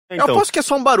Eu aposto que é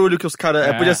só um barulho que os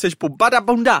caras... podia ser tipo...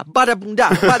 Barabundá, barabundá,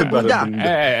 barabundá.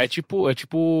 É tipo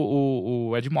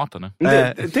o Ed Mota, né?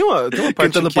 Tem uma parte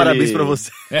Cantando que parabéns ele... pra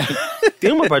você.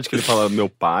 Tem uma parte que ele fala meu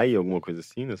pai, alguma coisa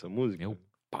assim nessa música? Meu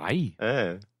pai?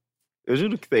 É. Eu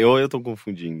juro que tem. Ou eu tô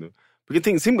confundindo. Porque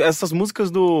tem sempre essas músicas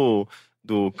do...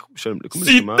 Como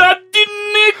ele chama? Cidade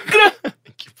Negra!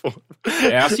 Que porra.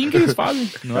 É assim que eles fazem,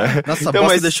 não é? Nossa, Então, bosta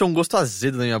mas- deixou um gosto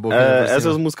azedo na minha boca.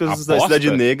 Essas músicas da Aposta?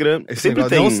 Cidade Negra Esse sempre negócio-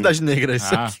 tem... Não Cidade Negra,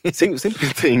 isso Ah, aqui.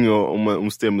 Sempre tem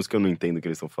uns termos que eu não entendo o que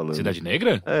eles estão falando. Cidade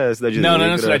Negra? É, Cidade Não, Negra.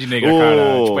 não é Cidade Negra,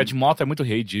 cara. Tipo, Ed Mota é muito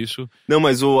rei disso. Não,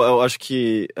 mas eu acho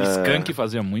que... Skank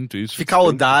fazia muito isso. Ficar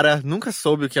Odara, nunca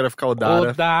soube o que era ficar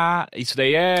Odara. Isso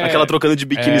daí é... Aquela trocando de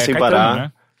biquíni sem Caetano, parar.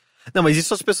 né? Não, mas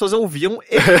isso as pessoas ouviam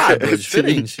errado, é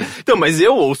diferente. Então, mas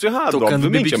eu ouço errado, Tocando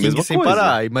obviamente, é a biquíni mesma sem coisa.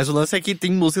 parar. Mas o lance é que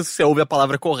tem músicas que você ouve a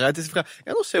palavra correta e você fica...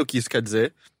 Eu não sei o que isso quer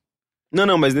dizer.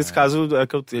 Não, mas nesse caso é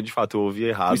que eu, de fato, eu ouvi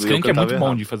errado. O e eu Skank é cantava muito bom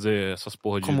errado. de fazer essas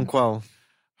porra de... Como qual?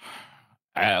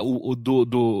 O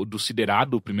do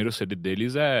Siderado, o primeiro CD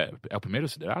deles é o primeiro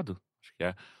Siderado? Acho que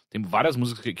é. Tem várias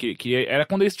músicas que era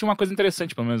quando eles tinham uma coisa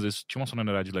interessante, pelo menos eles tinham uma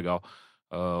sonoridade legal.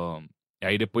 E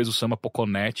aí depois o Samba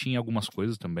Poconete em algumas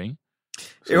coisas também.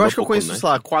 Eu acho que eu conheço, né? sei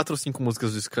lá, 4 ou 5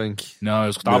 músicas do Skank. Não, eu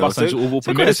escutava Não, bastante. O Você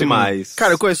primeiro conhece segundo- mais.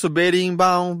 Cara, eu conheço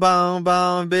Berimbau, bam,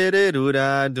 bam,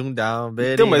 bererura, dum, down,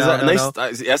 Então, mas berindau,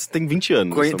 essa tem 20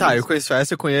 anos. essa Tá, eu música. conheço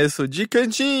essa, eu conheço de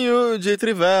cantinho, de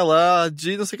trivela,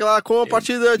 de não sei o que lá, com a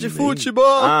partida de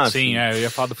futebol. Ah, Sim, eu ia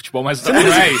falar do futebol, mas Você não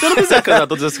não, é isso. você não precisa cantar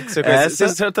todas as que você conhece. Essa-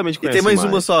 Você certamente E conhece tem mais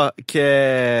uma só, que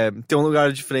é... Tem um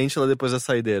lugar de frente lá depois da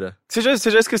saideira. Você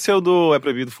já esqueceu do É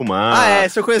Proibido Fumar?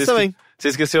 Essa eu conheço Você também. Você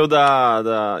esqueceu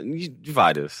de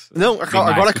várias. Não, Tem mais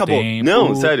agora que acabou. tempo,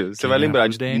 Não, sério, você quem vai é lembrar por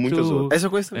de dentro. muitas outras. Essa eu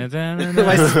conheço também.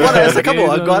 Mas fora essa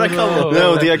acabou, agora acabou.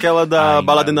 Não, tem aquela da Ainda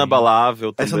Balada bem.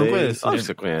 Inabalável também. Essa eu não conheço. Ah,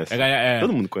 você conhece. É.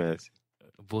 Todo mundo conhece.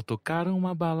 Vou tocar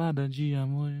uma balada de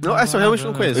amor. Não, essa eu realmente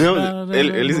não conheço. Não,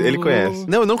 ele conhece.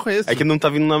 Não, eu não conheço. É que não tá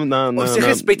vindo na Você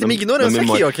respeita minha ignorância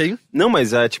aqui, ok? Não,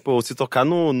 mas é tipo, se tocar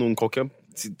num qualquer...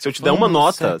 Se eu te der uma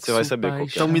nota, você vai saber qual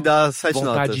que é. Então me dá 7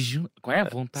 Vontade notas. de... Qual é?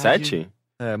 Vontade... 7?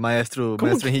 Maestro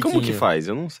Como Henriquinho. que faz?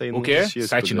 Eu não sei. O não quê? existia esse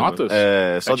 7 programa. notas?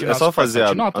 É só 7 notas, fazer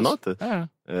 7 a notas. nota? É.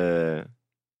 É...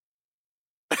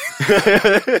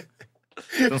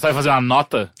 Você não sabe fazer uma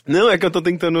nota? Não, é que eu tô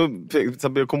tentando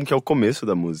saber como que é o começo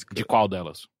da música. De qual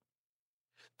delas?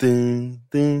 Tum,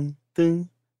 tum, tum,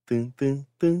 tum, tum,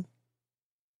 tum.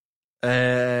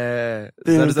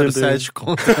 007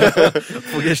 contra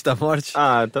Foguete da Morte.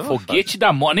 Ah, então... Foguete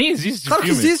da Morte. Nem existe esse Claro que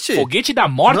filme. existe. Foguete da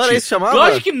Morte? Não era isso que chamava?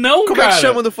 Lógico que não, Como cara. é que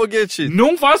chama do foguete?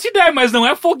 Não faço ideia, mas não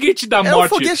é Foguete da É o Morte.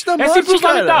 Foguete da É Morte, sempre os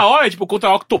nomes cara. da hora, tipo,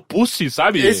 contra Octopussy,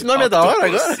 sabe? Esse nome é da hora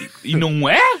agora? E não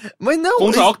é? Mas não.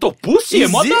 Contra Octopussy? É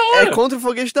mó da hora. É contra o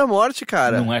Foguete da Morte,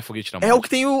 cara. Não é Foguete da Morte. É o que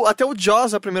tem até o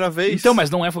Jaws a primeira vez. Então,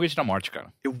 mas não é Foguete da Morte, cara.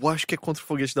 Eu acho que é contra o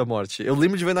Foguete da Morte. Eu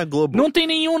lembro de ver na Globo. Não tem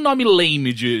nenhum nome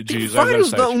lame de Tem vários.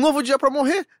 007. Um Novo Dia pra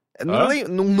Morrer. Hã?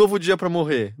 Um Novo Dia pra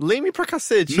Morrer. Leme pra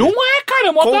cacete. Não é, cara,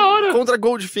 é mó da hora. Contra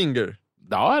Goldfinger.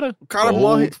 Da hora. O cara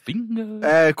morre.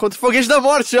 Goldfinger. Contra o Foguete da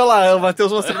Morte, olha lá. O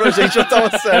Matheus mostrou pra gente, eu tava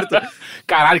certo.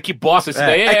 Caralho, que bosta. Esse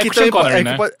daí é que com Sean também Connery,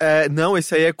 né? não,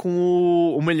 esse aí é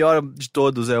com o melhor de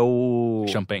todos, é o...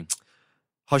 Champagne.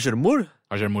 Roger Moore?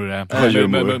 Roger Moore, né? Roger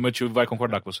Moore. Meu tio vai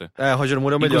concordar com você. Roger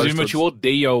Moore é o melhor Inclusive, de meu todos. tio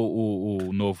odeia o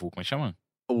novo. Como é que chama?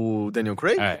 O Daniel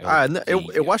Craig?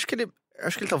 Eu acho que ele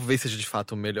talvez seja de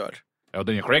fato o melhor. É o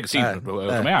Daniel Craig? Sim, eu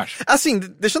também acho. Assim,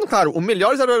 deixando claro, o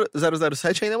melhor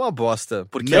 007 ainda é uma bosta.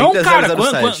 Porque Não, ainda é cara,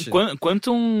 007.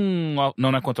 Quantum... Não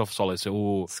é Quantum of Solace, é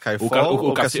o... Skyfall o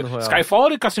ou Cassino Royale?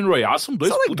 Skyfall e Cassino Royale são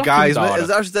dois São puta legais, filmes da hora. mas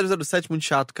eu acho 007 muito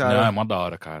chato, cara. Não, é mó da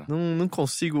hora, cara. Não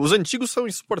consigo. Os antigos são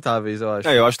insuportáveis, eu acho.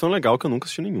 eu acho tão legal que eu nunca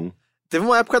assisti nenhum. Teve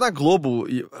uma época na Globo...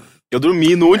 Eu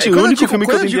dormi no único filme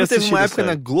que eu tentei assistir. Teve uma da época na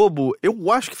série. Globo, eu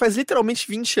acho que faz literalmente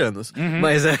 20 anos. Uhum.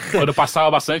 Mas Quando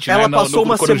passava bastante, né? ela passou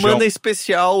uma Corujão. semana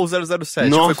especial 007.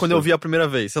 Nossa. Foi quando eu vi a primeira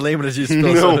vez. Você lembra disso?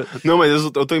 Não, mas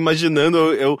eu tô imaginando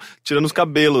eu tirando os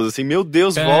cabelos, assim, meu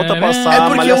Deus, volta a passar É a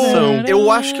porque Malhação. eu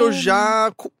acho que eu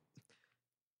já...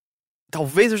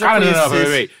 Talvez eu já Cara, conhecesse.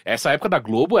 peraí. Essa época da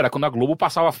Globo era quando a Globo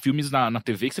passava filmes na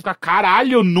TV que você ficava,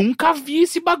 caralho, eu nunca vi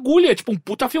esse bagulho. É tipo um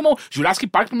puta filmão. Jurassic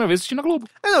Park, primeira vez assisti na Globo.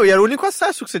 Não, e era o único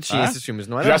acesso que você tinha a É? esses filmes,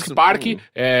 não era? Jurassic Park,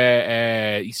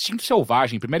 Instinto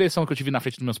Selvagem, primeira edição que eu tive na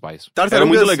frente dos meus pais. Era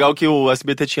muito legal que o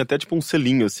SBT tinha até tipo um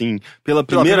selinho, assim, pela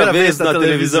primeira vez na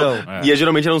televisão. É. E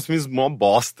geralmente eram uns filmes mó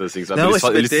bosta, assim, sabe? Não, eles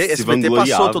se SBT passou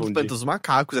vangloriavam todo o de- Planeta dos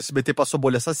Macacos, SBT passou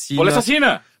Bolha Assassina. Bolha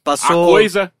Assassina! Passou A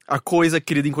Coisa. A Coisa,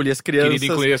 Querida Encolher as Crianças. crianças.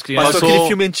 incluir as crianças. Passou Passou- aquele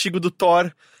filme antigo do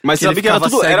Thor. Mas Que sabe ele que era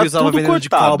ficava tudo, cego era e usava tudo veneno de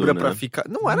cortado, cobra né? pra ficar...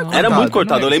 Não era Não. cortado. Era muito não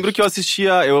cortado. é Eu lembro isso. que eu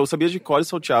assistia, eu sabia de cor e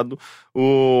salteado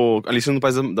o Alice no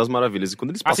País das Maravilhas. E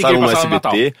quando eles Ah, sim, que passaram ele no passava no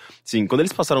SBT, sim, quando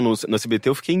eles passaram no SBT,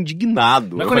 eu fiquei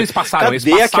indignado. Não é Eu quando eles falei, passaram, eles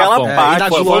cadê passavam. aquela parte? e na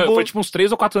Foi, Globo- foi tipo uns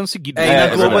 3 ou 4 anos seguidos. E É, na é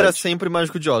Globo verdade. era sempre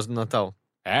Mágico de Oz no Natal.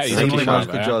 É, isso Sim, eu não Sempre claro,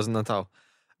 Mágico lembrava. de é. Oz no Natal.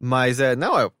 Mas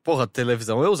porra,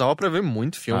 televisão eu usava pra ver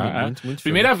muito filme, Ah, é. muito filme.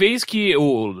 Primeira vez que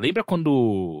lembra quando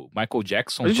o Michael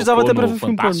Jackson A gente tocou usava até pra no ver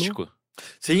filme Fantástico?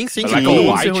 Sim, Era todo Black and mundo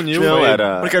se White? reuniu. Não, foi-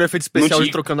 era- Porque era efeito especial não de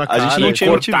tinha- trocando a a cara. gente não e- tinha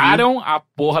MTV. Cortaram a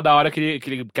porra da hora que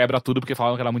ele quebra tudo porque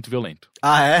falavam que era muito violento.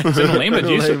 Ah, é? Você não lembra Eu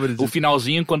disso? lembro disso. O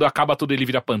finalzinho, quando acaba tudo, ele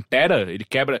vira pantera, ele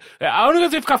quebra. A única coisa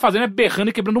que ele fica fazendo é berrando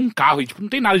e quebrando um carro. E, tipo, não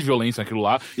tem nada de violência naquilo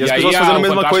lá. E as pessoas fazendo a o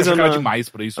mesma Fantástico coisa achou que era na- demais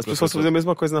pra isso. As pra pessoas faziam a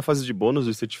mesma coisa na fase de bônus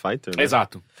do Street Fighter, né?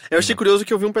 Exato. Eu achei curioso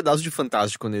que eu vi um pedaço de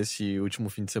Fantástico nesse último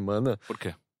fim de semana. Por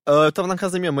quê? Eu tava na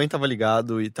casa da minha mãe, tava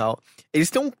ligado e tal.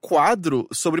 Eles têm um quadro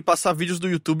sobre passar vídeos do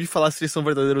YouTube e falar se eles são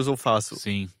verdadeiros ou falsos.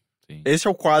 Sim, sim. Esse é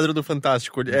o quadro do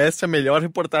Fantástico. Essa é a melhor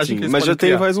reportagem Sim, que eles mas já podem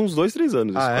criar. tem faz uns 2, 3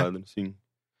 anos esse Ah, é? quadro, sim.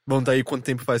 Bom, daí quanto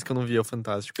tempo faz que eu não via o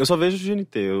Fantástico. Eu só vejo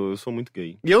GNT, eu sou muito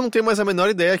gay. E eu não tenho mais a menor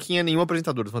ideia quem é nenhum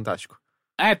apresentador do Fantástico.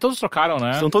 É, todos trocaram,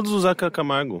 né? São todos os Zeca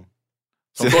Camargo.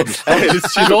 São todos. É, eles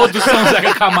tiram, Todos são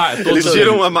Zeca Camargo. eles todos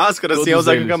tiram eles. uma máscara assim, é o Todos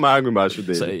Zeca eles. Camargo embaixo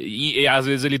dele. E às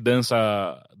vezes ele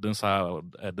dança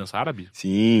árabe?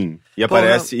 Sim. E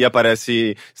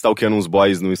aparece stalkeando uns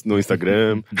boys no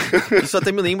Instagram. Isso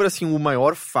até me lembra, assim, o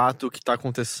maior fato que tá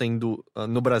acontecendo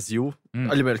no Brasil.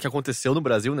 Olha, que aconteceu no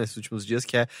Brasil nesses últimos dias,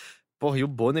 que é... Porra, e o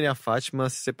Bonner e a Fátima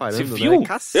se separando, Você né? viu?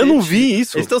 Cacete. Eu não vi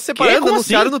isso. Eles estão se separando, Como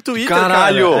anunciaram assim? no Twitter,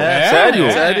 Caralho! cara. É,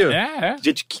 sério? Sério? É.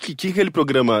 Gente, que aquele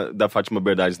programa da Fátima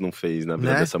Bernardes não fez na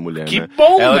vida Né? dessa mulher, Que né?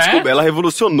 bom, Ela, né? desculpa, ela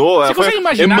revolucionou. Você Ela foi consegue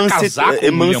imaginar casar com o William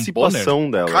emancipação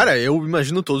dela. Cara, eu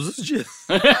imagino todos os dias.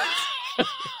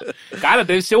 Cara,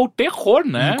 deve ser o terror,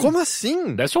 né? Como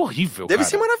assim? Deve ser horrível, Deve cara.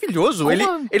 ser maravilhoso. Como Ele,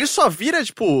 a- ele só vira,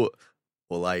 tipo...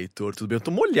 Olá, Heitor, tudo bem? Eu tô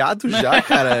molhado já,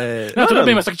 cara. Não, tudo Cara,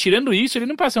 bem, mas só que tirando isso, ele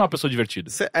não parece ser uma pessoa divertida.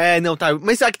 Não, tá.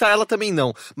 Mas será que tá ela também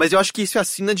não. Mas eu acho que isso é a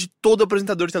sina de todo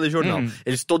apresentador de telejornal.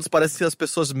 Eles todos parecem ser as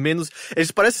pessoas menos...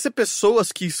 Eles parecem ser pessoas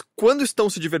que, quando estão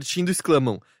se divertindo,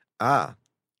 exclamam... Ah,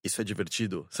 isso é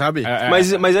divertido, sabe?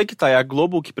 Mas é que tá, é a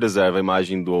Globo que preserva a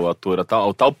imagem do ator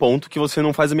ao tal ponto que você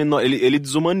não faz a menor... Ele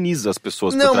desumaniza as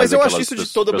pessoas por Não, trás mas eu acho daquelas isso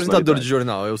de todo apresentador de personalidades.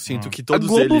 jornal. Eu sinto que A todos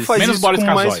Globo eles... faz Menos isso Boris com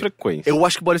Casoy. mais frequência. Eu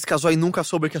acho que Boris Casoy nunca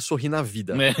soube que é sorrir na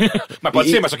vida. Né? Mas pode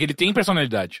E- ser, mas só que ele tem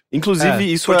personalidade.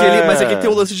 Inclusive, isso porque é... mas é que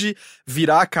tem o lance de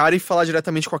virar a cara e falar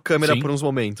diretamente com a câmera Sim. por uns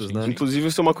momentos, Sim, né? Inclusive,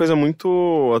 isso é uma coisa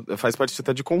muito... Faz parte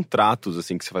até de contratos,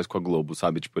 assim, que você faz com a Globo,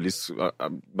 sabe? Tipo, eles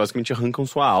basicamente arrancam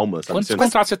sua alma, sabe? Quantos Você-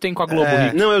 contratos você tem com a Globo,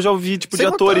 Rick? Não, eu já ouvi, tipo, de Sem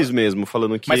atores mesmo,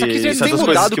 falando que... Mas aqui você Tem certas coisas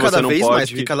mudado que cada você não vez pode... mais,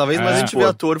 porque cada vez mais a gente vê pô.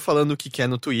 ator falando o que quer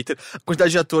no Twitter. A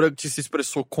quantidade de ator que se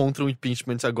expressou contra o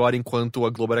impeachment agora, enquanto a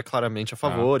Globo era claramente a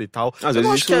favor e tal. Às Eu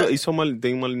não vezes acho que isso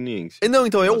tem uma leniência. Não,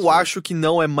 então eu Bastante. acho que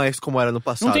não é mais como era no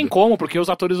passado. Não tem como, porque os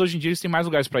atores hoje em dia eles têm mais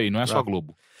lugares pra ir, não é só a Ah.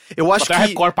 Globo. Eu acho Até a que,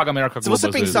 Record paga melhor que a se Globo. você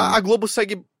às vezes, pensar, né? a Globo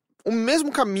segue o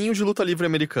mesmo caminho de luta livre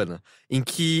americana. Em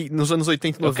que nos anos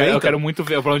 80 e Eu 90... quero muito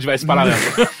ver pra onde vai esse paralelo.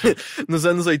 Nos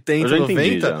anos 80 Eu já e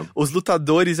entendi, 90, já. os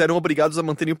lutadores eram obrigados a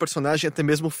manterem o personagem até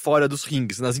mesmo fora dos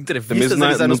rings. Nas Até entrevistas mesmo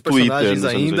eles eram no os Twitter, personagens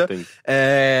nos anos ainda.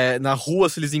 80. Na rua,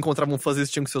 se eles encontravam fãs, eles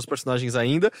tinham que ser os personagens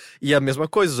ainda. E a mesma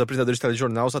coisa, os apresentadores de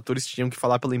telejornal, os atores tinham que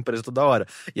falar pela empresa toda hora.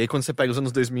 E aí quando você pega os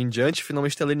anos 2000 em diante,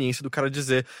 finalmente tem a leniência do cara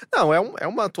dizer: não, é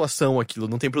uma atuação aquilo,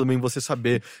 não tem problema em você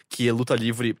saber que a luta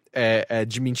livre é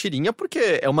de mentirinha,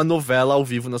 porque é uma novela ao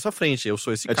vivo na sua frente. Eu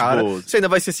sou esse É cara. tipo- Você ainda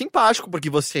vai ser simpático, porque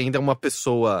você ainda é uma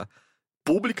pessoa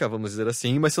pública, vamos dizer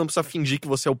assim, mas você não precisa fingir que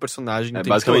você é o personagem. o É tempo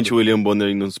basicamente todo. o William Bonner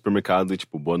indo no supermercado e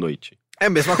tipo, boa noite. É a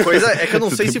mesma coisa, é que eu não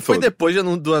O sei se tempo foi todo. depois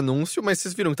do anúncio, mas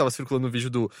vocês viram que tava circulando o vídeo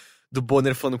do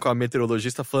Bonner falando com a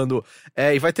meteorologista, falando,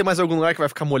 e vai ter mais algum lugar que vai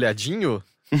ficar molhadinho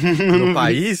no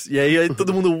país? E aí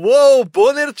todo mundo, uou,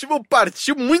 Bonner, tipo,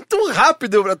 partiu muito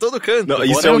rápido pra todo canto. Não, O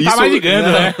isso Bonner não tá mais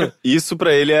ligando, né? Isso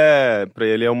pra ele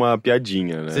é uma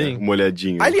piadinha, né? Sim. Um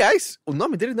molhadinho. Aliás, o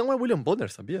nome dele não é William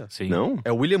Bonner, sabia? Sim. Não?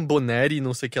 É William Boneri,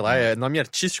 não sei o que lá, é nome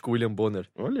artístico William Bonner.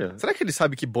 Olha. Será que ele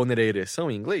sabe que Bonner é ereção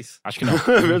em inglês? Acho que não.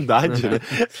 É verdade, né?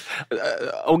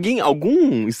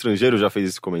 Algum estrangeiro já fez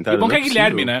esse E comentário? bom que Não é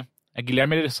Guilherme, possível. né? É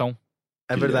Guilherme Ereção.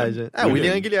 É Guilherme. verdade.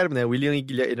 William e Guilherme, né? William e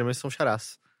Guilherme são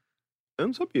charás. Eu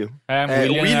não sabia.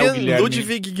 William, o Guilherme.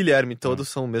 Ludwig e Guilherme, todos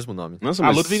são o mesmo nome. Nossa, Ah,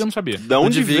 mas Ludwig eu não sabia. da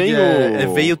onde Ludwig vem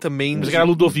o... veio também... Mas que era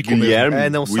Ludovico Guilherme?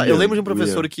 não, William, eu lembro de um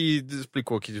professor William. que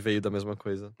explicou que veio da mesma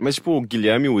coisa. Mas tipo,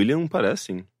 Guilherme e William não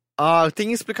parecem.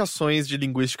 Tem explicações de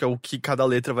linguística, o que cada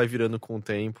letra vai virando com o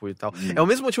tempo e tal. É o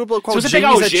mesmo motivo pelo qual Se você James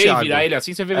pegar o é G e Thiago. virar ele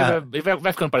assim, você vê,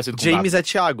 vai ficando parecido com o James W. é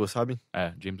Thiago, sabe?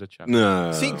 James é Thiago.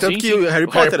 Não. Sim, tanto Sim, que sim. o Harry O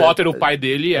Harry Potter... Potter, o pai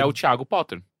dele é o Thiago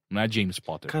Potter, não é James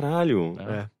Potter. Caralho.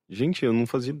 É. Gente, eu não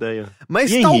fazia ideia.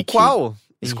 Mas E tal Henrique? qual...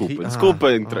 Desculpa,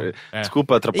 Henrique-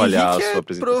 desculpa atrapalhar Henrique a sua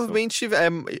apresentação. provavelmente...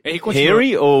 Henry continua.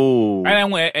 Harry ou... É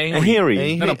É Henry.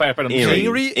 Henry. Não, pera. Não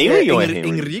Henry. sei. Henry ou é Henry?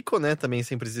 Enrico, né, também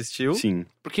sempre existiu. Sim,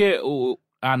 Porque o...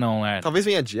 não, é... Talvez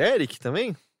venha de Eric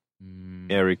também?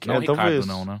 Eric. Não, Ricardo, talvez.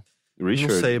 não, né?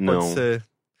 Richard? Não sei, pode ser.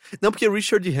 Não, porque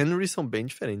Richard e Henry são bem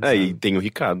diferentes. É, e sabe? tem o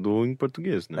Ricardo em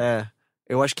português, né? É.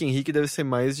 Eu acho que Henrique deve ser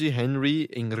mais de Henry,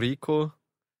 Enrico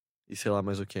e sei lá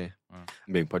mais o que.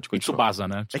 Bem, pode E continuar. Tsubasa,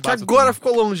 né? É que Tsubasa agora também.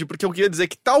 ficou longe, porque eu queria dizer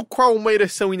que tal qual uma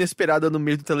ereção inesperada no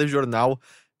meio do telejornal,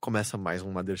 começa mais um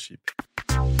Mothership.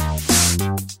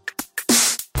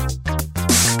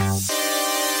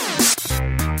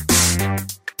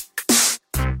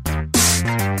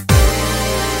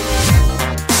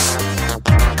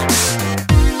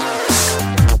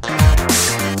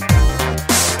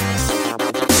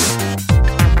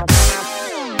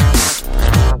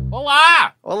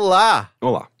 Olá! Olá!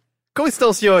 Olá. Como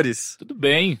estão, senhores? Tudo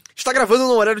bem? A gente tá gravando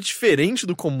num horário diferente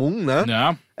do comum, né?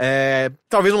 Não.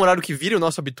 Talvez um horário que vire o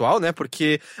nosso habitual, né?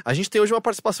 Porque a gente tem hoje uma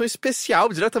participação especial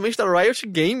diretamente da Riot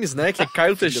Games, né? Que é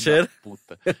Caio Teixeira.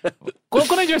 Puta.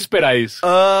 Quando a gente vai esperar isso?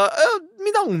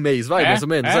 Me dá um mês, vai, É? mais ou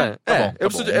menos. É? Tá bom, eu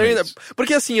tá preciso bom, eu um ainda... mês.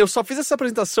 Porque assim, eu só fiz essa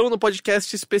apresentação no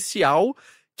podcast especial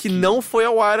que não foi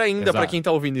ao ar ainda Exato. pra quem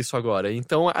tá ouvindo isso agora.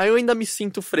 Então, aí eu ainda me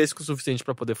sinto fresco o suficiente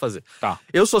pra poder fazer. Tá.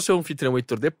 Eu sou seu anfitrião,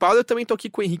 Heitor De Paula. Eu também tô aqui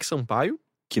com o Henrique Sampaio.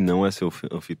 Que não é seu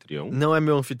anfitrião. Não é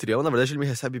meu anfitrião, na verdade ele me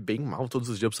recebe bem mal todos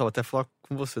os dias. Eu precisava até falar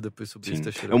com você depois sobre Sim. isso,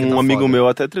 Teixeira. porque Um tá amigo foda. meu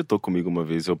até tretou comigo uma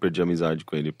vez, eu perdi a amizade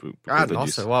com ele por Ah, conta nossa,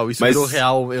 disso. uau, isso Mas- virou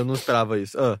real, eu não esperava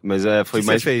isso. Mas foi o que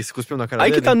mais... você fez? Cuspiu na cara Aí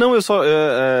dele? que tá, não, eu só...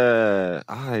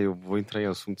 eu vou entrar em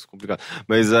assuntos complicados.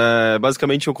 Mas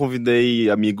basicamente eu convidei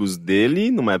amigos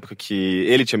dele, numa época que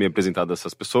ele tinha me apresentado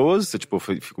essas pessoas. Eu, tipo,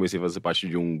 comecei a fazer parte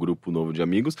de um grupo novo de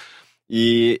amigos.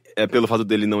 E pelo fato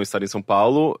dele não estar em São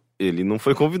Paulo, ele não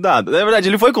foi convidado. Na verdade,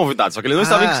 ele foi convidado, só que ele não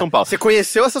estava em São Paulo. Você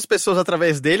conheceu essas pessoas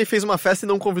através dele, fez uma festa e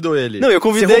não convidou ele. Não, eu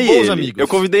convidei Você roubou ele. os amigos. Eu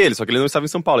convidei ele, só que ele não estava em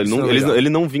São Paulo. Isso é legal. Ele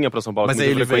não vinha pra São Paulo Mas com aí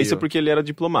muita ele frequência veio. porque ele era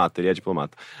diplomata. Ele é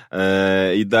diplomata.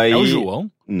 E daí... É o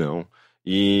João? Não.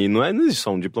 E não existe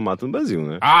só um diplomata no Brasil,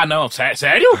 né? Ah, não.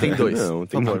 Sério? Tem dois, Não,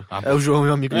 tem por favor. não. É o João,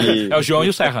 meu amigo. E, É o João e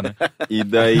o Serra, né? e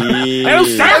daí... É o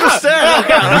Serra!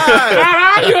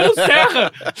 Caralho, é o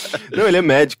Serra! Não, ele é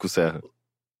médico, Serra.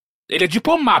 Ele é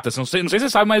diplomata, não sei se você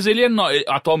sabe, mas ele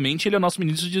atualmente ele é o nosso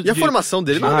ministro de... E a formação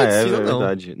dele não é medicina, não.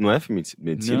 verdade. Não é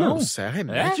medicina? Não. O Serra é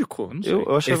médico? Eu não sei. Eu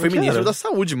achava Ele foi que ministro era. da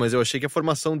saúde, mas eu achei que a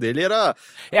formação dele era...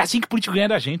 É assim que o político ganha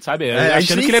da gente, sabe? a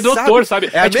gente Achando nem que ele é doutor, sabe?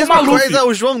 É a tipo mesma Maluf. coisa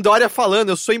o João Dória falando,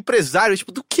 eu sou empresário.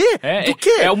 Tipo, do quê? Do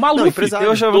quê? É o Maluf. Não, empresário.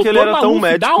 Eu achava que ele Doutor era tão Maluf,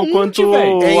 médico dá onde, quanto véi?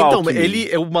 o então,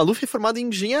 Alckmin. o Maluf é formado em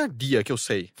engenharia, que eu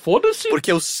sei. Foda-se. Porque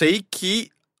eu sei que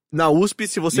na USP,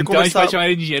 se você Então a gente conversar... vai chamar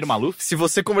ele de engenheiro Maluf? Se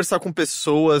você conversar com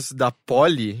pessoas da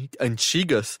Poli,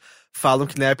 antigas, falam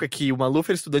que na época que o Maluf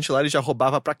era estudante lá, ele já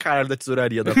roubava pra caralho da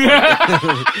tesouraria da Poli.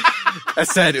 É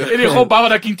sério. Ele roubava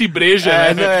da Quinta Ibreja,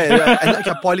 né? É que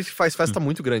a Poli faz festa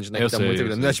muito grande, né? Eu que tá sei, muito eu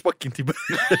grande. sei. Não é tipo a Quinta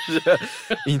Ibreja.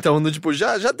 Então, tipo,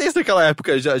 já desde aquela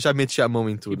época, já metia a mão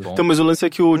em tudo. Que bom. Então, mas o lance é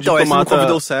que o Então, aí você não diplomata...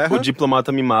 convidou o Serra? O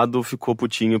diplomata mimado ficou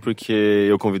putinho porque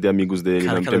eu convidei amigos dele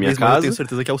Cara, pra cada minha vez mais eu casa. tenho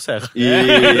certeza que é o Serra.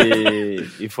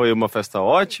 E foi uma festa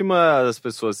ótima, as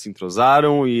pessoas se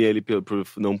entrosaram e ele, por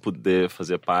não poder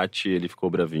fazer parte, ele ficou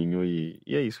bravinho e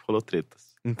é isso, rolou tretas.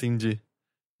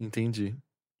 Entendi.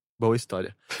 Boa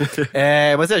história.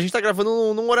 Mas a gente tá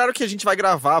gravando num horário que a gente vai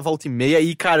gravar, volta e meia,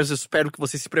 e, cara, eu espero que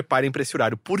vocês se preparem pra esse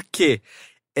horário. Por quê?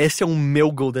 Esse é o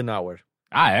meu golden hour.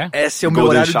 Ah, é? Esse é o meu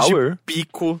Golden horário shower? de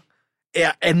pico.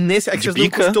 É nesse... É que De vocês não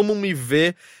pica? costumam me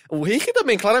ver. O Rick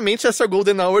também, claramente, esse é o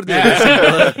golden hour dele.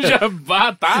 Já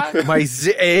vá, tá? Mas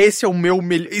esse é o meu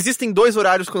melhor... Existem 2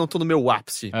 horários quando eu tô no meu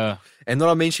ápice. Ah, É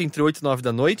normalmente entre 8 e 9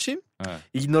 da noite,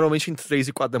 e normalmente entre 3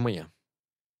 e 4 da manhã.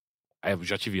 eu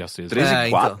já te vi aceso. 3 É, e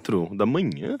então. 4 da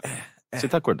manhã? Você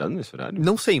tá acordado nesse horário?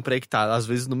 Não sempre, aí que tá. Às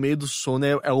vezes no meio do sono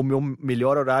é o meu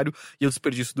melhor horário e eu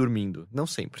desperdiço dormindo. Não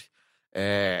sempre.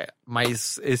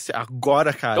 Mas esse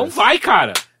agora, cara... Então vai,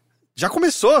 cara! Já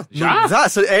começou. Já?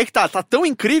 É que tá tão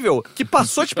incrível que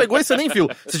passou, te pegou e você nem viu.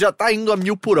 Você já tá indo a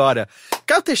 1000 por hora.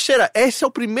 Caio Teixeira, esse é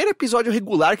o primeiro episódio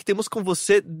regular que temos com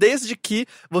você desde que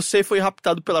você foi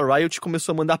raptado pela Riot e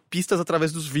começou a mandar pistas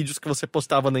através dos vídeos que você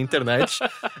postava na internet.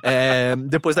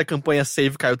 Depois da campanha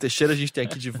Save Caio Teixeira, a gente tem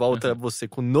aqui de volta você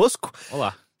conosco.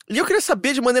 Olá. E eu queria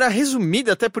saber de maneira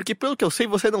resumida, até porque, pelo que eu sei,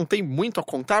 você não tem muito a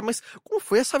contar, mas como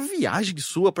foi essa viagem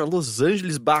sua pra Los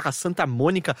Angeles / Santa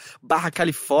Mônica /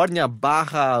 Califórnia /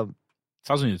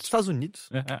 Estados Unidos. Estados Unidos?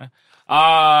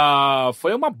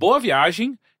 Foi uma boa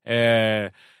viagem.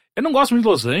 Eu não gosto muito de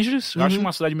Los Angeles, eu acho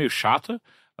uma cidade meio chata.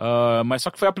 Mas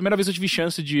só que foi a primeira vez que eu tive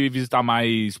chance de visitar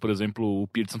mais, por exemplo, o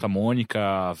Pier de Santa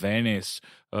Mônica, Venice.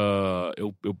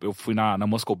 Eu fui na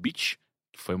Muscle Beach,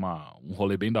 que foi um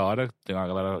rolê bem da hora. Tem uma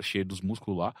galera cheia dos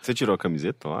músculos lá. Você tirou a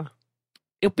camiseta lá?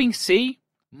 Eu pensei,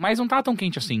 mas não tava tão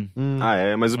quente assim.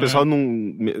 Mas o pessoal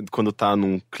quando tá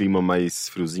num clima mais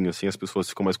friozinho assim, as pessoas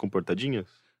ficam mais comportadinhas?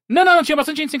 Não, tinha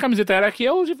bastante gente sem camiseta. Era que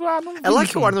eu, tipo, não... É lá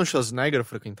que o Arnold Schwarzenegger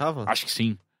frequentava? Acho que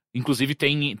sim. Inclusive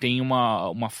tem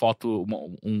uma foto,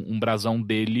 um brasão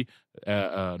dele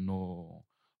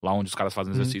lá onde os caras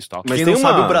fazem exercício e tal. Mas quem não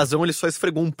sabe, o brasão, ele só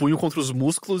esfregou um punho contra os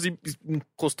músculos e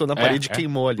encostou na parede e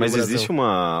queimou ali. Mas existe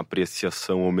uma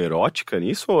apreciação homerótica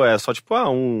nisso? Ou é só tipo,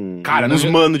 Cara, uns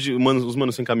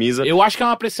manos sem camisa? Eu acho que é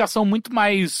uma apreciação muito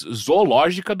mais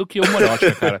zoológica do que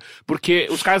homerótica, cara. Porque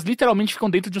os caras literalmente ficam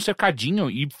dentro de um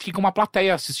cercadinho e fica uma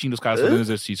plateia assistindo os caras fazendo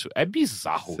exercício. É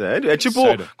bizarro. Sério? É tipo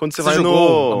quando você vai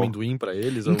jogou amendoim pra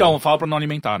eles? Então, fala pra não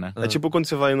alimentar, né? É tipo quando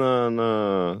você vai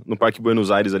no Parque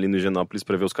Buenos Aires, ali no Higienópolis,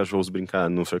 pra ver os cachorros brincar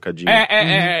no cercadinho.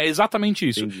 É exatamente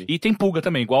isso. Entendi. E tem pulga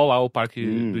também, igual lá o Parque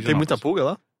do Higienópolis. Tem muita pulga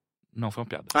lá? Não, foi uma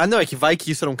piada. Não, é que vai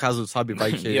que isso era um caso, sabe?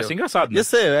 Vai que... Ia ser engraçado, né? Ia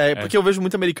ser, porque eu vejo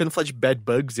muito americano falar de bad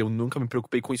bugs, eu nunca me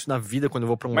preocupei com isso na vida quando eu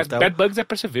vou pra um mas hotel. bad bugs é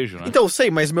percevejo, né? Então, eu sei,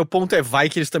 mas meu ponto é, vai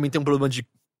que eles também têm um problema de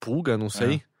pulga, não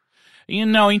sei. E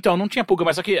não tinha pulga,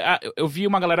 mas só que eu vi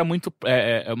uma galera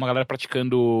uma galera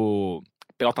praticando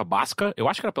pelota basca. Eu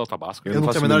acho que era pelota basca. Eu não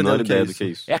faço a menor ideia do que é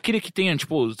isso. É aquele que tem,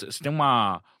 tipo, você tem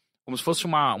como se fosse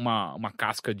uma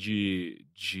casca de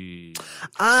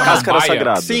Cáscara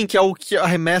sagrada. Sim, que é o que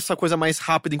arremessa a coisa mais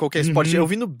rápida em qualquer esporte. Eu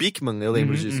vi no Bigman, eu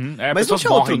lembro disso. Mas não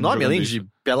tinha outro nome além de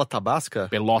pelota basca?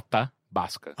 Pelota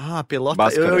basca. Pelota.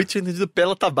 Báscara. Eu tinha entendido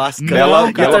pelota basca. Não,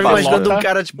 eu tava imaginando pelota um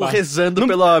cara, tipo, rezando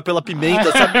pela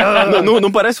pimenta, sabe?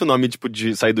 Não parece o nome, tipo,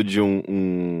 de saído de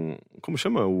um... Como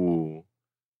chama? O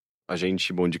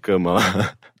agente bom de cama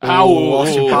lá. O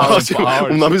Austin Powers.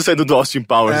 O nome saído do Austin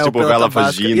Powers, tipo, Bela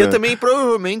Vagina. E também,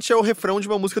 provavelmente, é o refrão de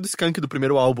uma música do Skank do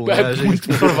primeiro álbum, né, gente?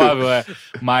 Muito provável,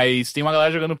 Mas tem uma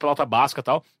galera jogando pelota basca e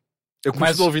tal. Eu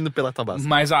continuo ouvindo pelota basca.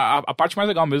 Mas a parte mais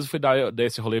legal mesmo foi dar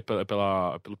esse rolê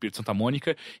pelo Pier de Santa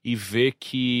Mônica e ver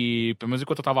que, pelo menos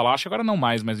enquanto eu tava lá, acho que agora não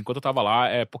mais, mas enquanto eu tava lá,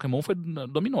 Pokémon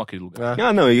dominou aquele lugar.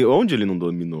 E onde ele não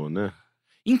dominou, né?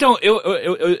 Então,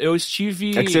 eu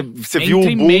estive que você viu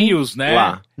entre o boom meios, né?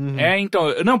 Lá.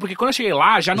 Não, porque quando eu cheguei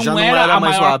lá, já não era a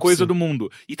maior coisa do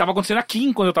mundo. E tava acontecendo aqui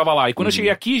enquanto eu tava lá. E quando eu cheguei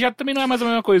aqui, já também não é mais a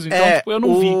mesma coisa. Então, tipo, eu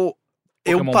não vi.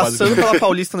 Eu passando pela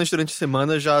Paulista durante a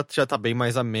semana já tá bem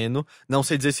mais ameno. Não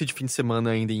sei dizer se de fim de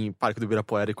semana ainda em Parque do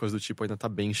Ibirapuera e coisa do tipo ainda tá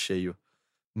bem cheio.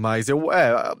 Mas é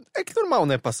que normal,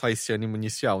 né, passar esse ânimo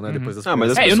inicial, né, depois das coisas.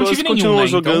 Mas as pessoas eu não tive continuam nenhum, né,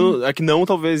 jogando, então... é que não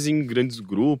talvez em grandes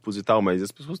grupos e tal, mas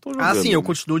as pessoas estão jogando. Sim, eu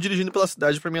continuo dirigindo pela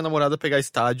cidade pra minha namorada pegar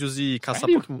estádios e caçar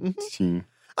Pokémon. Sim.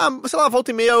 Sei lá,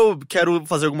 volta e meia eu quero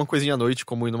fazer alguma coisinha à noite,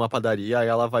 como ir numa padaria, aí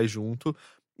ela vai junto.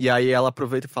 E aí ela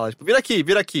aproveita e fala, tipo, vira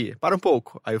aqui, para um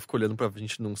pouco. Aí eu fico olhando pra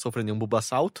gente não sofrer nenhum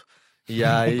bulbasalto. E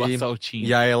aí,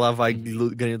 e aí ela vai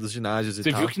ganhando dos ginásios e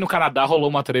tal. Você viu que no Canadá rolou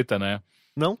uma treta, né?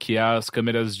 Não? Que as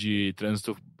câmeras de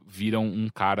trânsito viram um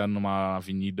cara numa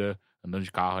avenida andando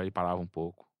de carro, aí parava um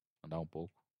pouco, andava um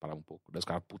pouco, parava um pouco. Daí os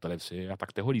caras, puta, deve ser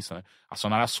ataque terrorista, né?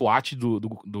 Acionaram a SWAT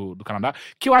do Canadá,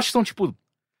 que eu acho que são, tipo,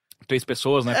 3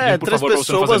 pessoas, né? Pedindo, por 3 favor, pessoas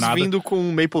pra você não fazer nada. vindo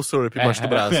com maple syrup embaixo do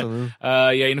braço, né?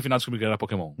 E aí no final descobri que era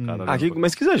Pokémon.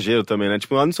 Mas que exagero também, né?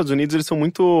 Tipo, lá nos Estados Unidos eles são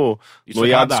muito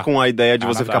noiados com a ideia de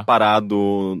você ficar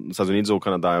parado nos Estados Unidos ou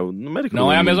Canadá. No América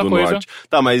não é a mesma coisa. Norte.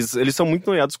 Tá, mas eles são muito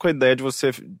noiados com a ideia de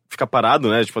você ficar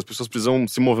parado, né? Tipo, as pessoas precisam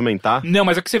se movimentar. Não,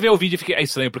 mas é que você vê o vídeo e fica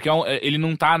estranho, porque ele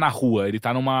não tá na rua, ele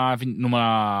tá numa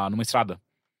estrada.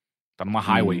 Tá numa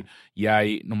highway. E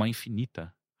aí, numa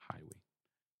infinita highway.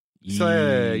 Isso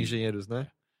é engenheiros, né?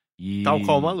 Tal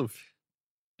qual o Maluf.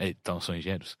 Então, são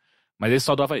engenheiros. Mas eles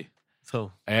só do Havaí.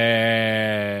 São.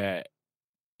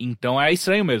 Então é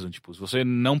estranho mesmo. Tipo, se você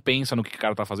não pensa no que o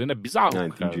cara tá fazendo, é bizarro.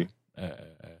 Entendi.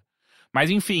 Mas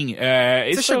enfim.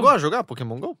 Você chegou a jogar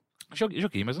Pokémon GO?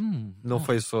 Joguei, mas eu não. Não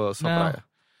foi sua praia.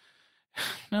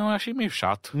 Não, eu achei meio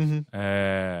chato.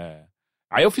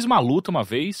 Aí eu fiz uma luta uma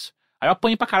vez. Aí eu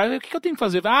apanhei pra caralho, o que eu tenho que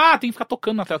fazer? Tem que ficar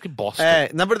tocando na tela, que bosta.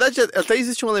 Na verdade, até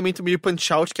existe um elemento meio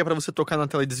punch-out, que é pra você tocar na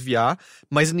tela e desviar,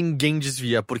 mas ninguém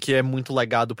desvia, porque é muito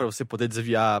legado pra você poder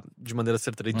desviar de maneira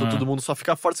certeira. Então todo mundo só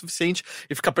fica forte o suficiente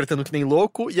e fica apertando que nem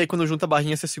louco, e aí quando junta a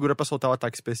barrinha, você segura pra soltar o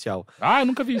ataque especial. Eu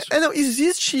nunca vi isso. Não,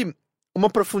 existe uma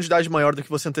profundidade maior do que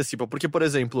você antecipa. Porque, por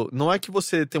exemplo, não é que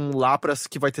você tem um Lapras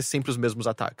que vai ter sempre os mesmos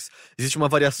ataques. Existe uma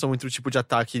variação entre o tipo de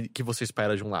ataque que você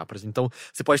espera de um Lapras. Então,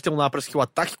 você pode ter um Lapras que o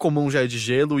ataque comum já é de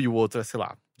gelo e o outro é, sei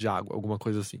lá, de água, alguma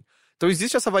coisa assim. Então,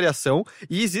 existe essa variação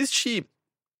e existe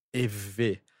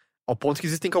EV. Ao ponto que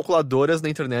existem calculadoras na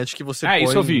internet que você põe...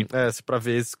 isso eu vi. Pra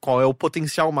ver qual é o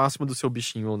potencial máximo do seu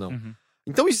bichinho ou não. Uhum.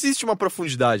 Então, existe uma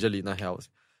profundidade ali, na real.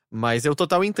 Mas eu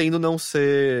total entendo não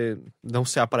ser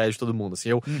a praia de todo mundo.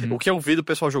 Assim, o que eu vi do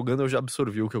pessoal jogando, eu já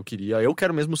absorvi o que eu queria. Eu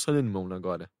quero mesmo Sun and Moon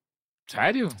agora.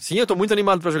 Sério? Sim, eu tô muito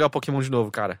animado pra jogar Pokémon de novo,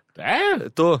 cara. É?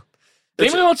 Eu tô.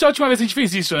 Lembra que aconteceu a última vez que a gente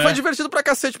fez isso, né? Foi divertido pra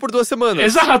cacete por 2 semanas.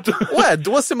 Exato! Ué,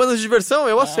 2 semanas de diversão,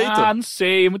 eu aceito. Ah, não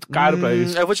sei, é muito caro pra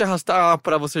isso. Eu vou te arrastar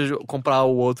pra você comprar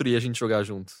o outro e a gente jogar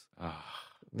junto.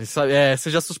 Você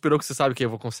já suspirou que você sabe que eu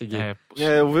vou conseguir.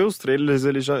 Eu vi os trailers,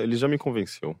 ele já me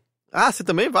convenceu. Ah, você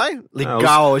também vai?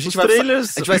 Legal, a gente vai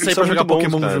sair pra jogar bons,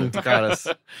 Pokémon cara. junto, caras.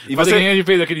 E você... a gente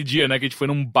fez aquele dia, né? Que a gente foi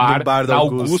num bar da na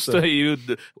Augusta e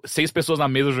 6 pessoas na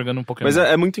mesa jogando um Pokémon. Mas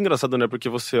é muito engraçado, né? Porque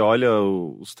você olha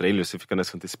os trailers, você fica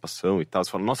nessa antecipação e tal,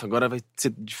 você fala, nossa, agora vai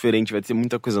ser diferente, vai ter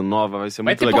muita coisa nova, vai ser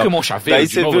muito legal. Vai ter Pokémon chaveiro Daí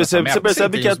de novo você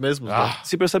percebe que é mesmo.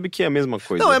 Você percebe que é a mesma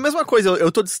coisa. Não, é a mesma coisa.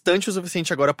 Eu tô distante o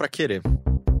suficiente agora pra querer.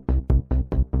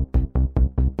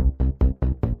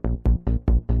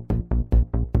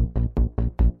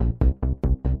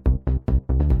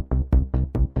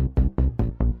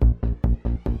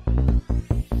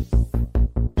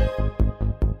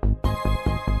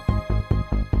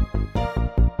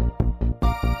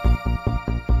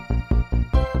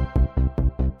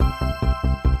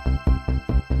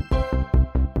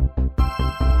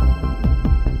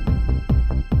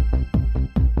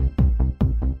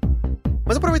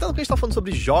 Mas aproveitando que a gente tá falando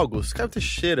sobre jogos, Caio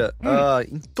Teixeira,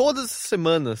 em todas as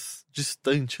semanas,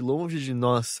 distante, longe de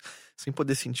nós, sem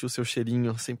poder sentir o seu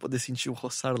cheirinho, sem poder sentir o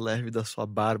roçar leve da sua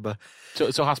barba.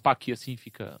 Se eu raspar aqui assim,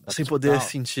 fica... Sem poder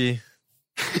sentir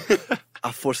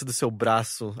a força do seu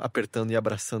braço apertando e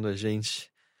abraçando a gente.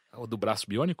 O do braço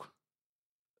biônico?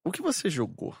 O que você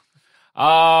jogou?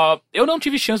 Eu não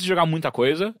tive chance de jogar muita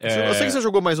coisa. Eu sei que você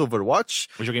jogou mais Overwatch.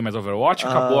 Eu joguei mais Overwatch,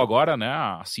 acabou agora, né?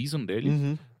 A season dele.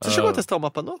 Uhum. Você chegou a testar o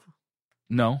mapa novo?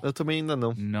 Não. Eu também ainda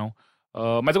não. Não.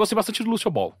 Mas eu gostei bastante do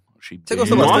Lucio Ball. Você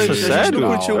gostou Nossa, bastante? sério? A gente não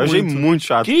curtiu Eu achei muito. muito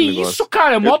chato Que esse negócio. isso,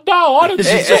 cara? É mó da hora.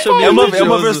 É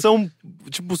uma versão,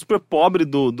 tipo, super pobre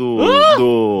do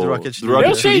Rocket League.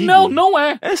 Eu sei, não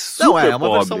é. É super Não, é uma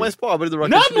pobre. versão mais pobre do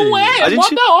Rocket League. Não é. É mó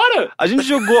da hora. A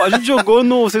gente jogou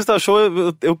no Sexta Show,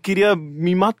 eu queria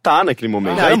me matar naquele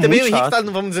momento. Aí Era também o muito Henrique chato.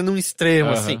 tá, vamos dizer, num extremo,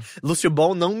 assim. Lucio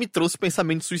Ball não me trouxe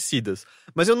pensamentos suicidas.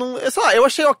 Mas eu não... Sei lá, eu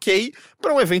achei ok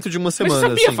pra um evento de uma Mas semana, você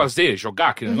sabia assim. fazer, jogar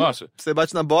aquele negócio? Você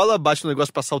bate na bola, bate no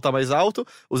negócio pra saltar mais alto,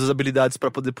 usa as habilidades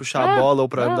pra poder puxar a bola ou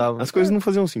pra dar... As coisas não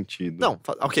faziam sentido. Não,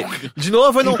 ok. De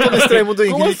novo, eu não tô no extremo do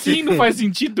Henrique. Como assim não faz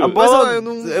sentido? A bola, Mas eu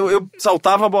não- eu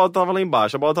saltava, a bola tava lá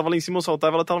embaixo. A bola tava lá em cima, eu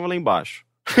saltava, ela tava lá embaixo.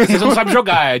 Vocês não sabem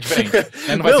jogar, é diferente.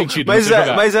 Né? Não faz sentido. Mas, você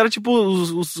jogar. mas era tipo,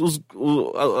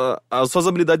 as suas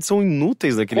habilidades são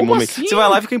inúteis naquele Como momento. assim? Você vai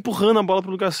lá e fica empurrando a bola pro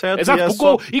lugar certo. Exato,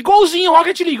 e é igualzinho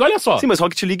Rocket League, olha só. Sim, mas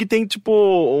Rocket League tem, tipo,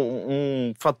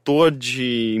 um fator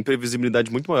de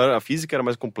imprevisibilidade muito maior. A física era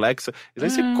mais complexa. E aí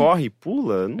você corre e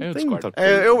pula. Não Eu tem discordo. muita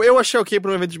coisa. Eu achei ok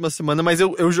pra um evento de uma semana, mas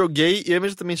eu joguei e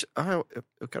imediatamente...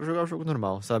 eu quero jogar o jogo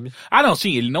normal, sabe? Não,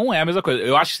 sim, ele não é a mesma coisa.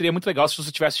 Eu acho que seria muito legal se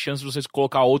você tivesse chance de vocês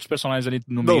colocar outros personagens ali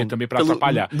no meio também pra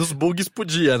atrapalhar. Nos bugs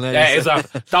podia, né? Exato.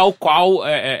 Tal qual.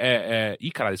 Ih,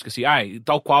 caralho, esqueci.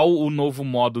 Tal qual o novo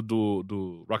modo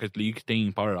do Rocket League que tem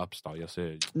power-ups e tal. Ia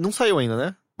ser. Não saiu ainda,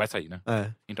 né? Vai sair, né? É.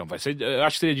 Então, vai ser. Eu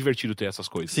acho que seria divertido ter essas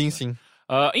coisas. Sim, né? sim.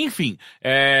 Enfim.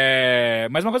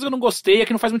 Mas uma coisa que eu não gostei é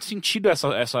que não faz muito sentido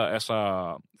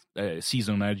essa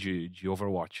season, né, de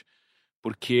Overwatch.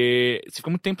 Porque você fica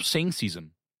muito tempo sem season.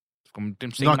 Fica muito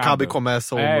tempo sem Não nada. acaba e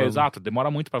começa o... Exato.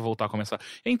 Demora muito pra voltar a começar.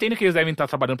 Eu entendo que eles devem estar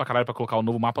trabalhando pra caralho pra colocar o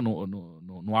novo mapa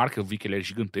no ar, que eu vi que ele é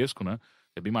gigantesco, né?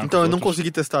 É bem maior que Então, os eu não outros.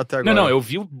 consegui testar até agora. Não, eu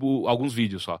vi alguns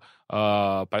vídeos só.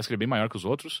 Parece que ele é bem maior que os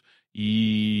outros.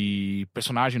 E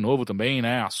personagem novo também,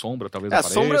 né? A Sombra talvez A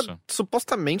apareça. Sombra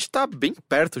supostamente tá bem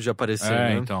perto de aparecer,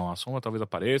 né? Então, a Sombra talvez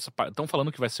apareça. Estão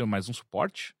falando que vai ser mais um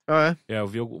suporte. Eu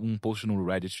vi um post no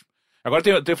Reddit. Agora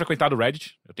eu tenho frequentado o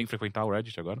Reddit. Eu tenho que frequentar o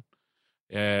Reddit agora.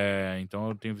 Então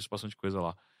eu tenho visto bastante coisa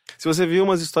lá. Se você viu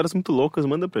umas histórias muito loucas,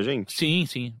 manda pra gente.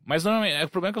 Sim. Mas não, o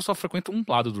problema é que eu só frequento um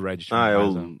lado do Reddit. É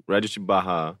o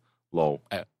Reddit/LOL.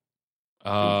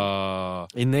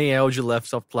 E nem é o de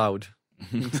Left of Cloud.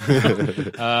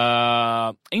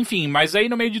 Enfim, mas aí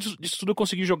no meio disso tudo eu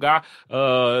consegui jogar.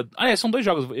 São 2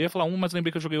 jogos. Eu ia falar um, mas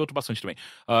lembrei que eu joguei outro bastante também.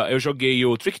 Eu joguei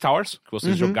o Trick Towers, que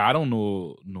vocês jogaram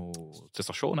no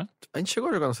Sexta Show, né? A gente chegou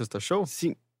a jogar no Sexta Show?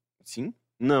 Sim.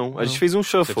 Não, a gente fez um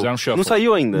shuffle. Vocês fizeram um shuffle. Não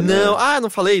saiu ainda, né? Não, não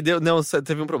falei. Não,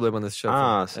 teve um problema nesse shuffle.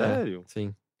 Ah, sério?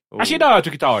 Sim. Achei da hora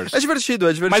Trick Towers. É divertido.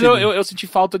 Mas eu senti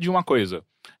falta de uma coisa.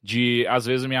 Às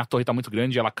vezes a minha torre tá muito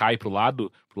grande e ela cai pro lado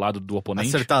do oponente.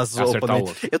 Acertar o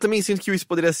oponente. Eu também sinto que isso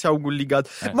poderia ser algo ligado.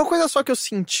 Uma coisa só que eu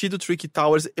senti do Trick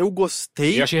Towers, eu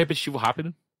gostei. Eu achei repetitivo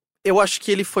rápido. Eu acho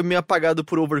que ele foi meio apagado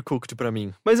por Overcooked pra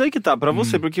mim. Mas aí que tá, pra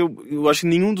você, porque eu acho que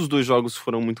nenhum dos 2 jogos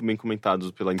foram muito bem comentados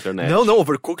pela internet. Não,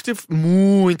 Overcooked,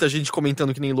 muita gente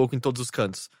comentando que nem louco em todos os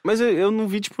cantos. Mas eu não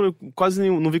vi, tipo, quase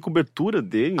nenhum, não vi cobertura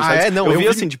dele. Não, eu vi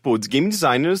assim, tipo, os game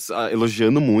designers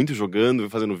elogiando muito, jogando,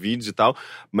 fazendo vídeos e tal,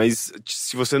 mas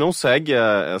se você não segue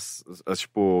as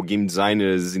tipo, game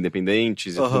designers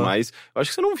independentes e tudo mais, eu acho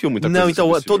que você não viu muita coisa. Não, então,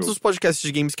 sobre esse todos jogo. os podcasts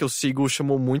de games que eu sigo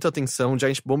chamou muita atenção,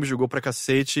 Giant Bomb jogou pra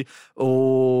cacete,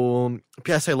 o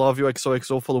PS I Love You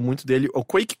XOXO falou muito dele, o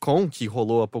QuakeCon, que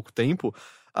rolou há pouco tempo,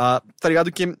 tá ligado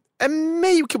que é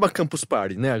meio que uma campus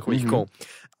party, né, a QuakeCon.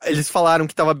 Eles falaram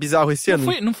que tava bizarro esse ano.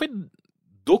 Não foi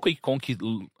do QuakeCon que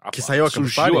saiu a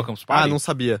Campus Party? a Campus Party? Não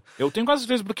sabia. Eu tenho quase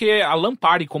certeza, porque a LAN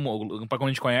Party, como a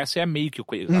gente conhece, é meio que a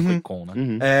QuakeCon,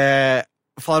 né?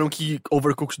 Falaram que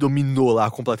Overcooked dominou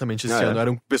lá completamente esse ano,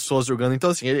 eram pessoas jogando, então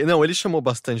assim, ele chamou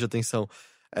bastante atenção.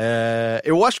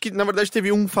 Eu acho que, na verdade, teve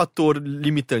um fator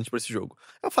limitante pra esse jogo.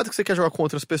 É o fato que você quer jogar com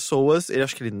outras pessoas, eu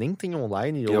acho que ele nem tem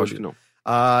online. Eu acho que não.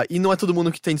 E não é todo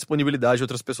mundo que tem disponibilidade,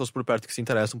 outras pessoas por perto que se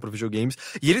interessam por videogames.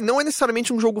 E ele não é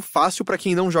necessariamente um jogo fácil pra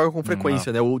quem não joga com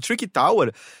frequência, né? O Tricky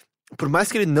Tower, por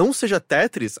mais que ele não seja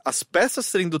Tetris, as peças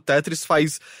serem do Tetris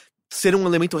faz ser um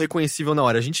elemento reconhecível na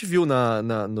hora. A gente viu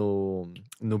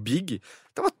no Big,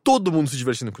 tava todo mundo se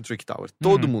divertindo com o Trick Tower.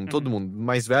 Todo mundo.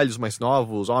 Mais velhos, mais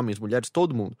novos, homens, mulheres,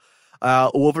 todo mundo.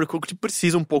 O Overcooked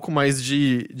precisa um pouco mais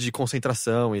de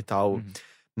concentração e tal.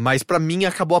 Mas pra mim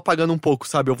acabou apagando um pouco,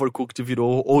 sabe? Overcooked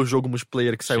virou o jogo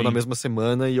multiplayer que saiu na mesma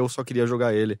semana e eu só queria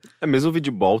jogar ele. Mesmo o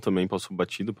Vidball também passou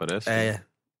batido, parece.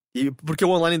 E porque o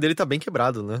online dele tá bem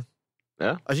quebrado, né?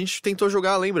 A gente tentou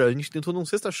jogar, lembra? A gente tentou num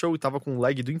Sexta Show e tava com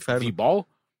lag do inferno. V-Ball?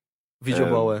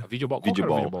 Videoball, Videoball. Qual que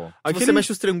era o Videoball? Que você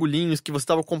mexe os triangulinhos, que você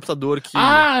tava com o computador que...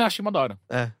 achei uma da hora.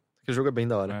 Que o jogo é bem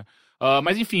da hora.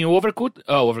 Mas enfim, o Overcooked...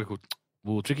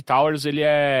 O Trick Towers, ele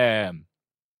é...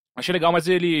 Achei legal, mas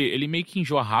ele meio que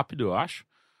enjoa rápido, eu acho.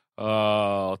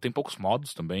 Tem poucos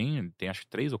modos também. Tem acho que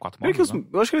 3 ou 4 modos.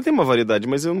 Eu acho que ele tem uma variedade,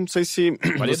 mas eu não sei se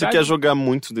você quer jogar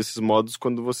muitos desses modos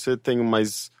quando você tem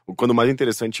quando o mais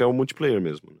interessante é o multiplayer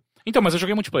mesmo. Então, mas eu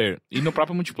joguei multiplayer. E no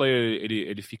próprio multiplayer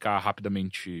ele fica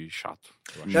rapidamente chato.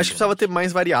 Eu acho que precisava ter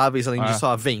mais variáveis além de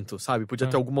só vento, sabe? Podia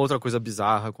ter alguma outra coisa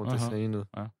bizarra acontecendo.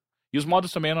 E os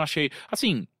modos também eu não achei.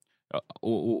 Assim,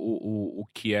 o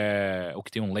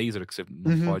que tem um laser que você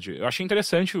não pode. Eu achei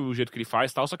interessante o jeito que ele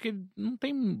faz e tal, só que não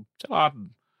tem, sei lá.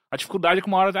 A dificuldade é que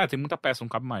uma hora tem muita peça, não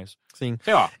cabe mais. Sim.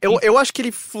 Sei lá. Eu acho que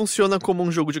ele funciona como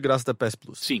um jogo de graça da PS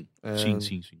Plus. Sim,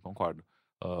 sim, concordo.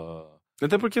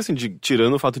 Até porque, assim,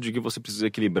 tirando o fato de que você precisa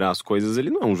equilibrar as coisas,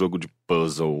 ele não é um jogo de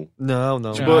puzzle. Não.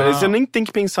 Tipo, você nem tem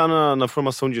que pensar na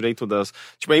formação direito das...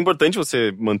 Tipo, é importante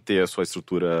você manter a sua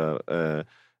estrutura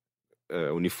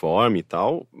uniforme e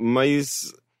tal,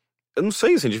 mas... Eu não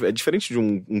sei, assim, é diferente de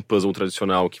um puzzle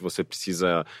tradicional que você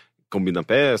precisa combinar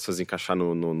peças, encaixar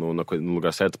no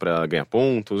lugar certo pra ganhar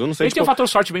pontos. Eu não sei. Ele tem um fator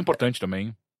sorte bem importante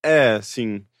também.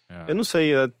 Sim. Eu não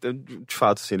sei, de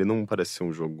fato, assim, ele não parece ser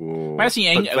um jogo... Mas assim,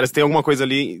 parece que tem alguma coisa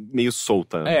ali meio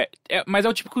solta. Mas é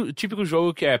o típico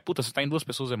jogo que você tá em 2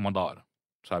 pessoas, é mó da hora.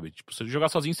 Sabe? Tipo, se você jogar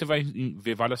sozinho, você vai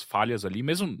ver várias falhas ali.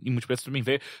 Mesmo em multiplayer você também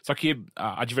vê. Só que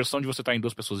a diversão de você estar em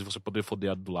 2 pessoas e você poder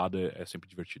foder do lado é sempre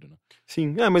divertido, né?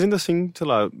 Sim, mas ainda assim, sei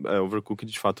lá,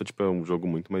 Overcooked de fato tipo, é um jogo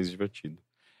muito mais divertido.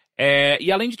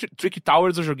 E além de Trick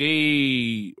Towers, eu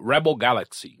joguei Rebel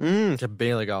Galaxy. Que é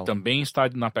bem legal. Também está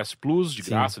na PS Plus, de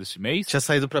graça, desse mês. Tinha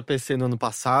saído pra PC no ano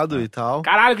passado e tal.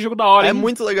 Caralho, que jogo da hora, hein? É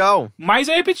muito legal. Mas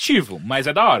é repetitivo, mas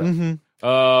é da hora.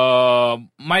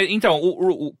 Mas, então,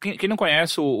 quem não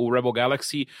conhece o Rebel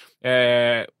Galaxy,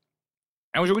 é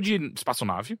um jogo de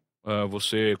espaçonave.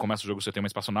 Você começa o jogo, você tem uma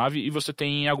espaçonave e você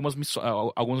tem algumas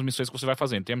missões que você vai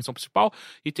fazendo. Tem a missão principal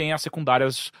e tem as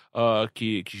secundárias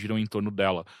que giram em torno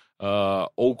dela.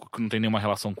 Ou que não tem nenhuma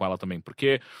relação com ela também.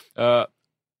 Porque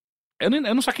eu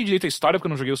não saquei direito a história porque eu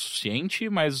não joguei o suficiente,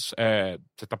 mas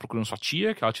você tá procurando sua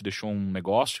tia, que ela te deixou um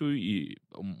negócio e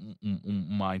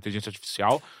uma inteligência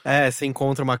artificial. Você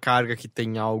encontra uma carga que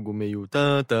tem algo meio...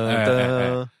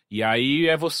 E aí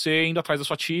é você indo atrás da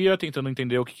sua tia, tentando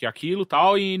entender o que é aquilo e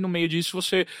tal, e no meio disso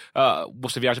você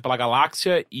viaja pela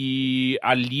galáxia e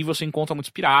ali você encontra muitos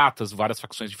piratas, várias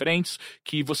facções diferentes,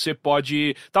 que você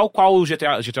pode, tal qual os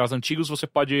GTAs antigos, você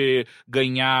pode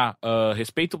ganhar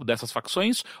respeito dessas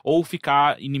facções ou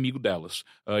ficar inimigo delas.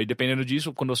 E dependendo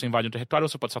disso, quando você invade um território,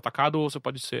 você pode ser atacado ou você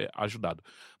pode ser ajudado.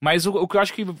 Mas o que eu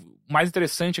acho que mais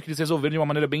interessante é que eles resolveram de uma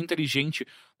maneira bem inteligente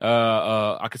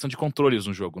a questão de controles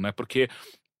no jogo, né? Porque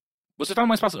você tá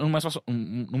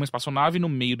numa espaçonave no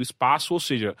meio do espaço, ou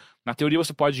seja, na teoria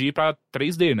você pode ir pra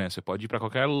 3D, né? Você pode ir pra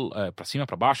pra cima,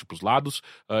 pra baixo, pros lados,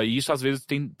 e isso às vezes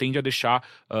tende a deixar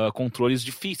controles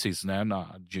difíceis, né?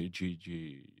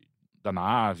 Da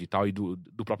nave e tal, e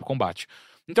do próprio combate.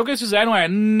 Então o que eles fizeram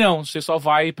não, você só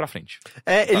vai pra frente.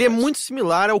 Ele é muito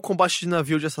similar ao combate de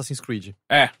navio de Assassin's Creed.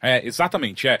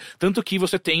 Exatamente, Tanto que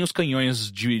você tem os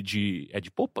canhões de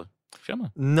popa?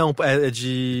 Chama? Não, é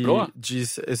de Proa? de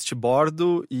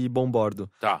estibordo e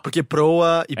bombordo. Tá. Porque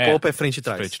proa e popa é frente e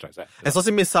trás. Frente e trás, É só você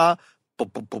começar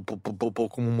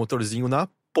com um motorzinho na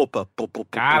popa.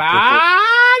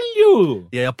 Caralho!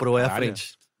 E aí a proa é a Caralho.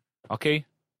 frente. Ok.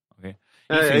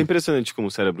 É impressionante como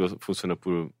o cérebro funciona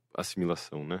por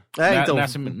assimilação, né? Então. Não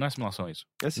é assimilação isso.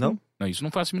 É assim. Não? Não, isso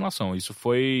não foi assimilação, isso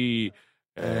foi...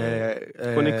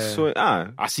 Conexões.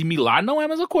 Assimilar não é a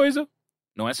mesma coisa.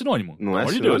 Não é sinônimo. Não pelo é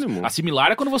amor de Deus. sinônimo?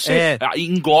 Assimilar é quando você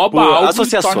engloba Por algo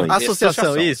associações. e torna...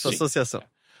 Associação, isso, sim. associação.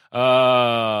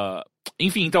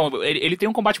 Enfim, então, ele tem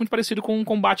um combate muito parecido com um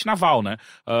combate naval, né?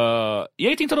 E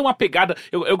aí tem toda uma pegada...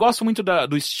 Eu gosto muito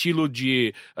do estilo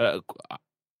de...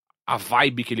 a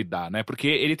vibe que ele dá, né? Porque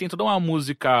ele tem toda uma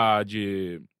música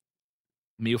de...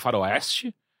 meio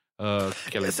faroeste,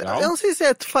 que é legal. Eu não sei se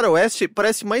é faroeste,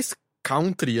 parece mais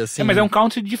country, assim. Mas é um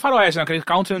country de faroeste, né? Aquele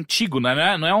country antigo,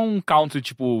 né? Não é um country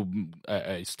tipo...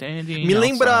 standing Me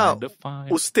lembra outside the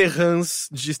fire. os terrans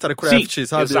de StarCraft, Sim,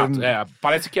 sabe? exato.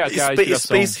 Parece que a inspiração...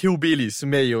 Space Hillbillies,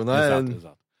 meio, né?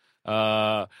 Exato.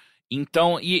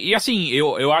 Então, e assim,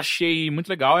 eu achei muito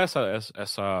legal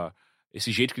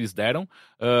esse jeito que eles deram,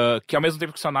 que ao mesmo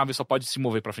tempo que sua nave só pode se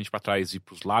mover pra frente e pra trás e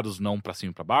pros lados, não pra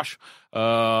cima e pra baixo,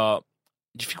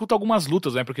 dificulta algumas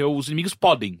lutas, né? Porque os inimigos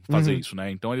podem fazer isso, né?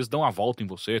 Então eles dão a volta em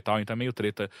você e tal, então é meio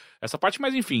treta essa parte,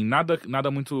 mas enfim, nada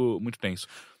muito, muito tenso.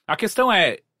 A questão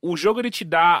o jogo ele te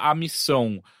dá a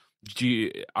missão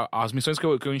as missões que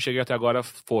eu enxerguei até agora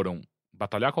foram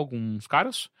batalhar com alguns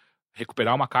caras,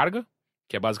 recuperar uma carga,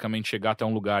 que é basicamente chegar até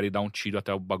um lugar e dar um tiro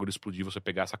até o bagulho explodir e você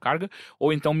pegar essa carga,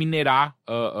 ou então minerar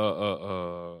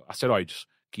asteroides,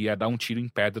 que é dar um tiro em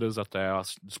pedras até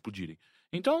elas explodirem.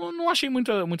 Então, não achei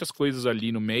muitas coisas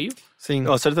ali no meio. Sim.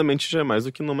 Certamente já é mais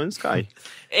do que No Man's Sky.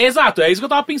 Exato, é isso que eu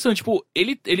tava pensando. Tipo,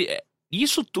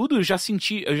 isso tudo eu já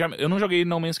senti... Eu não joguei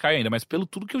No Man's Sky ainda, mas pelo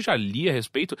tudo que eu já li a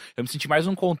respeito, eu me senti mais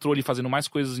um controle fazendo mais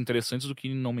coisas interessantes do que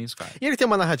em No Man's Sky. E ele tem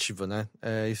uma narrativa, né?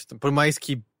 Por mais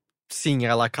que, sim,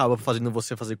 ela acaba fazendo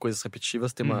você fazer coisas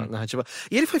repetitivas, tem uma narrativa.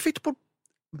 E ele foi feito por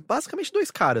basicamente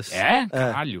 2 caras.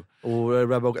 Caralho. O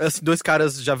Rebel... Assim, 2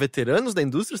 caras já veteranos da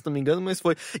indústria, se não me engano, mas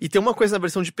foi... E tem uma coisa na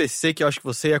versão de PC que eu acho que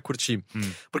você ia curtir.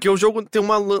 Porque o jogo tem um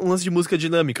lance de música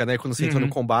dinâmica, né? Quando você entra no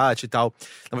combate e tal.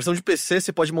 Na versão de PC,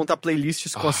 você pode montar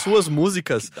playlists com as suas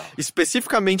músicas,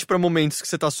 especificamente pra momentos que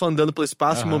você tá só andando pelo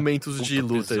espaço e momentos de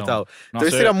luta e tal. Nossa, então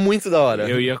isso seria muito da hora.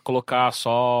 Eu ia colocar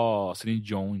só Celine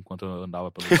Dion enquanto eu andava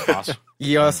pelo espaço.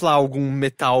 E, sei lá, algum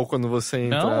metal quando você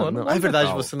entra... Não, eu não gosto é de verdade,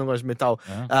 metal. você não gosta de metal.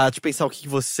 Deixa eu pensar o que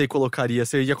você colocaria.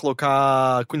 Você ia colocar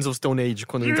Queens of Stone Age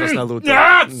quando entrasse na luta.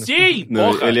 Sim!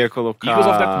 Não, Porra. ele ia colocar... Eagles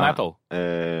of Death Metal.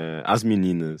 As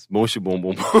meninas. Bom, bom,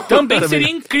 bom. Também seria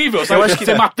incrível, sabe? Eu acho que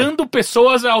você matando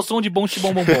pessoas ao som de bom,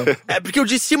 bom, bom, bom. É porque o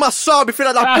de cima sobe,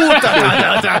 filha da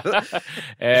puta!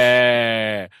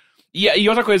 E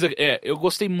outra coisa, eu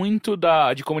gostei muito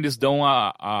de como eles dão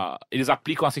eles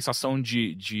aplicam a sensação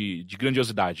de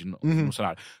grandiosidade no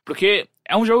cenário. Porque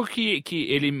é um jogo que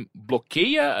ele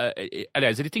bloqueia.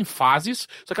 Aliás, ele tem fases,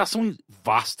 só que elas são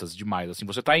vastas demais. Assim,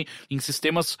 você tá em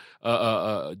sistemas.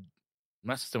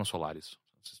 Não é sistemas solares.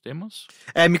 Sistemas.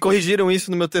 Me corrigiram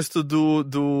isso no meu texto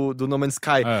do No Man's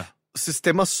Sky. O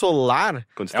sistema solar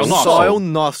É o nosso. só é o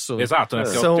nosso. Exato, né?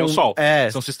 Porque tem o Sol.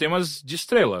 São sistemas de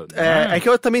estrela. É que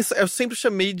eu sempre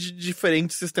chamei de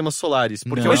diferentes sistemas solares.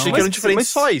 Porque Não. eu achei que eram Mas-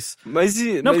 diferentes mas- sóis.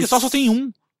 Não, porque só tem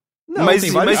um. Não, Mas-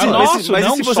 tem vários mas- É sóis. nosso, mas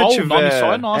não, se o você Sol, tiver- o nome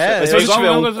Sol é nosso. mas se você igual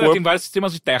tiver um tem corpo- vários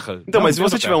sistemas de terra. Então, Não, mas se não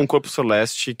você tem tiver um corpo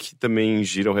celeste que também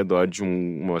gira ao redor de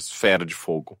uma esfera de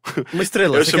fogo. Uma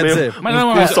estrela, Eu você quer chamei- dizer? Mas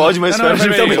não, Um sol de uma esfera de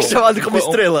também fogo. chamado como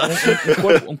estrela.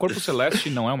 Um corpo celeste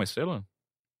não é uma estrela?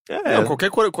 Não, qualquer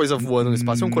coisa voando no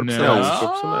espaço é um corpo Não. É um celeste.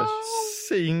 corpo celeste.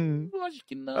 sim. Eu acho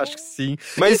que não. Acho que sim.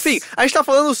 Mas Enfim, a gente tá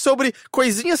falando sobre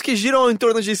coisinhas que giram em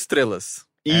torno de estrelas.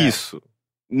 isso.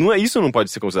 Isso não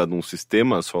pode ser considerado um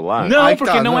sistema solar? Não, Ai,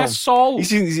 porque tá, não não. é Sol.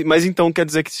 Mas então quer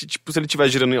dizer que se ele estiver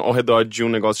girando ao redor de um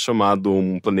negócio chamado,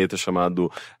 um planeta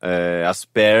chamado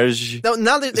Asperge... Não,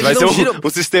 nada, eles Vai ser não giram. um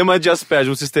sistema de Asperge,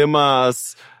 um sistema...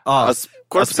 Ó,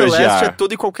 corpo celeste aspergiar. é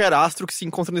todo e qualquer astro que se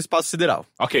encontra no espaço sideral.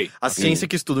 Ok. A ciência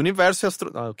que estuda o universo é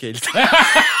astro... Ah, ok.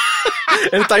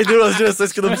 Ele tá indo nas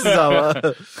direções que não precisava.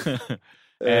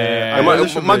 É aí uma,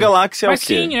 deixa eu uma ver. galáxia Mas o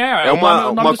quê? sim, É o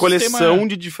nome uma do coleção sistema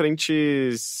de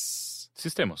diferentes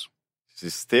Sistemas.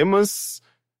 sistemas,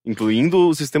 incluindo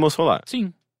o sistema solar.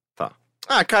 Sim.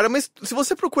 Ah, cara, mas se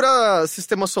você procurar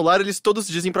sistema solar, eles todos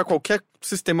dizem pra qualquer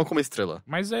sistema como estrela.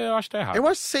 Mas eu acho que tá errado. Eu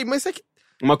acho que sei, mas é que...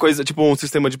 Uma coisa, tipo um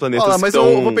sistema de planetas Olha lá, mas que eu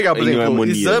estão vou pegar, por em exemplo,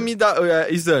 harmonia.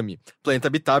 exame. Planeta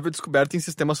habitável descoberto em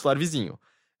sistema solar vizinho.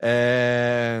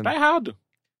 Tá errado.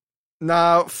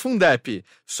 Na Fundep,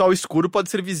 Sol escuro pode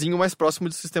ser vizinho mais próximo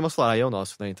do sistema solar. Aí é o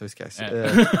nosso, né? Então esquece.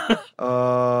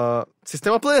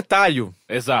 Sistema planetário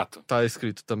Exato. tá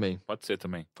escrito também. Pode ser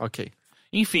também. Ok.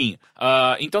 Enfim,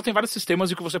 então tem vários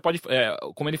sistemas e que você pode...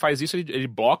 como ele faz isso, ele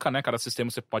bloca, né? Cada sistema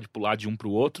você pode pular de um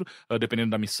pro outro,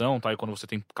 dependendo da missão, tá? E quando você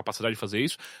tem capacidade de fazer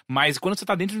isso. Mas quando você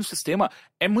tá dentro de um sistema,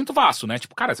 é muito vasto, né?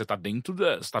 Tipo, cara, você tá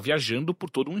você tá viajando por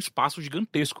todo um espaço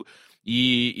gigantesco.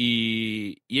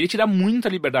 E ele te dá muita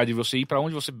liberdade de você ir pra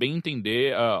onde você bem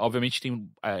entender. Obviamente tem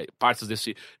partes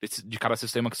de cada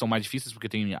sistema que são mais difíceis, porque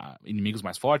tem inimigos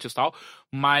mais fortes e tal.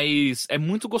 Mas é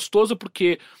muito gostoso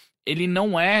porque ele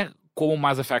não é... como o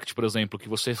Mass Effect, por exemplo, que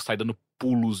você sai dando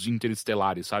pulos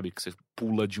interestelares, sabe? Que você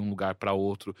pula de um lugar pra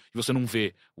outro e você não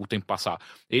vê o tempo passar.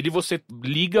 Você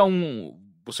liga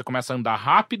você começa a andar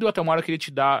rápido até uma hora que ele te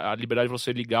dá a liberdade de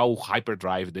você ligar o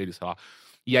hyperdrive dele, sei lá.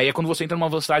 E aí é quando você entra numa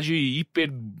velocidade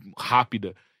hiper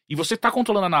rápida. E você tá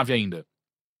controlando a nave ainda.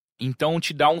 Então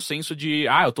te dá um senso de,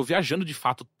 eu tô viajando de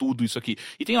fato tudo isso aqui.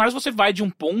 E tem horas que você vai de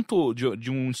um ponto, de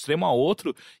um extremo a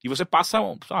outro, e você passa,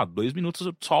 2 minutos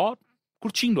só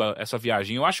curtindo essa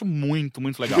viagem. Eu acho muito,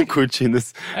 muito legal. curtindo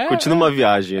uma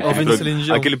viagem. Ouvindo Celine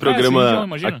Dion. Aquele Celine programa. Dion,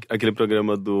 imagina. Aquele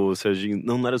programa do Serginho.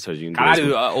 Não era o Serginho.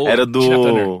 Caralho, Era Tina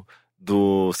Turner.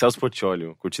 do Celso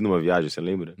Portiolli, Curtindo uma Viagem, você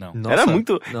lembra? Não. Nossa, Era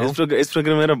muito. não. Esse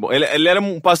programa era bom. Ele era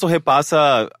um passo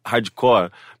repassa hardcore,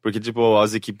 porque, tipo,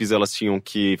 as equipes elas tinham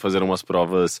que fazer umas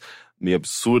provas meio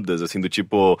absurdas, assim, do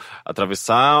tipo,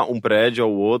 atravessar um prédio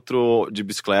ao outro de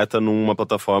bicicleta numa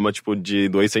plataforma, tipo, de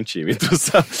 2 centímetros,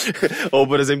 sabe? Ou,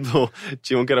 por exemplo,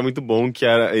 tinha um que era muito bom, que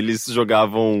era, eles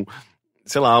jogavam,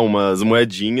 sei lá, umas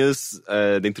moedinhas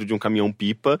dentro de um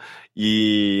caminhão-pipa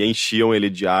e enchiam ele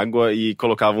de água e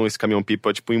colocavam esse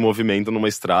caminhão-pipa, tipo, em movimento numa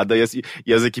estrada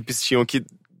e as equipes tinham que,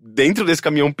 dentro desse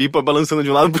caminhão-pipa, balançando de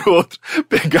um lado pro outro,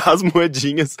 pegar as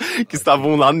moedinhas que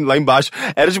estavam lá embaixo.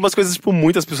 Era de umas coisas, tipo,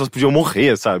 muitas pessoas podiam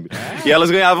morrer, sabe? E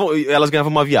elas ganhavam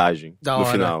uma viagem Da no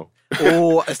hora. final. Você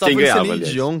tava Quem falando de ganhava, Celine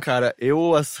aliás? Dion, cara.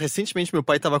 Recentemente, meu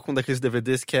pai tava com um daqueles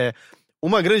DVDs que é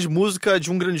uma grande música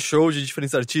de um grande show de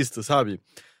diferentes artistas, sabe?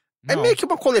 É Não. meio que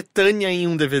uma coletânea em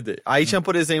um DVD. Aí tinha,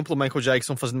 por exemplo, o Michael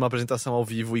Jackson fazendo uma apresentação ao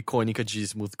vivo icônica de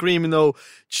Smooth Criminal.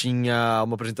 Tinha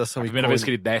uma apresentação A primeira vez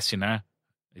que ele desce, né?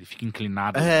 Ele fica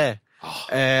inclinado.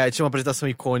 Tinha uma apresentação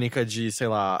icônica de, sei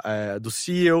lá, do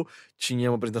Seal. Tinha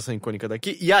uma apresentação icônica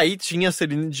daqui. E aí tinha a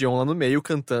Celine Dion lá no meio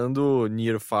cantando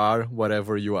Near, Far,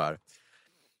 Whatever You Are.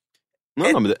 Não é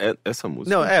o nome essa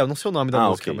música? Não, eu não sei o nome da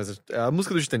música, ok. mas é a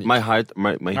música do Titanic. My Heart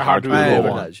Will Will Go é On.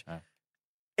 verdade.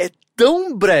 É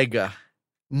tão brega,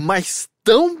 mas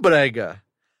tão brega,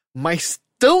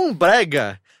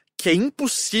 que é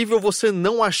impossível você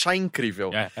não achar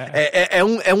incrível.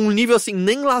 É um nível assim,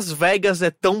 nem Las Vegas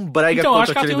é tão brega Então, eu quanto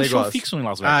acho que ela aquele tem um show negócio. fixo em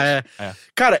Las Vegas.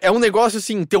 Cara, é um negócio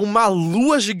assim, tem uma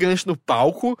lua gigante no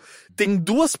palco, tem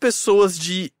 2 pessoas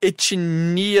de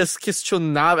etnias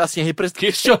questionáveis, assim,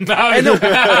 Questionável.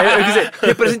 quer dizer,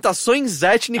 representações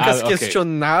étnicas ok.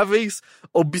 questionáveis,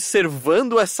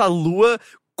 observando essa lua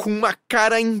com uma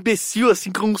cara imbecil,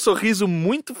 assim, com um sorriso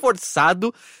muito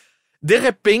forçado. De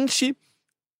repente,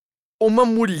 uma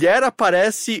mulher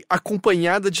aparece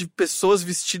acompanhada de pessoas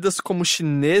vestidas como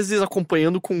chineses,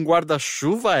 acompanhando com um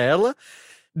guarda-chuva ela.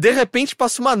 De repente,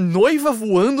 passa uma noiva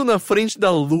voando na frente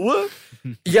da lua.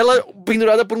 E ela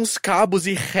pendurada por uns cabos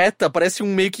e reta, parece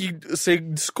um meio que você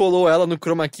descolou ela no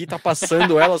chroma key, tá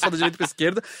passando ela só da direita pra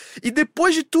esquerda. E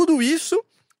depois de tudo isso,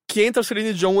 que entra a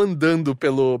Celine Dion andando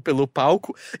pelo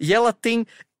palco, e ela tem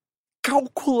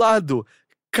calculado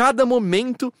cada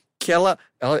momento que ela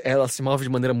se move de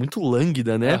maneira muito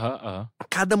lânguida, né?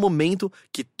 Cada momento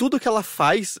que tudo que ela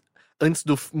faz antes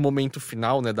do momento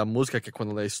final, né, da música, que é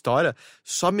quando ela estoura,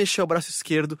 só mexer o braço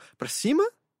esquerdo pra cima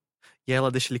e aí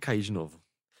ela deixa ele cair de novo.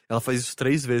 Ela faz isso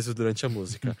 3 vezes durante a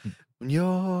música.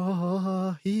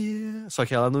 You're here. Só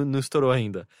que ela não estourou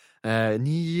ainda.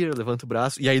 Near, levanta o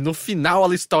braço. E aí no final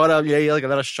ela estoura e aí a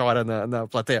galera chora na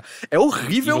plateia. É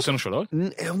horrível. E você não chorou?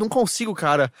 Eu não consigo,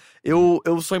 cara. Eu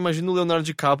só imagino o Leonardo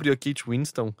DiCaprio e a Kate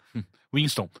Winston.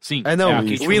 Winston, sim. Não, a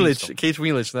Kate Winston. Kate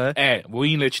Winslet, né?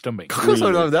 Winslet também. Qual é o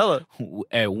nome dela?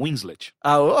 Winslet.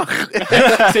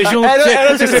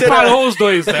 Você separou os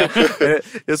dois, né?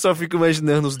 Eu só fico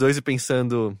imaginando os dois e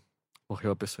pensando...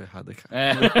 Morreu a pessoa errada,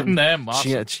 cara. Né,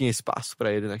 massa. Tinha espaço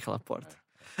pra ele naquela porta.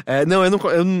 Não,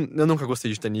 eu nunca gostei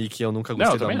de Titanic, eu nunca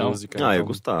gostei da música. Eu então...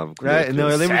 gostava.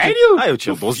 Eu lembro Sério? Eu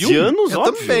tinha 12 anos, eu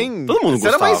óbvio. também. Todo mundo Você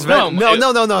era gostava. mais velho. Não.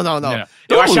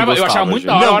 Eu achava muito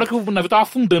da hora a Não. hora que o navio tava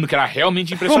afundando, que era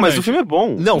realmente impressionante. Mas o filme é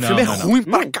bom. Não, o filme é não. ruim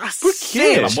pra cacete. Por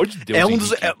quê? Pelo amor de Deus, É um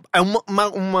dos, Henrique. é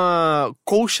uma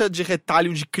colcha de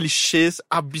retalho de clichês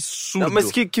absurdo. Mas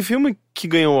que filme que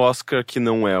ganhou o Oscar que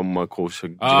não é uma colcha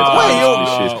de Ué,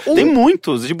 clichês? Tem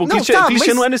muitos. Tipo, Não, clichê, tá, clichê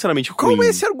mas não é necessariamente ruim. Qual é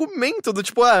esse argumento do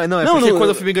tipo, Não, porque não,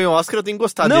 quando o filme ganhou Oscar eu tenho que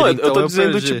gostar Não, dele, então eu tô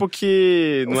dizendo, perdi. tipo,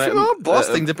 que... O não filme é uma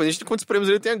bosta, independente de quantos prêmios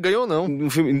ele tenha ganho ou não. Um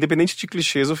filme, independente de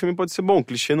clichês, o filme pode ser bom.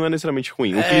 Clichê não é necessariamente ruim.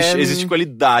 Existem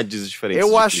qualidades diferentes. Eu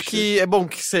de acho clichês. que é bom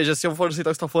que seja, se eu for aceitar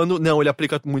o que você tá falando, não, ele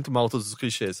aplica muito mal todos os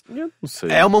clichês. Eu não sei.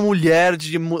 É uma mulher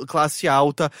de classe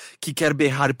alta que quer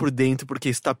berrar por dentro porque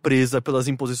está presa pelas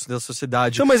imposições da sociedade.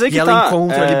 Então, mas aí e que ela tá,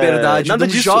 encontra a liberdade nada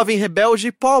de um disso. jovem rebelde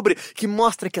e pobre que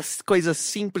mostra que as coisas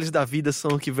simples da vida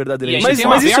são o que verdadeiramente... E aí tem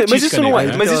uma veia artística não é,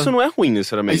 nele, né? mas isso não é ruim,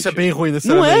 necessariamente. Isso é bem ruim, Não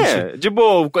necessariamente. é.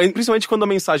 Tipo, principalmente quando a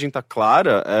mensagem tá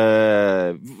clara,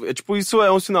 tipo, isso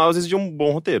é um sinal, às vezes, de um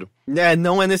bom roteiro.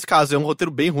 Não é nesse caso, é um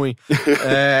roteiro bem ruim.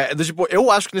 Tipo, eu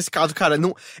acho que nesse caso, cara,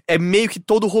 não, é meio que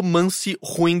todo romance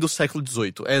ruim do século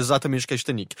XVIII. É exatamente o que é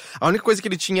Titanic. A única coisa que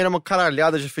ele tinha era uma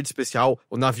caralhada de efeito especial,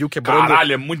 o navio quebrando...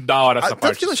 Caralho, é muito da hora essa parte.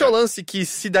 Tanto que não tinha o lance que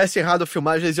se desse errado a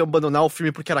filmagem, eles iam abandonar o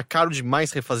filme porque era caro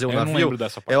demais refazer o Eu navio. não lembro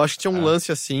dessa parte. Eu acho que tinha um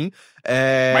lance assim.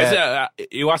 Mas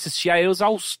eu assisti a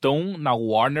exaustão na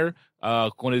Warner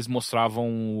quando eles mostravam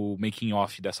o making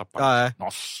off dessa parte.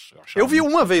 Nossa, eu vi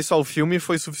muito uma vez só o filme e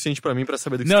foi suficiente pra mim pra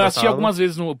saber do que se Não, eu tratava. assisti algumas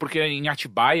vezes, porque em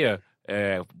Atibaia,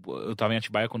 eu tava em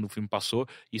Atibaia quando o filme passou,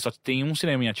 e só tem um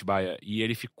cinema em Atibaia, e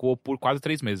ele ficou por quase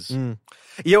 3 meses.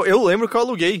 E eu lembro que eu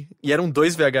aluguei, e eram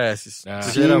 2 VHS.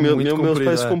 Sim, meus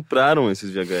pais compraram esses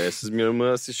VHS, minha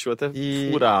irmã assistiu até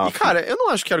furar. E cara, eu não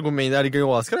acho que argumentar ele ganhou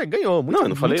o Oscar. Ganhou, muito. Não, eu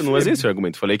não falei, não usei esse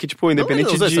argumento. Falei que, tipo, independente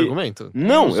não usou de... esse argumento?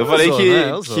 Não, eu falei usou, que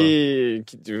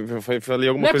eu falei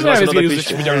alguma Não é a coisa primeira vez relacionada que a ele usa esse clichê.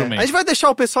 tipo de argumento. A gente vai deixar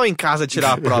o pessoal em casa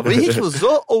tirar a prova. O Henrique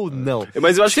usou ou não?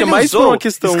 Mas eu acho Se que é ele mais por usou, uma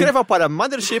questão... escreva para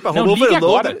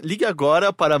mothership@overloader. Ligue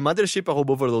agora para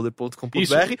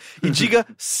mothership@overloader.com.br e diga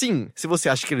sim. Se você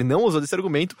acha que ele não usou desse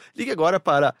argumento, ligue agora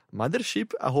para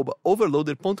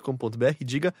mothership@overloader.com.br e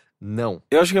diga não.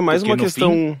 Eu acho que é mais Porque uma no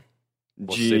questão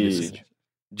Você decide.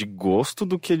 de gosto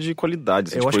do que de qualidade.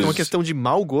 assim, Eu de acho que é uma coisas- questão de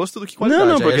mau gosto do que qualidade.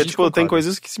 Não, Aí a porque, gente tipo, tem concorda.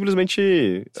 coisas que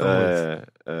simplesmente São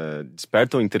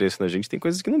despertam interesse na gente, tem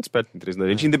coisas que não despertam interesse na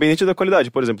gente, independente da qualidade.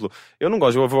 Por exemplo, eu não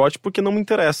gosto de Overwatch porque não me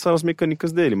interessam as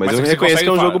mecânicas dele, mas eu você reconheço consegue que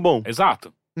é um falar. jogo bom.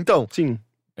 Exato. Então, Sim.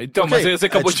 Então, Ok, mas você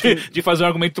acabou tipo- de fazer um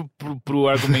argumento pro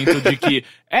argumento de que,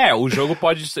 o jogo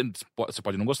pode ser, você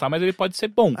pode não gostar, mas ele pode ser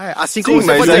bom. assim Sim, como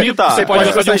mas você aí pode, que tá. você pode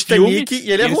Pode gostar fazer de um filme Titanic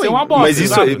e ele é e ruim. ser uma bosta. Mas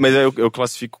isso, exato. mas eu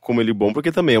classifico como ele bom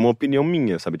porque também é uma opinião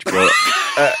minha, sabe? Tipo,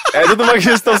 é tudo uma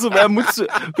questão, é muito,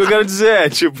 o que eu quero dizer é,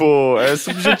 tipo, é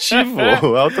subjetivo,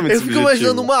 altamente Eu fico subjetivo.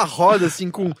 imaginando uma roda assim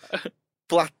com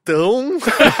Platão,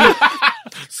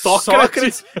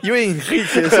 Sócrates e o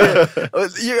Henrique.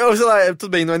 Assim, e eu, sei lá, tudo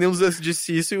bem, não é nenhum dos dois que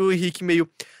disse isso, e o Henrique meio...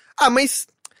 mas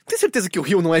tem certeza que o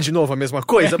Rio não é de novo a mesma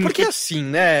coisa? Porque assim,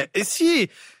 né, se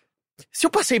eu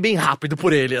passei bem rápido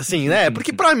por ele, assim, né,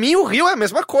 porque pra mim o Rio é a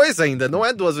mesma coisa ainda, não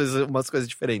é duas vezes umas coisas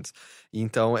diferentes.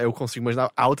 Então eu consigo imaginar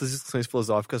altas discussões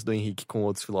filosóficas do Henrique com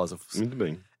outros filósofos. Muito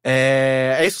bem.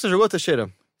 É isso que você jogou, Teixeira?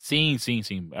 Sim.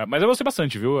 Mas eu gostei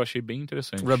bastante, viu? Eu achei bem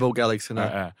interessante. Rebel Galaxy,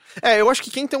 né? É. Eu acho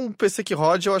que quem tem um PC que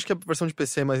rode, eu acho que a versão de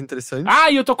PC é mais interessante.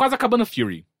 E eu tô quase acabando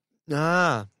Fury. E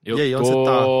aí, Eu onde você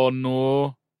tá? tô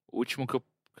no último que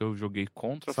eu joguei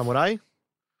contra. Samurai?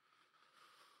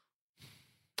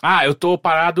 Eu tô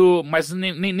parado, mas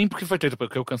nem porque foi treta,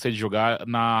 porque eu cansei de jogar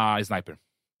na Sniper.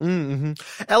 Uhum.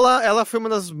 Ela foi uma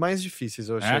das mais difíceis,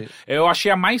 eu achei. Eu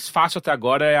achei a mais fácil até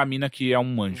agora é a mina que é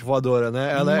um anjo. Voadora,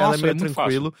 né? Ela é Nossa, meio é muito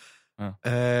tranquilo. fácil.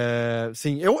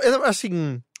 Sim,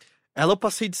 assim... Ela eu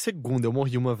passei de segunda, eu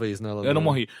morri uma vez nela. Eu não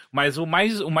morri. Mas o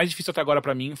mais difícil até agora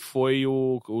pra mim foi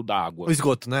o da água. O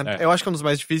esgoto, né? É. Eu acho que é um dos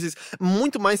mais difíceis.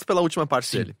 Muito mais pela última parte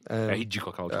Sim. dele. É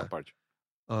ridículo aquela última parte.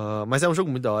 Mas é um jogo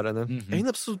muito da hora, né? Uhum. Eu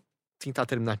ainda preciso tentar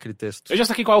terminar aquele texto. Eu já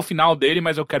saquei qual é o final dele,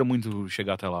 mas eu quero muito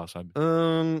chegar até lá, sabe?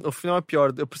 O final é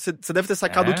pior. Você deve ter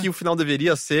sacado o que o final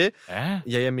deveria ser. É?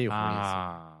 E aí é meio ruim,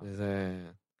 Ah, assim. Mas é...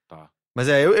 tá. Mas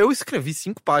eu escrevi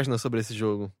 5 páginas sobre esse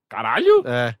jogo. Caralho?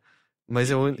 É. Mas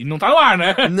eu... E não tá no ar,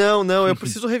 né? Não, eu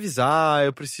preciso revisar,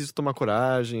 eu preciso tomar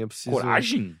coragem, eu preciso...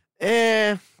 Coragem?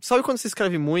 Sabe quando você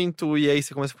escreve muito e aí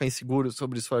você começa a ficar inseguro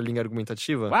sobre sua linha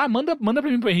argumentativa? Ah, manda pra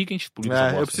mim, pro Henrique, a gente publica essa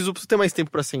Eu bosta. preciso ter mais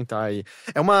tempo pra sentar aí.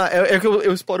 É que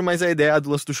eu exploro mais a ideia do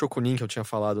lance do Shokunin que eu tinha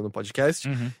falado no podcast.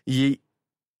 Uhum. E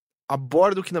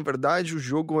abordo que, na verdade, o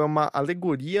jogo é uma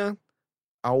alegoria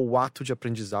ao ato de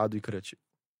aprendizado e criativo.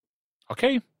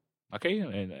 Ok.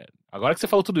 Agora que você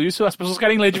falou tudo isso, as pessoas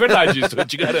querem ler de verdade isso, eu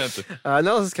te garanto.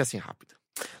 Não, elas esquecem rápido.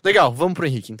 Legal, vamos pro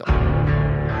Henrique, então.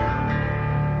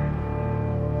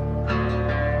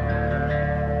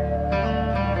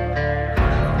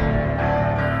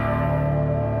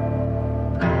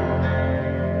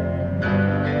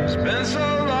 It's been so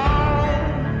long,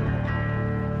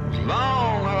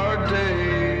 long hard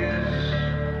days.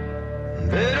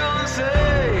 They don't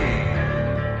say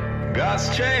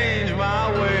God's changed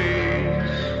my ways,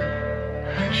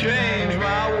 change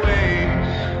my ways,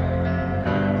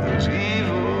 those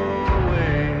evil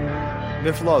ways.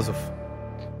 Meu filósofo,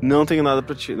 Não tenho nada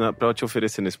pra te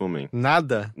oferecer nesse momento.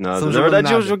 nada? Nada. Você não Na jogou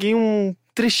verdade, eu nada. joguei um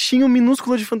trechinho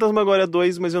minúsculo de Phantasmagoria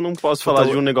 2, mas eu não posso falar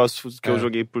de um negócio que eu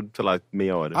joguei por, sei lá,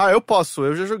 meia hora. Eu posso,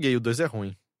 eu já joguei, o 2 é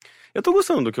ruim. Eu tô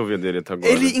gostando do que eu vi dele até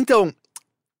agora. Então,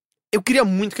 eu queria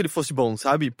muito que ele fosse bom,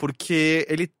 sabe? Porque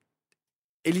ele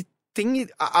tem...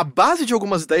 A base de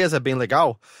algumas ideias é bem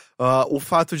legal. O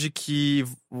fato de que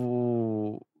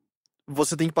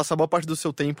você tem que passar boa parte do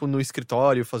seu tempo no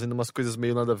escritório, fazendo umas coisas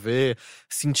meio nada a ver,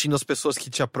 sentindo as pessoas que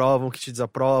te aprovam, que te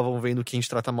desaprovam, vendo quem te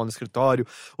trata mal no escritório.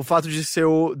 O fato de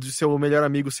seu melhor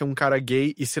amigo ser um cara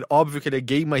gay e ser óbvio que ele é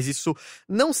gay, mas isso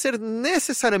não ser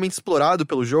necessariamente explorado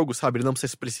pelo jogo, sabe? Ele não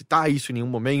precisa explicitar isso em nenhum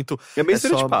momento. É bem é só-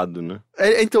 estereotipado, né?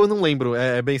 Então eu não lembro,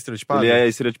 é bem estereotipado? Ele é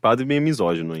estereotipado e meio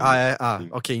misógino ainda. Sim.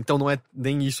 Ok, então não é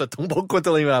nem isso, é tão bom quanto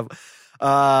eu lembrava.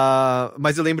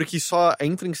 Mas eu lembro que só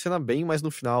entra em cena bem mais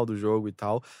no final do jogo e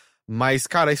tal. Mas,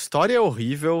 cara, a história é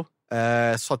horrível.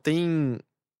 Só tem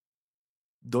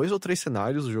 2 ou 3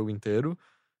 cenários o jogo inteiro.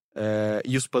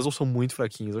 E os puzzles são muito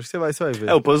fraquinhos. Acho que você vai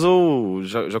ver. O puzzle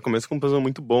já começa com um puzzle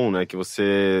muito bom, né? Que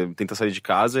você tenta sair de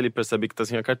casa, ele percebe que tá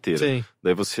sem a carteira. Sim.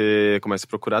 Daí você começa a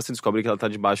procurar, você descobre que ela tá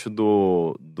debaixo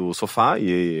do sofá e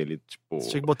ele, tipo... Você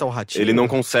tinha que botar o ratinho. Ele não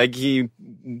consegue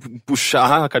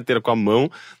puxar a carteira com a mão.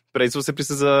 Pra isso você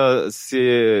precisa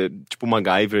ser, tipo,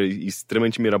 MacGyver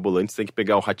extremamente mirabolante. Você tem que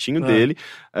pegar o ratinho dele,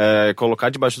 colocar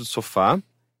debaixo do sofá.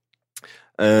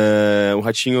 O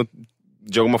ratinho,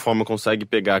 de alguma forma, consegue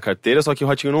pegar a carteira, só que o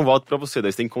ratinho não volta pra você.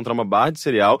 Daí você tem que encontrar uma barra de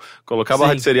cereal, colocar a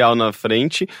barra de cereal na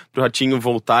frente, pro ratinho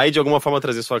voltar e, de alguma forma,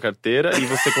 trazer sua carteira e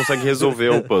você consegue resolver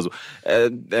o puzzle.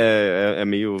 É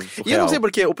meio surreal. E eu não sei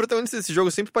porque o protagonista desse jogo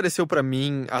sempre pareceu pra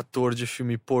mim ator de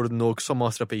filme pornô que só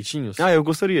mostra peitinhos. Eu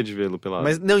gostaria de vê-lo pelado.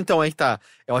 Mas, não, então, aí que tá.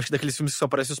 Eu acho que daqueles filmes que só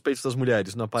aparecem os peitos das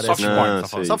mulheres, não aparece... Soft porn, tá sei.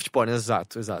 falando. Soft porn,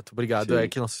 exato. Obrigado. Sim. É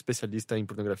que nosso especialista em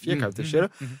pornografia, Caio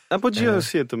Teixeira. Podia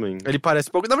ser também. Ele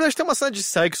parece pouco. Na verdade, tem uma cena de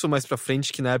sexo mais pra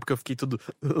frente que na época eu fiquei tudo.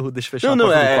 Deixa eu fechar Não,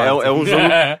 a porta do quarto. é um jogo.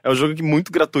 É um jogo que é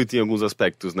muito gratuito em alguns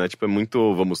aspectos, né? Tipo, é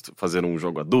muito. Vamos fazer um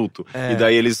jogo adulto. E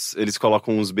daí eles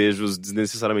colocam uns beijos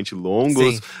desnecessariamente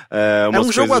longos. Sim. É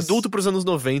um jogo coisas- adulto pros anos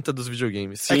 90 dos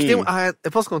videogames. Sim. É que tem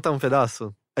eu posso contar um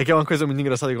pedaço? É que é uma coisa muito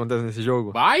engraçada que acontece nesse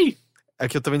jogo. Vai! É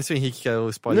que eu tô vendo se o Henrique quer o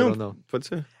spoiler ou não. Pode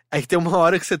ser. É que tem uma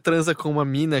hora que você transa com uma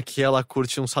mina que ela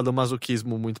curte um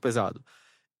sadomasoquismo muito pesado.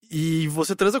 E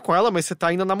você transa com ela, mas você tá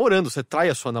ainda namorando. Você trai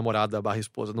a sua namorada /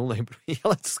 esposa, não lembro. E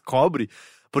ela descobre,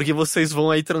 porque vocês vão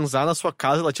aí transar na sua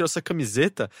casa, ela tira essa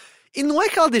camiseta. E não é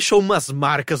que ela deixou umas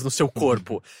marcas no seu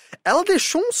corpo. Ela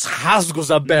deixou uns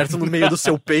rasgos abertos no meio do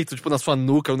seu peito, tipo, na sua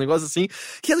nuca, um negócio assim.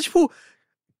 Que ela, tipo...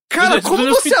 Cara, como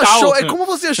no você hospital. achou? Como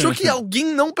você achou que alguém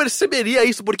não perceberia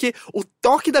isso? Porque o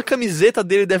toque da camiseta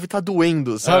dele deve estar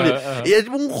doendo, sabe? E é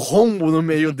tipo um rombo no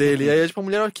meio dele. E aí é tipo, a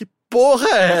mulher, que porra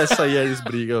é essa? E aí eles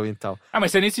brigam e tal.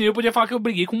 Mas você nesse nível podia falar que eu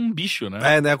briguei com um bicho,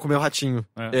 né? Né? Com o meu ratinho.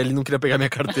 É. Ele não queria pegar minha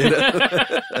carteira.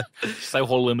 Saiu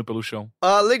rolando pelo chão.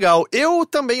 Legal. Eu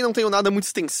também não tenho nada muito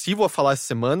extensivo a falar essa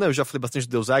semana. Eu já falei bastante de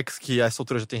Deus Ex, que a essa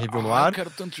altura já tem review no ar. Quero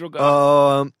tanto jogar.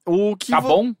 O que Tá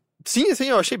bom? Sim,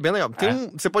 eu achei bem legal.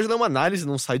 Você pode ler uma análise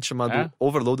num site chamado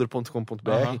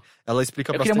overloader.com.br. Ela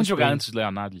explica Eu bastante. queria muito jogar bem. antes de ler a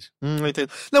análise. Eu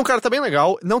entendo. Não, cara, tá bem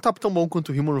legal. Não tá tão bom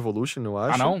quanto o Human Revolution, eu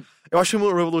acho. Não? Eu acho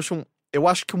Human Revolution... Eu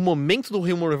acho que o momento do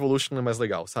Human Revolution é mais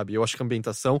legal, sabe? Eu acho que a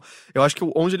ambientação... Eu acho que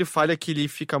onde ele falha é que ele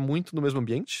fica muito no mesmo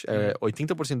ambiente.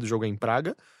 80% do jogo é em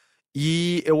Praga.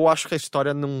 E eu acho que a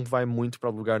história não vai muito pra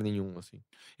lugar nenhum, assim.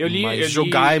 Mas eu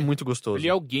jogar é li, muito eu gostoso. li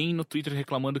alguém no Twitter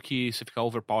reclamando que você fica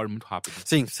overpower muito rápido.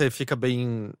 Sim, você fica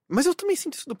bem... Mas eu também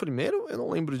sinto isso no primeiro, eu não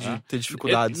lembro de ter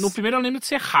dificuldades. No primeiro eu lembro de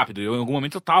ser rápido. Em algum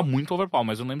momento eu tava muito overpower,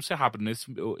 mas eu não lembro de ser rápido.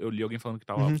 Nesse eu li alguém falando que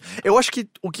tava... Eu acho que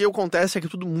o que acontece é que é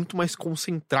tudo muito mais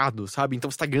concentrado, sabe? Então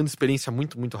você tá ganhando experiência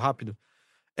muito, muito rápido.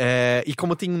 E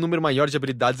como tem um número maior de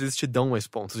habilidades, eles te dão mais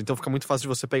pontos. Então fica muito fácil de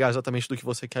você pegar exatamente do que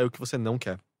você quer e o que você não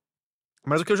quer.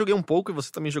 Mas o que eu joguei um pouco, e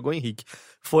você também jogou, Henrique,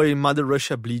 foi Mother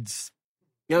Russia Bleeds.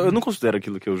 Eu não considero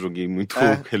aquilo que eu joguei muito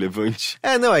relevante.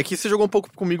 Não, é que você jogou um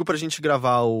pouco comigo pra gente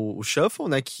gravar o Shuffle,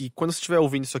 né? Que quando você estiver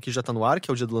ouvindo isso aqui já tá no ar, que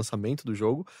é o dia do lançamento do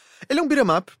jogo. Ele é um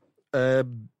beat'em up.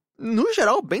 No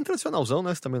geral, bem tradicionalzão,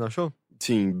 né? Você também não achou?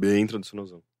 Sim, bem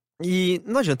tradicionalzão. E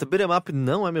não adianta, beat'em up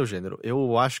não é meu gênero.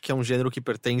 Eu acho que é um gênero que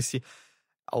pertence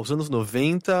aos anos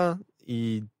 90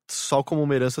 e só como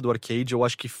uma herança do arcade. Eu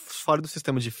acho que fora do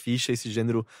sistema de ficha, esse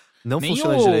gênero não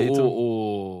funciona direito.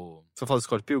 Você fala do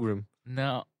Scott Pilgrim?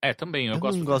 Não, também, eu não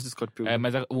gosto do Scott Pilgrim.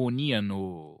 Mas o Neon,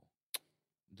 o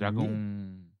Dragon...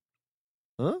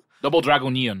 Hã? Double Dragon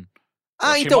Neon.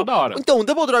 Então, da hora. Então, o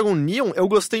Double Dragon Neon eu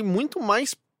gostei muito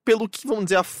mais pelo que, vamos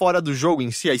dizer, afora do jogo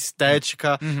em si, a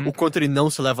estética, o quanto ele não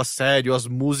se leva a sério, as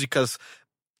músicas...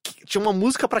 Tinha uma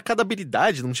música pra cada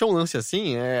habilidade, não tinha um lance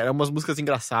assim? Eram umas músicas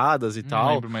engraçadas e tal.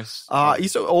 Não lembro, mas...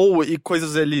 E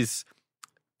coisas eles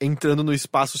entrando no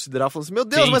espaço sideral falando assim, meu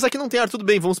Deus, Sim. mas aqui não tem ar, tudo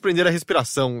bem, vamos prender a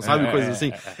respiração, sabe? Coisas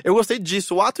assim. Eu gostei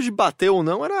disso. O ato de bater ou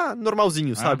não era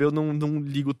normalzinho, sabe? Eu não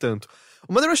ligo tanto.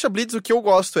 O Mother Russia Bleeds, o que eu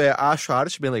gosto acho a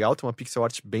arte bem legal, tem uma pixel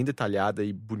art bem detalhada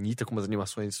e bonita, com umas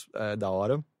animações da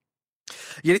hora.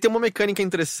 E ele tem uma mecânica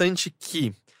interessante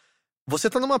que você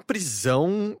tá numa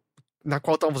prisão na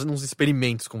qual estavam fazendo uns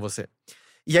experimentos com você.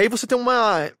 E aí você tem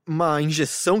uma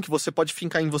injeção que você pode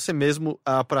fincar em você mesmo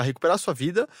pra recuperar a sua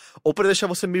vida, ou pra deixar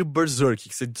você meio berserk,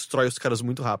 que você destrói os caras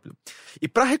muito rápido. E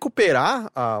pra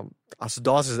recuperar as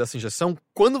doses dessa injeção,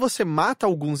 quando você mata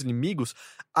alguns inimigos,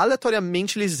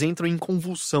 aleatoriamente eles entram em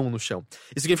convulsão no chão.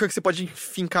 Isso significa que você pode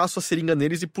fincar a sua seringa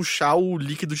neles e puxar o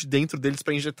líquido de dentro deles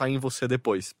pra injetar em você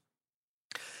depois.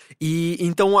 E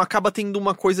então acaba tendo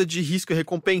uma coisa de risco e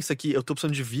recompensa, que eu tô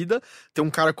precisando de vida, tem um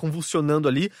cara convulsionando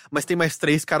ali, mas tem mais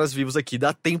 3 caras vivos aqui.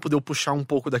 Dá tempo de eu puxar um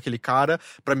pouco daquele cara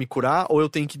pra me curar, ou eu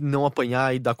tenho que não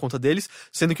apanhar e dar conta deles,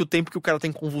 sendo que o tempo que o cara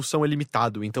tem convulsão é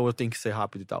limitado, então eu tenho que ser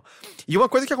rápido e tal. E uma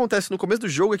coisa que acontece no começo do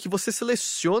jogo é que você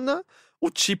seleciona o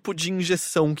tipo de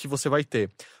injeção que você vai ter.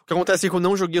 O que acontece é que eu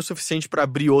não joguei o suficiente pra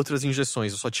abrir outras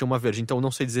injeções, eu só tinha uma verde, então eu não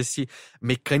sei dizer se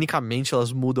mecanicamente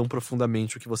elas mudam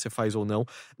profundamente o que você faz ou não.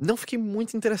 Não fiquei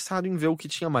muito interessado em ver o que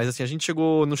tinha mais. Assim, a gente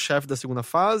chegou no chefe da segunda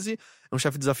fase, é um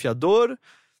chefe desafiador,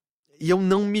 e eu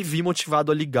não me vi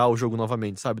motivado a ligar o jogo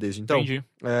novamente, sabe, desde então. Entendi.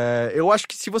 Eu acho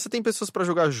que se você tem pessoas pra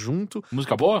jogar junto...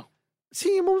 Música boa?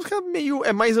 Sim, a música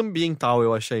é mais ambiental,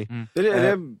 eu achei. Ele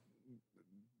é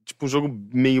tipo um jogo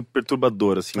meio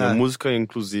perturbador, assim. A É. música,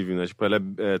 inclusive, né? Tipo, ela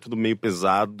é tudo meio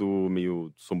pesado,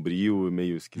 meio sombrio,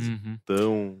 meio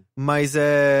esquisitão. Mas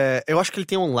eu acho que ele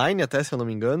tem online até, se eu não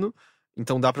me engano.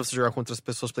 Então dá pra você jogar com outras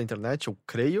pessoas pela internet, eu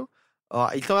creio.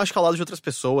 Então eu acho que ao lado de outras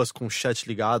pessoas, com o chat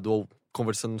ligado ou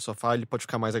conversando no sofá, ele pode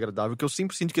ficar mais agradável. Que eu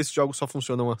sempre sinto que esses jogos só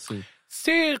funcionam assim.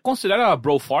 Você considera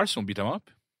Broforce um beat'em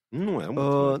up? Não é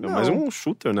muito. É mais não. um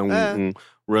shooter, né? Um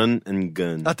run and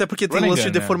gun. Até porque tem Run um and lance de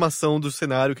gun, né? deformação do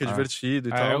cenário que é divertido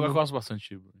e tal. Eu gosto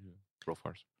bastante de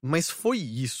Broforce. Mas foi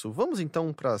isso. Vamos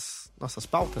então pras nossas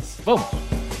pautas? Vamos!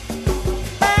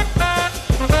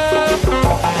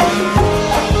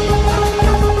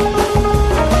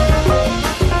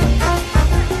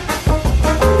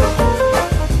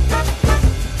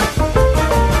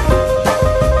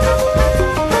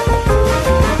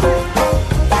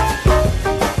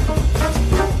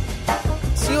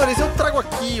 Senhores, eu trago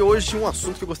aqui hoje um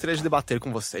assunto que eu gostaria de debater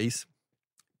com vocês,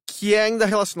 que é ainda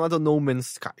relacionado a No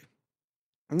Man's Sky.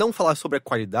 Não falar sobre a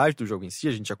qualidade do jogo em si,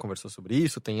 a gente já conversou sobre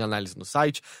isso, tem análise no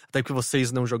site, até porque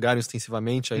vocês não jogaram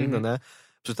extensivamente ainda, né?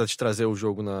 Preciso tentar te trazer o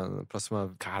jogo na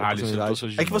próxima Caralho, oportunidade.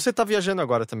 você tô É que você tá viajando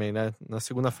agora também, né? Na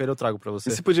segunda-feira eu trago pra você.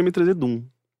 Você podia me trazer Doom.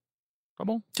 Tá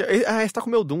bom. Você tá com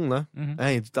o meu Doom, né? Uhum.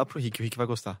 Dá pro Rick, o Rick vai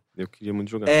gostar. Eu queria muito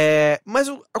jogar. Mas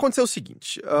aconteceu o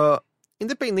seguinte,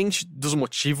 independente dos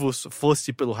motivos,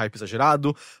 fosse pelo hype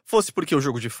exagerado, fosse porque o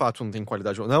jogo de fato não tem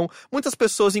qualidade ou não, muitas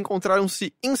pessoas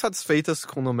encontraram-se insatisfeitas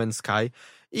com No Man's Sky,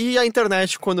 e a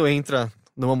internet, quando entra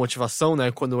numa motivação,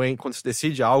 né, quando se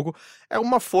decide algo, é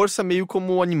uma força meio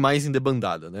como animais em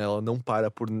debandada, né, ela não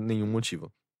para por nenhum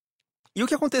motivo. E o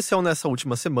que aconteceu nessa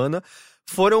última semana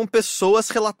foram pessoas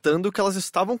relatando que elas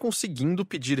estavam conseguindo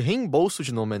pedir reembolso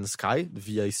de No Man's Sky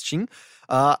via Steam,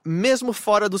 mesmo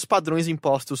fora dos padrões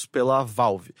impostos pela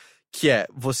Valve. Que é,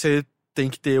 você tem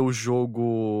que ter o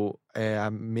jogo há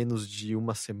menos de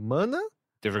uma semana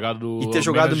Ter jogado e ter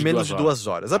jogado menos de 2 2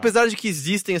 horas. Apesar de que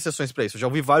existem exceções pra isso. Eu já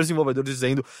ouvi vários desenvolvedores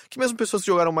dizendo que mesmo pessoas que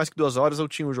jogaram mais que 2 horas ou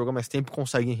tinham o jogo há mais tempo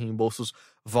conseguem reembolsos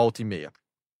volta e meia.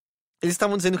 Eles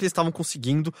estavam dizendo que eles estavam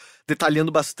conseguindo,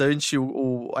 detalhando bastante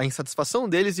a insatisfação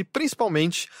deles e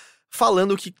principalmente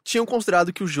falando que tinham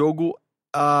considerado que o jogo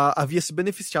havia se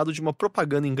beneficiado de uma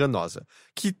propaganda enganosa.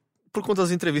 Que, por conta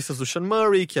das entrevistas do Sean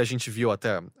Murray, que a gente viu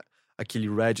até aquele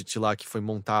Reddit lá que foi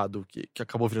montado, que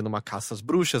acabou virando uma caça às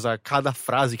bruxas, a cada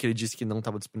frase que ele disse que não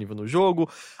estava disponível no jogo,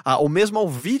 ou mesmo ao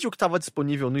vídeo que estava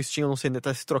disponível no Steam, eu não sei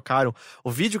até se trocaram,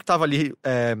 o vídeo que estava ali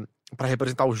pra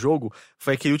representar o jogo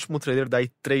foi aquele último trailer da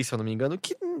E3, se eu não me engano,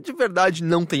 que de verdade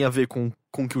não tem a ver com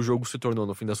o que o jogo se tornou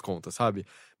no fim das contas, sabe?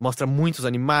 Mostra muitos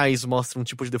animais, mostra um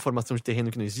tipo de deformação de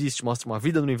terreno que não existe, mostra uma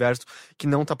vida no universo que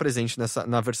não tá presente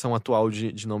na versão atual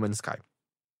de No Man's Sky.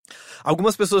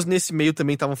 Algumas pessoas nesse meio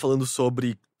também estavam falando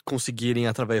sobre conseguirem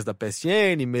através da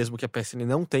PSN, mesmo que a PSN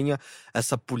não tenha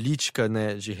essa política,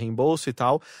 né, de reembolso e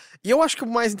tal. E eu acho que o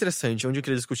mais interessante, onde eu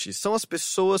queria discutir, são as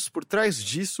pessoas por trás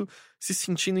disso se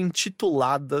sentindo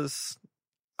intituladas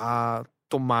a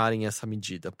tomarem essa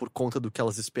medida, por conta do que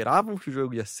elas esperavam que o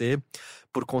jogo ia ser,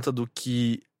 por conta do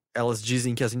que elas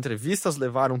dizem que as entrevistas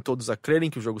levaram todos a crerem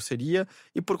que o jogo seria,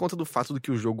 e por conta do fato do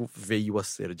que o jogo veio a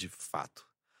ser de fato.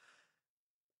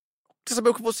 Quer saber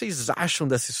o que vocês acham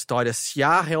dessa história? Se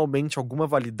há realmente alguma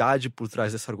validade por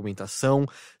trás dessa argumentação?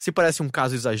 Se parece um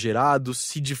caso exagerado?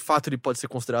 Se de fato ele pode ser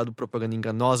considerado propaganda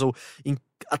enganosa? Ou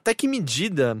até que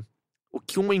medida o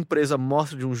que uma empresa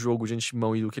mostra de um jogo de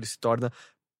antemão e do que ele se torna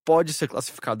pode ser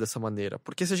classificado dessa maneira?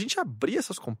 Porque se a gente abrir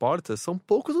essas comportas, são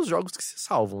poucos os jogos que se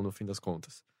salvam no fim das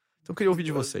contas. Então eu queria ouvir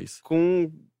de vocês.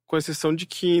 Com exceção de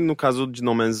que no caso de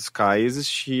No Man's Sky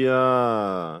existia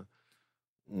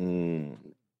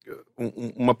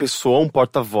uma pessoa, um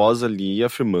porta-voz ali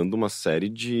afirmando uma série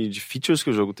de features que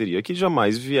o jogo teria que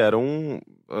jamais vieram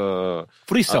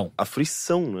Fruição. a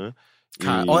fruição, né?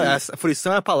 Cara, olha,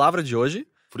 fruição é a palavra de hoje.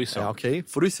 Fruição. Ok?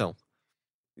 Fruição.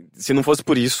 Se não fosse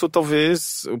por isso,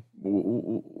 talvez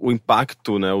o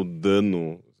impacto, né, o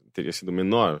dano teria sido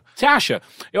menor. Você acha?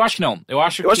 Eu acho que não. Eu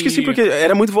acho que sim, porque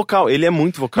era muito vocal. Ele é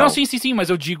muito vocal. Não, sim, mas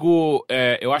eu digo...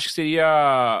 eu acho que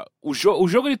seria... O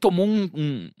jogo ele tomou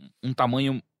um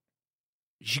tamanho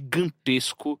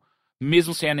gigantesco,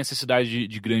 mesmo sem a necessidade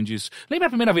de grandes... Lembra a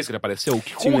primeira vez que ele apareceu?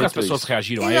 Como que as pessoas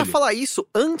reagiram a ele? Eu ia falar isso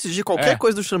antes de qualquer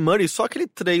coisa do Sean Murray, só aquele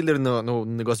trailer no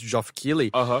negócio de Geoff Keighley,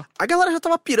 a galera já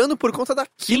tava pirando por conta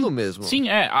daquilo mesmo. Sim,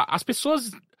 as pessoas...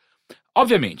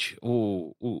 Obviamente,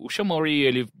 o Sean Murray,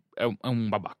 ele é um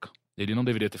babaca. Ele não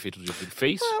deveria ter feito do jeito que ele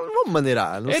fez. Vamos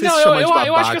maneirar, não sei se chama de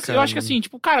babaca. Eu acho que assim,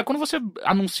 tipo, cara, quando você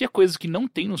anuncia coisas que não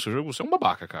tem no seu jogo, você é um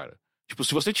babaca, cara. Tipo,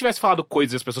 se você tivesse falado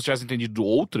coisas e as pessoas tivessem entendido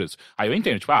outras, aí eu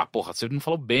entendo. Tipo, porra, você não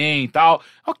falou bem e tal.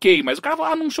 Ok, mas o cara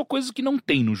anunciou coisas que não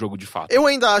tem no jogo de fato. Eu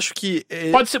ainda acho que...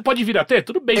 Pode vir a ter?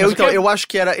 Tudo bem. Eu acho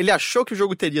que ele achou que o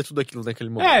jogo teria tudo aquilo naquele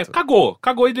momento.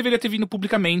 Cagou e deveria ter vindo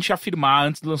publicamente afirmar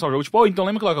antes de lançar o jogo. Tipo, então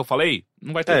lembra aquilo que eu falei?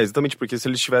 Não vai ter. Exatamente, porque se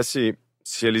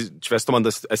ele tivesse tomado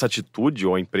essa atitude,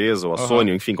 ou a empresa, ou a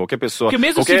Sony, ou enfim, qualquer pessoa,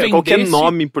 qualquer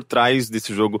nome por trás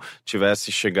desse jogo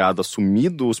tivesse chegado,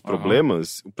 assumido os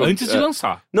problemas... Antes de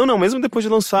lançar. Não, mesmo depois de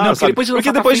lançar, não, sabe?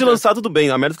 Porque depois de lançar, tudo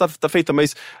bem, a merda tá feita,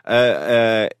 mas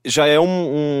já é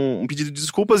um pedido de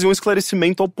desculpas e um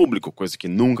esclarecimento ao público, coisa que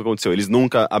nunca aconteceu. Eles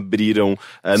nunca abriram,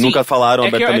 nunca falaram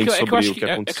abertamente sobre o que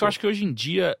aconteceu. É que eu acho que hoje em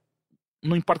dia,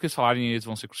 não importa o que eles falarem, eles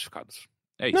vão ser crucificados.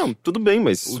 É isso. Não, tudo bem,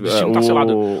 mas... O destino tá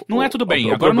selado. Não é tudo bem.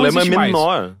 O agora problema não existe é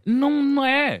menor. Mais. Não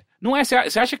é. Não é. Você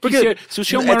acha que se o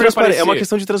Sean Murray aparecer... É uma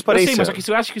questão de transparência. Eu sei, mas só que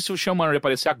você acha que se o Sean Murray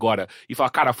aparecer agora e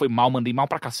falar, cara, foi mal, mandei mal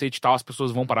pra cacete e tal, as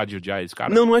pessoas vão parar de odiar esse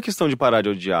cara? Não é questão de parar de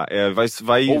odiar.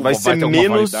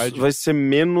 Vai ser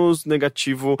menos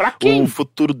negativo o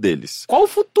futuro deles. Qual o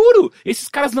futuro? Esses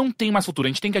caras não têm mais futuro, a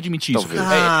gente tem que admitir isso.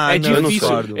 É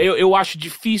difícil. Eu acho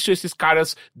difícil esses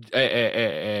caras...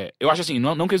 eu acho assim,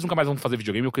 não que eles nunca mais vão fazer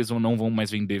videogame ou que eles não vão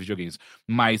mais vender videogames,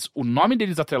 mas o nome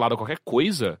deles atrelado a qualquer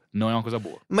coisa não é uma coisa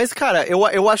boa. Mas, cara,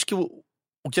 eu acho que o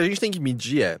que a gente tem que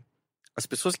medir é... As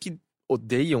pessoas que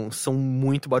odeiam são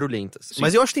muito barulhentas. Sim.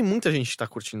 Mas eu acho que tem muita gente que tá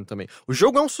curtindo também. O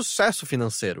jogo é um sucesso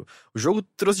financeiro. O jogo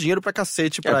trouxe dinheiro pra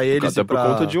cacete pra eles. Até por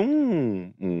conta de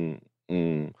um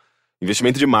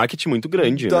investimento de marketing muito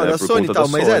grande, né? Da por Sony conta e tal,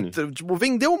 da mas Sony.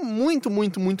 vendeu muito,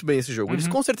 muito, muito bem esse jogo. Eles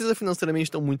com certeza financeiramente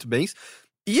estão muito bens.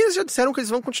 E eles já disseram que eles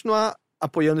vão continuar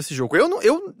apoiando esse jogo.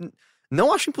 Eu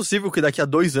Não acho impossível que daqui a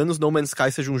 2 anos No Man's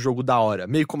Sky seja um jogo da hora.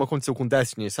 Meio como aconteceu com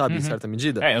Destiny, sabe? Em certa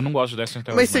medida. Eu não gosto dessa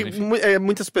até Mas hoje, enfim.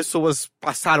 muitas pessoas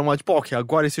passaram lá, tipo, ok,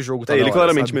 agora esse jogo tá da Ele hora,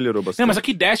 claramente sabe? melhorou bastante. Não, mas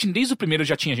aqui Destiny, desde o primeiro,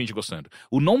 já tinha gente gostando.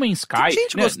 O No Man's Sky... Tem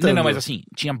gente gostando. Não, mas assim,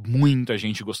 tinha muita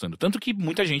gente gostando. Tanto que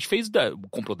muita gente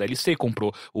comprou DLC,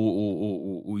 comprou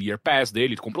o Year Pass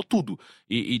dele, comprou tudo.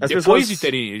 E As depois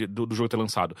pessoas- do jogo ter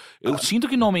lançado. Eu sinto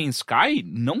que No Man's Sky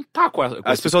não tá com As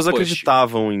esse pessoas push.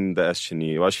 acreditavam em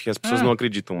Destiny. Eu acho que as pessoas não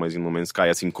acreditam mais em No Man's Sky,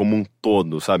 assim, como um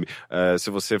todo, sabe? Se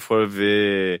você for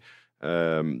ver...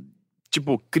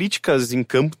 tipo, críticas em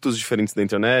campos diferentes da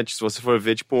internet, se você for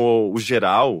ver, tipo, o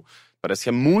geral... Parece que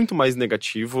é muito mais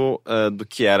negativo do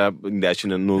que era em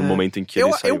Destiny no momento em que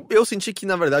ele saiu. Eu senti que,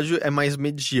 na verdade, é mais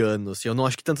mediano, assim. Eu não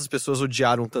acho que tantas pessoas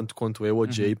odiaram tanto quanto eu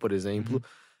odiei, por exemplo.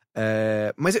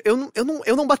 Mas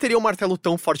eu não bateria o martelo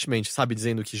tão fortemente, sabe?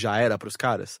 Dizendo que já era pros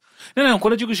caras. Não,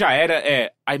 quando eu digo já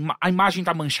era, a imagem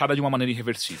tá manchada de uma maneira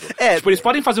irreversível. É. Tipo, eles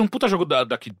podem fazer um puta jogo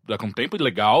daqui a um tempo,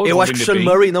 legal. Eu vão acho que o vender Sean bem.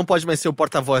 Murray não pode mais ser o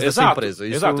porta-voz dessa empresa.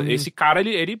 Isso... Exato. Esse cara,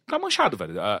 ele tá manchado,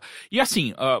 velho. E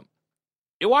assim,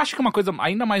 eu acho que uma coisa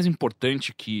ainda mais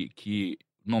importante que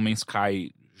No Man's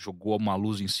Sky jogou uma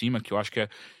luz em cima, que eu acho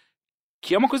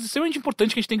que é uma coisa extremamente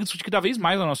importante que a gente tem que discutir cada vez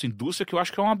mais na nossa indústria, que eu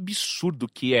acho que é um absurdo,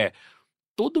 que é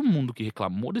todo mundo que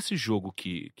reclamou desse jogo,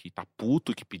 que tá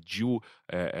puto, que pediu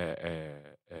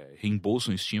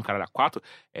reembolso no Steam, o cara da 4,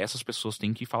 essas pessoas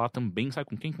têm que falar também, sabe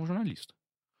com quem? Com o jornalista.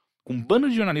 Com um bando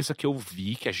de jornalista que eu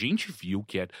vi, que a gente viu,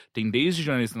 tem desde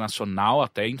jornalista nacional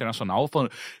até internacional,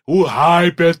 falando: o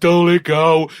hype é tão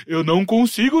legal, eu não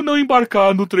consigo não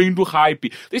embarcar no trem do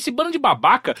hype. Esse bando de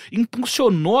babaca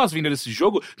impulsionou as vendas desse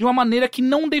jogo de uma maneira que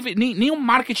não deve, nem o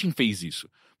marketing fez isso.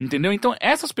 Entendeu? Então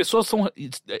essas pessoas são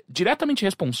diretamente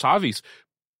responsáveis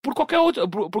por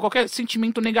qualquer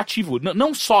sentimento negativo.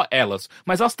 Não só elas,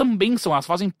 mas elas também elas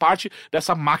fazem parte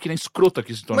dessa máquina escrota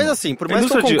que se tornou. Mas assim, por mais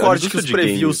que eu concorde que os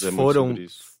previews foram...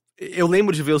 Isso. Eu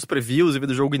lembro de ver os previews e ver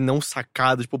do jogo e não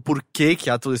sacado, tipo, por que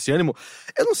há todo esse ânimo.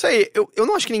 Eu não sei, eu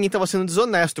não acho que ninguém tava sendo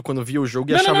desonesto quando via o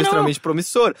jogo e achava extremamente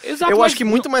promissor. Exato, eu acho que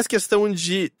muito mais questão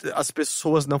de as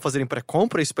pessoas não fazerem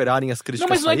pré-compra e esperarem as críticas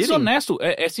mas não é saírem. desonesto,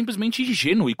 é simplesmente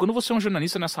ingênuo. E quando você é um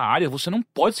jornalista nessa área, você não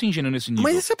pode ser ingênuo nesse nível.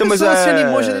 Mas essa Então, pessoa mas se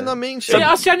animou genuinamente.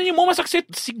 Ela se animou, mas só que você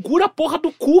segura a porra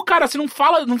do cu, cara. Você não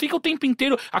fala, não fica o tempo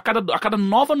inteiro, a cada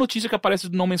nova notícia que aparece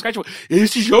do No Man's Sky, tipo,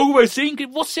 esse jogo vai ser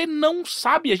incrível. Você não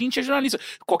sabe, a gente é jornalista.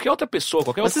 Qualquer outra pessoa,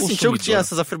 qualquer Mas outro você sentiu que tinha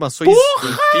essas afirmações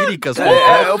empíricas?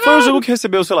 Foi um jogo que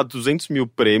recebeu, sei lá, 200 mil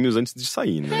prêmios antes de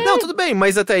sair, né? Não, tudo bem,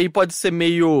 mas até aí pode ser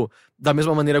meio... Da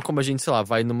mesma maneira como a gente, sei lá,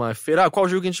 vai numa feira... qual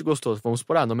jogo que a gente gostou? Vamos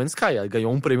supor, No Man's Sky.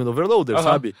 Ganhou um prêmio no Overloader,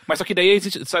 sabe? Mas só que daí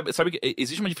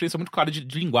existe uma diferença muito clara de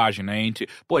linguagem, né? Entre,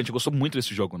 a gente gostou muito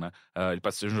desse jogo, né? Ele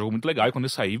parece ser um jogo muito legal e quando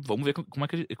ele sair, vamos ver como é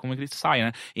que ele sai,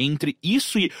 né? Entre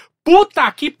isso e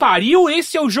puta que pariu,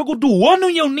 esse é o jogo do ano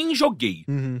e eu nem joguei.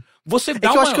 Você dá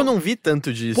É que eu acho que eu não vi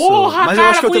tanto disso. Porra, mas cara, eu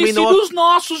acho que eu também não... conhecidos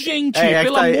nossos, gente.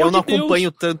 Pelo amor eu não de Deus.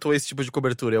 acompanho tanto esse tipo de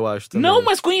cobertura, eu acho. Também. Não,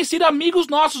 mas conheci amigos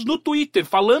nossos no Twitter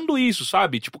falando isso,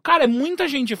 sabe? Tipo, cara, é muita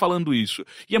gente falando isso.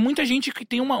 E é muita gente que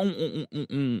tem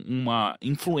uma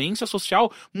influência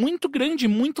social muito grande,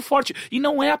 muito forte. E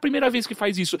não é a primeira vez que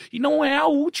faz isso. E não é a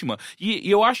última. E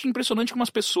eu acho impressionante como as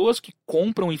pessoas que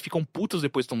compram e ficam putas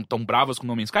depois tão bravas com o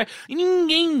No Man's Sky, e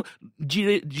ninguém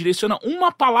direciona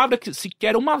uma palavra,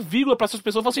 sequer uma vírgula pra essas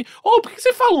pessoas. Fala assim, por que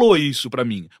você falou isso pra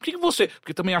mim? Por que você...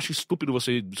 Porque também acho estúpido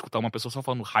você escutar uma pessoa só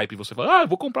falando hype e você fala, eu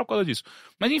vou comprar por causa disso.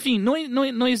 Mas enfim,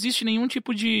 não existe nenhum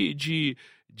tipo de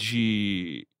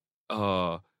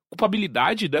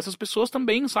culpabilidade dessas pessoas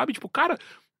também, sabe? Tipo, cara,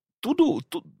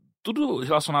 tudo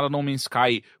relacionado a No Man's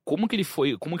Sky, como que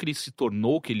ele se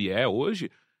tornou o que ele é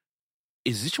hoje,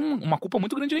 existe uma culpa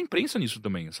muito grande da imprensa nisso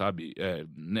também, sabe?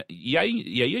 Né? E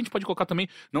aí a gente pode colocar também,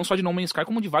 não só de No Man's Sky,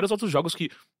 como de vários outros jogos que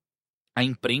a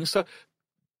imprensa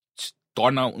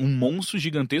torna um monstro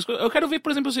gigantesco. Eu quero ver, por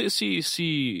exemplo,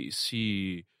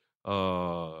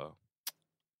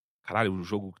 caralho, o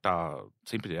jogo que tá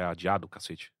sempre adiado,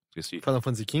 cacete. Esqueci. Final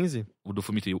Fantasy XV? O do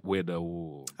Fumito Ueda,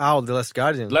 o The Last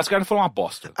Guardian? The Last Guardian foi uma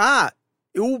bosta.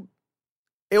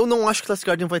 Eu não acho que The Last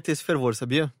Guardian vai ter esse fervor,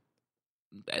 sabia?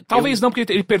 Talvez não,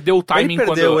 porque ele perdeu o timing. Ele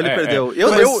perdeu.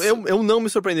 Eu não me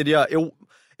surpreenderia.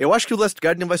 Eu acho que o Last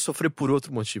Guardian vai sofrer por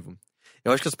outro motivo.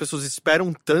 Eu acho que as pessoas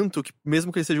esperam tanto que,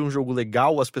 mesmo que ele seja um jogo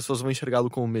legal, as pessoas vão enxergá-lo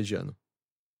como mediano.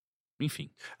 enfim.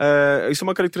 Isso é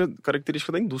uma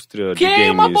característica da indústria Que de é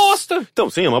games. uma bosta! Então,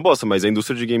 sim, é uma bosta, mas a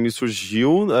indústria de games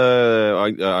surgiu,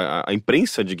 a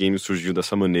imprensa de games surgiu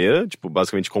dessa maneira, tipo,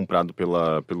 basicamente comprado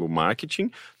pelo marketing.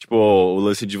 Tipo, o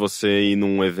lance de você ir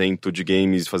num evento de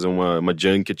games, fazer uma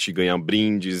junket, ganhar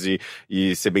brindes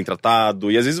e ser bem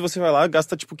tratado. E às vezes você vai lá,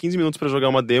 gasta tipo 15 minutos pra jogar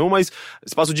uma demo, mas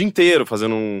você passa o dia inteiro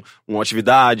fazendo uma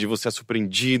atividade, você é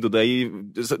surpreendido, daí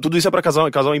tudo isso é pra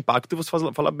causar um impacto e você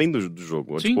falar bem do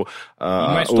jogo. Sim. Tipo,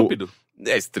 Não é estúpido.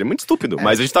 É extremamente estúpido,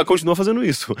 mas a gente continua fazendo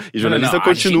isso. E jornalista Não,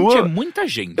 continua. A gente é muita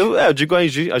gente. Eu digo a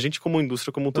gente como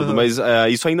indústria como um todo, mas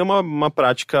isso ainda é uma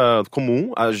prática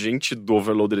comum. A gente do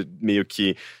Overloader meio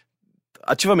que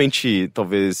ativamente,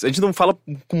 talvez. A gente não fala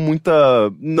com muita.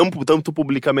 Não tanto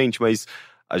publicamente, mas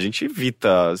a gente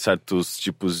evita certos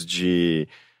tipos de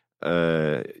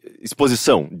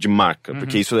exposição de marca,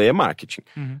 porque isso aí é marketing.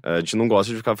 A gente não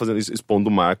gosta de ficar expondo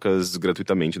marcas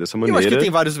gratuitamente dessa maneira. Eu acho que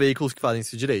tem vários veículos que fazem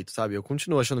isso direito, sabe? Eu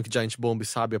continuo achando que Giant Bomb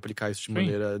sabe aplicar isso de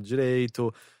maneira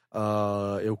direito.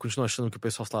 Eu continuo achando que o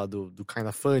pessoal lá do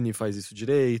Kinda Funny faz isso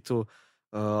direito.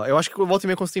 Eu acho que volta e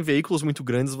meia, quando você tem veículos muito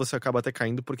grandes, você acaba até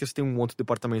caindo porque você tem um outro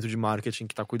departamento de marketing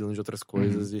que tá cuidando de outras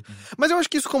coisas. Mas eu acho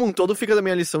que isso como um todo fica da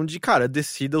minha lição de, cara,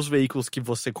 decida os veículos que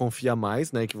você confia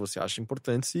mais, né, que você acha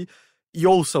importantes e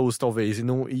ouça-os, talvez,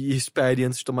 e espere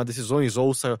antes de tomar decisões,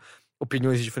 ouça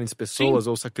opiniões de diferentes pessoas,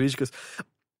 ouça críticas.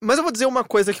 Mas eu vou dizer uma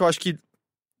coisa que eu acho que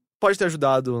pode ter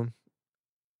ajudado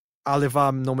a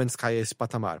levar No Man's Sky a esse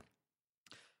patamar.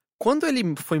 Quando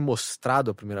ele foi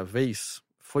mostrado a primeira vez,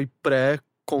 foi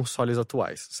pré-consoles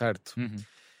atuais, certo?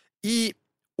 E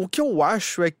o que eu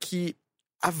acho é que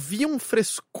havia um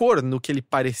frescor no que ele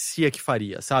parecia que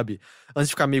faria, sabe? Antes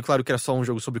de ficar meio claro que era só um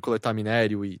jogo sobre coletar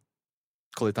minério.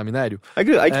 Aí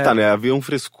que tá, né? Havia um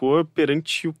frescor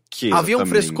perante o quê? Havia um exatamente?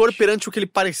 frescor perante o que ele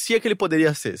parecia que ele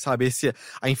poderia ser, sabe?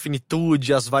 A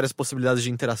infinitude, as várias possibilidades de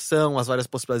interação, as várias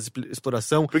possibilidades de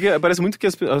exploração. Porque parece muito que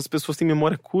as pessoas têm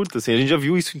memória curta, assim. A gente já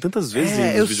viu isso em tantas vezes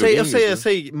nos eu videogames.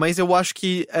 sei. Mas eu acho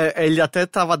que ele até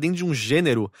tava dentro de um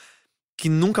gênero que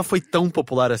nunca foi tão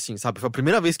popular assim, sabe? Foi a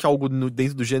primeira vez que algo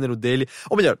dentro do gênero dele...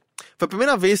 Ou melhor, foi a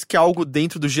primeira vez que algo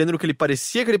dentro do gênero que ele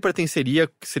parecia que ele pertenceria,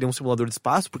 que seria um simulador de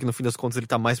espaço, porque no fim das contas ele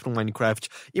tá mais pra um Minecraft,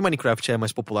 e Minecraft é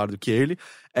mais popular do que ele,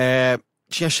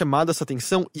 tinha chamado essa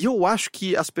atenção, e eu acho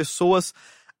que as pessoas,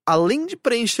 além de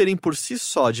preencherem por si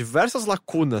só diversas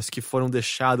lacunas que foram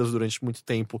deixadas durante muito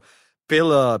tempo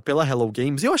pela Hello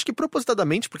Games, e eu acho que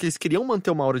propositadamente, porque eles queriam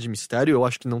manter uma aura de mistério, eu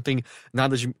acho que não tem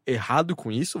nada de errado com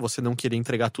isso, você não querer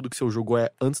entregar tudo que seu jogo é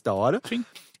antes da hora. Sim.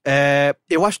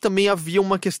 Eu acho que também havia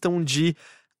uma questão de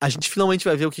a gente finalmente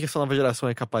vai ver o que essa nova geração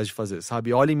é capaz de fazer,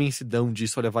 sabe? Olha a imensidão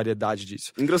disso, olha a variedade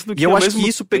disso. Engraçado que E eu ao acho que mesmo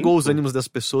isso pegou os tempo- ânimos das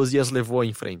pessoas e as levou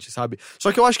em frente, sabe?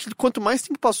 Só que eu acho que quanto mais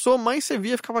tempo passou, mais você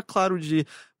via, ficava claro de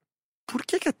por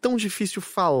que é tão difícil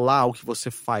falar o que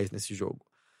você faz nesse jogo?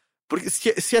 Porque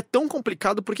se é tão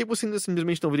complicado, por que você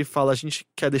simplesmente não vira e fala, a gente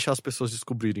quer deixar as pessoas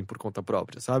descobrirem por conta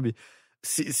própria, sabe?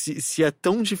 Se é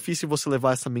tão difícil você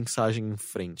levar essa mensagem em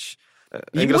frente.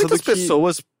 E engraçado muitas que-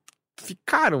 pessoas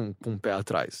ficaram com o pé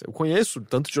atrás. Eu conheço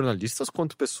tanto jornalistas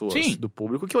quanto pessoas Sim. do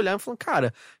público que olharam e falaram,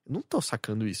 cara, eu não tô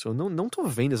sacando isso, eu não tô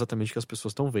vendo exatamente o que as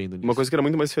pessoas estão vendo nisso. Uma coisa que era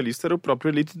muito mais realista era o próprio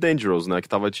Elite Dangerous, né? Que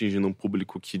tava atingindo um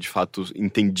público que, de fato,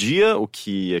 entendia o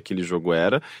que aquele jogo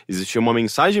era. Existia uma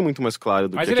mensagem muito mais clara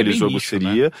do Mas que ele é aquele bem jogo nicho,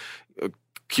 seria.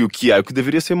 Que o que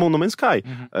deveria ser No Man's Sky.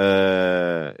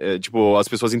 Tipo, as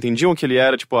pessoas entendiam o que ele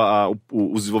era, tipo,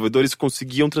 os desenvolvedores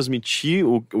conseguiam transmitir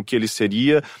o que ele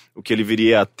seria, o que ele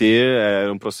viria a ter.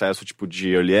 Era um processo, tipo,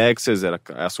 de early access, era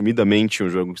assumidamente um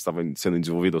jogo que estava sendo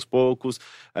desenvolvido aos poucos.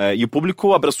 E o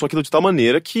público abraçou aquilo de tal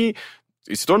maneira que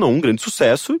se tornou um grande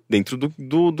sucesso dentro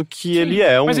do que ele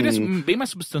é. Mas ele é bem mais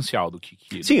substancial do que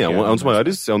Sim, é um dos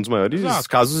maiores Exato.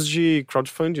 casos de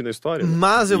crowdfunding da história. Né?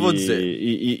 Mas eu vou E- dizer,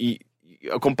 E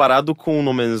comparado com o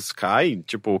No Man's Sky,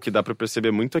 tipo, o que dá pra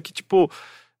perceber muito é que, tipo,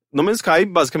 No Man's Sky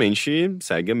basicamente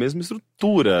segue a mesma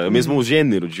estrutura, o mesmo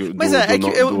gênero do mas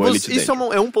Elite isso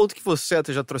Dangerous. é um ponto que você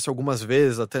até já trouxe algumas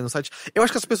vezes, até no site. Eu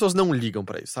acho que as pessoas não ligam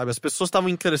pra isso, sabe? As pessoas estavam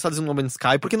interessadas em No Man's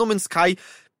Sky, porque No Man's Sky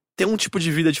tem um tipo de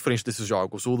vida diferente desses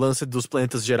jogos. O lance dos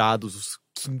planetas gerados, os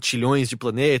quintilhões de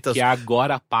planetas. Que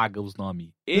agora apaga os nomes.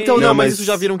 Então, Não, não, mas mas- isso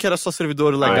já viram que era só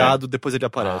servidor legado, depois ele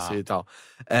aparece e tal.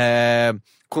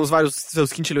 Com os vários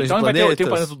seus quintilhões Então de vai planetas. ter o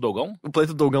planeta do Dogão? O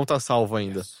planeta do Dogão tá salvo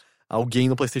ainda. Alguém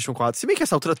no PlayStation 4. Se bem que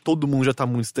essa altura todo mundo já tá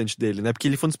muito distante dele, né? Porque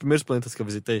ele foi um dos primeiros planetas que eu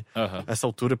visitei. Aham. Essa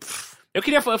altura, Eu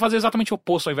queria fazer exatamente o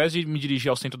oposto, ao invés de me dirigir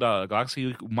ao centro da galáxia e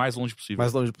ir o mais longe possível.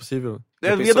 mais longe possível. É,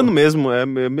 Já ia pensou? dando mesmo, é a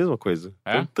mesma coisa.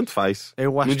 É? Então, tanto faz.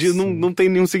 Eu acho No dia que sim. não tem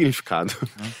nenhum significado.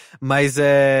 Mas o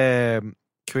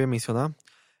que eu ia mencionar?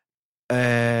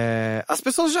 As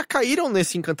pessoas já caíram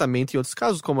nesse encantamento em outros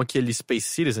casos, como aquele Space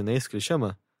Citizen, é isso que ele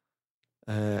chama?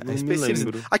 Não me Space Citizen.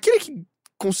 lembro. Aquele que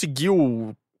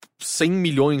conseguiu $100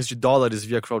 milhões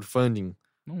via crowdfunding.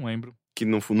 Não lembro. Que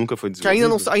nunca foi Que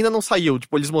desenvolvido. ainda não saiu.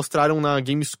 Tipo, eles mostraram na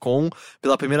Gamescom,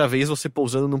 pela primeira vez, você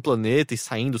pousando num planeta e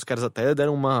saindo. Os caras até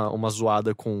deram uma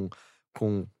zoada com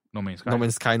No Man's Sky. No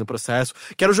Man's Sky no processo.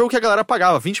 Que era o jogo que a galera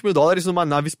pagava $20 mil numa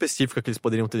nave específica que eles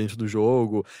poderiam ter dentro do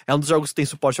jogo. É um dos jogos que tem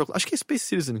suporte ao... Acho que é Space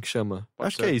Citizen que chama. Pode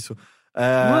Acho ser. que é isso.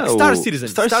 Não é Star o- Citizen.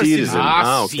 Star Citizen.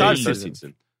 Ah, Ok, sim. Star Star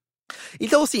Citizen.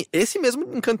 Então, assim, esse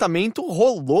mesmo encantamento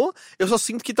rolou. Eu só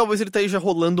sinto que talvez ele esteja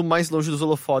rolando mais longe dos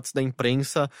holofotes da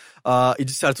imprensa e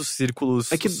de certos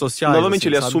círculos É que, sociais. novamente, assim,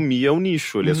 ele sabe? assumia o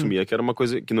nicho. Ele Uhum. assumia que era uma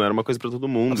coisa que não era uma coisa pra todo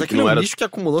mundo. Mas é que que não é um era. nicho que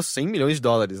acumulou $100 milhões,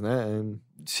 né?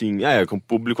 Sim, com o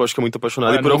público acho que é muito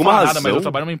apaixonado. Olha, E por não vou alguma falar razão. nada, mas eu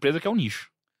trabalho numa empresa que é um nicho.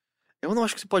 Eu não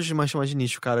acho que você pode mais chamar de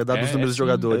nicho, cara, dado os É, números de sim,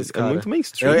 jogadores, É cara. muito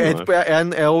mainstream. É eu tipo, é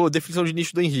a definição de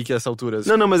nicho do Henrique a essa altura.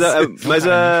 acho. Não, mas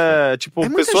tipo, É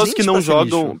muita pessoas gente que não pra ser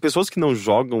jogam. nicho. Pessoas que não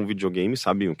jogam videogame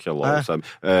sabem o que é LOL, É. sabe?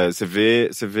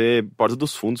 Você vê Porta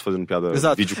dos Fundos fazendo piada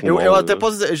Exato. vídeo com Eu LOL. até né?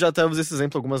 posso dizer, já até usei esse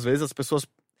exemplo algumas vezes,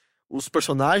 os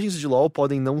personagens de LoL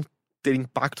podem não ter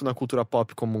impacto na cultura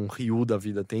pop como um Ryu da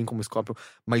vida tem, como Scorpion,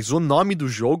 mas o nome do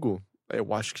jogo,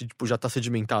 eu acho que tipo, já tá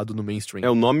sedimentado no mainstream. É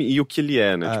o nome e o que ele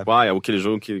é, né? É. Tipo, é aquele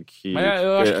jogo que Mas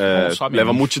eu acho que quem consome é leva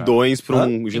nicho, multidões pra Hã?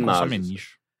 um Quem ginásio. consome é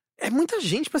nicho. É muita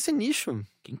gente pra ser nicho.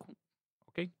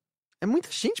 Ok. É muita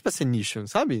gente pra ser nicho,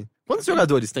 sabe? Quantos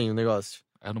jogadores tem o negócio?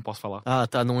 Eu não posso falar. Ah,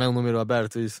 tá, não é um número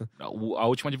aberto isso. A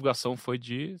última divulgação foi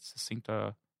de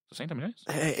 60 milhões?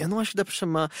 Eu não acho que dá pra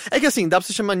chamar. É que assim, dá pra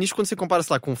você chamar nicho quando você compara,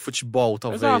 sei lá, com futebol,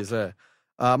 talvez,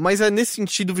 mas nesse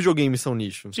sentido, videogames são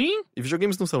nicho. Sim, E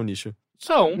videogames não são nicho.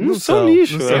 são. Não são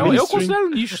nicho. não é são. Eu mainstream. considero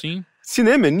nicho, sim.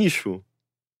 Cinema é nicho?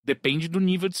 Depende do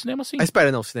nível de cinema, sim. Mas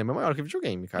espera, não, cinema é maior que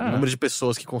videogame, cara. O Ah. número de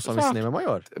pessoas que consomem Exato. cinema é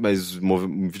maior. Mas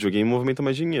videogame movimenta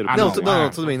mais dinheiro. Ah, não,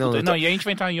 tudo bem, não. Não, e a gente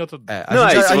vai entrar em outro... A Não,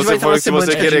 gente, aí a se gente vai você entrar na se você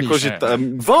semântica de querer nicho. cogitar,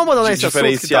 Vamos abandonar esse assunto que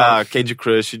diferenciar tá... Candy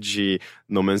Crush de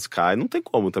No Man's Sky, não tem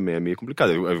como também, é meio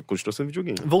complicado. Continua sendo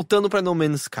videogame. Voltando pra No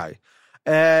Man's Sky.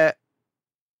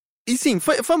 E sim,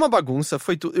 foi uma bagunça,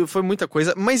 foi muita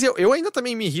coisa, mas eu ainda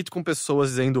também me irrito com pessoas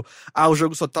dizendo o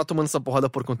jogo só tá tomando essa porrada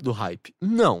por conta do hype.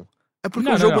 Não. É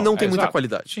porque o jogo não tem muita exato.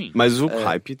 qualidade. Sim. Mas o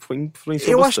hype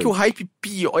influenciou Eu bastante. acho que o hype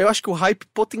eu acho que o hype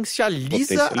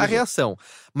potencializa a reação.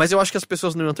 Mas eu acho que as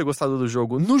pessoas não iam ter gostado do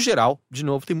jogo no geral. De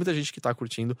novo, tem muita gente que tá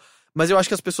curtindo. Mas eu acho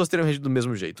que as pessoas teriam reagido do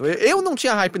mesmo jeito. Eu não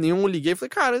tinha hype nenhum, liguei e falei,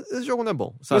 cara, esse jogo não é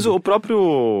bom. Sabe? Mas o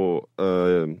próprio...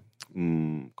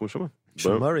 como chama?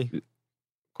 Sean Murray?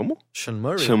 Como? Sean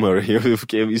Murray? Sean Murray. Eu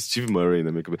fiquei Steve Murray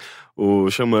na minha cabeça. O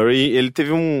Sean Murray, ele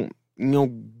teve em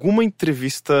alguma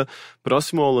entrevista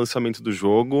próximo ao lançamento do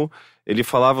jogo, ele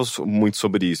falava muito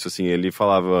sobre isso, assim, ele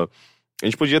falava... A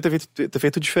gente podia ter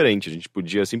feito diferente, a gente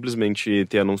podia simplesmente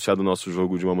ter anunciado o nosso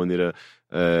jogo de uma maneira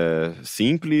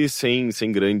simples, sem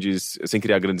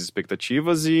criar grandes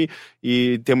expectativas e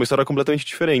ter uma história completamente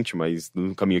diferente, mas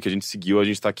no caminho que a gente seguiu, a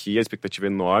gente tá aqui, a expectativa é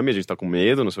enorme, a gente tá com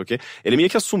medo, não sei o quê. Ele meio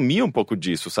que assumia um pouco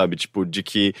disso, sabe? Tipo, de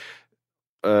que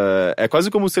é quase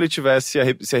como se ele estivesse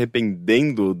se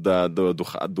arrependendo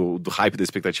do hype, da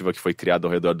expectativa que foi criada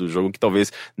ao redor do jogo, que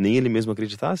talvez nem ele mesmo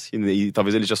acreditasse, e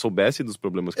talvez ele já soubesse dos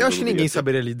problemas que Eu o acho que jogo ninguém iria ter.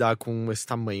 saberia lidar com esse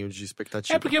tamanho de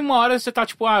expectativa. É porque uma hora você tá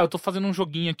tipo, eu tô fazendo um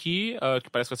joguinho aqui que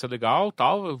parece que vai ser legal,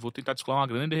 tal, eu vou tentar descolar uma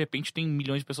grana e de repente tem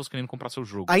milhões de pessoas querendo comprar seu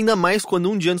jogo. Ainda mais quando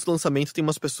um dia antes do lançamento tem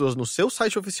umas pessoas no seu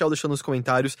site oficial deixando nos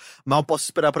comentários, mal posso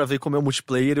esperar pra ver como é o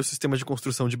multiplayer e o sistema de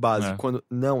construção de base. Quando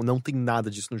não tem nada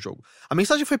disso no jogo. A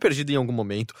mensagem foi perdida em algum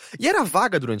momento e era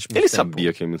vaga durante muito Ele tempo.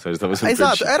 sabia que a mensagem estava sendo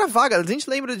Exato, perdida. era vaga. A gente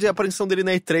lembra de aparição dele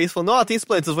na E3 falando, tem esse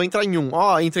planeta, vou entrar em um.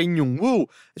 Entra em um.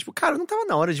 Tipo, cara, não tava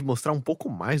na hora de mostrar um pouco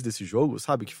mais desse jogo,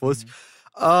 sabe? Que fosse.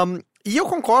 E eu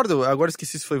concordo, agora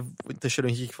esqueci se foi o Teixeira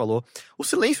Henrique que falou. O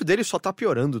silêncio dele só tá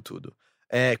piorando tudo.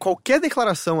 Qualquer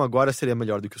declaração agora seria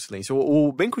melhor do que o silêncio.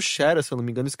 O Ben Kuchera, se eu não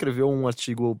me engano, escreveu um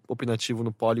artigo opinativo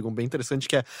no Polygon bem interessante,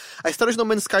 que é a história de No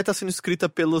Man's Sky tá sendo escrita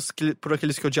por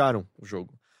aqueles que odiaram o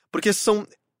jogo. Porque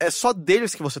é só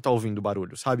deles que você tá ouvindo o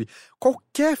barulho, sabe?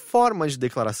 Qualquer forma de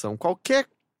declaração, qualquer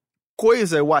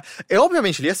coisa,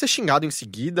 obviamente, ele ia ser xingado em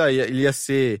seguida, ele ia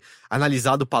ser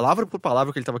analisado palavra por palavra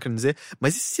o que ele tava querendo dizer,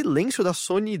 mas esse silêncio da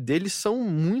Sony deles são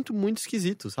muito, muito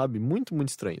esquisitos, sabe? Muito, muito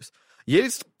estranhos.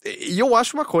 E eu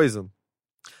acho uma coisa,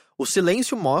 o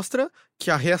silêncio mostra que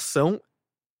a reação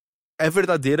é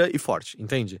verdadeira e forte,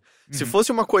 entende? Se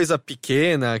fosse uma coisa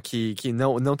pequena que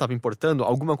não tava importando,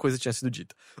 alguma coisa tinha sido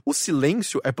dita. O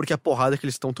silêncio é porque a porrada que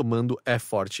eles estão tomando é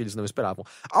forte, eles não esperavam.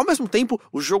 Ao mesmo tempo,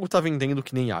 o jogo tá vendendo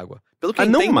que nem água. Pelo que eu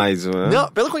entendo, não mais, né?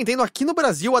 não, pelo que eu entendo, aqui no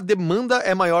Brasil a demanda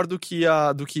é maior do que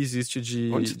existe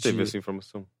de... Onde você teve essa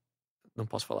informação? Não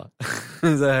posso falar.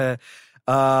 Mas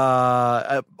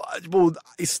tipo,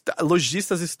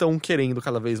 lojistas estão querendo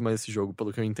cada vez mais esse jogo,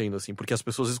 pelo que eu entendo, assim, porque as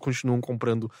pessoas continuam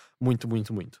comprando muito,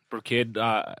 muito, muito. Porque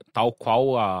tal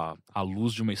qual a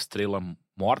luz de uma estrela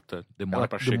morta demora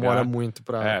pra chegar. Demora muito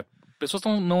pra... Pessoas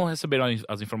não receberam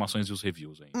as informações e os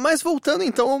reviews ainda. Mas voltando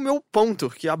então ao meu ponto,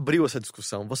 que abriu essa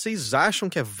discussão. Vocês acham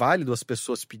que é válido as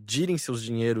pessoas pedirem seus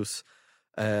dinheiros...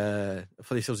 eu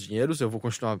falei seus dinheiros, eu vou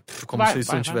continuar como se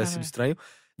isso não tivesse sido estranho.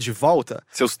 De volta.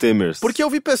 Seus temers. Porque eu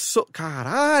vi pessoas...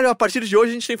 Caralho, a partir de hoje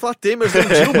a gente tem que falar temers, não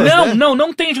Dilmas,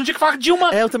 não tem, a gente não tinha que falar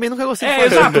Dilma. Eu também nunca gostei de falar.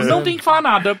 Exato, não tem que falar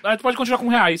nada. A gente pode continuar com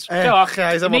reais. Sei lá,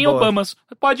 reais é uma nem boa. Obamas.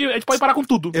 A gente pode parar com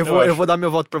tudo. Eu vou dar meu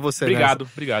voto pra você. Obrigado,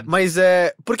 nessa. obrigado. Mas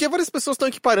porque várias pessoas estão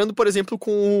equiparando, por exemplo,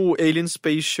 com o Alien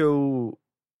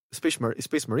Space Marine?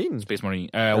 Space Marine.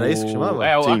 Era isso que chamava?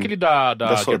 Sim. Aquele da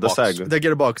Gearbox. Sega. Da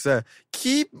Gearbox,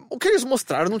 Que o que eles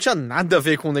mostraram não tinha nada a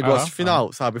ver com o negócio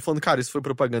final, sabe? Falando, cara, isso foi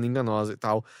propaganda enganosa e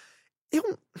tal.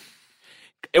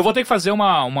 Eu vou ter que fazer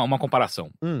uma comparação.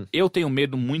 Eu tenho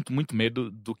medo, muito, muito medo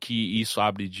do que isso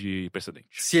abre de precedente.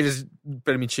 Se eles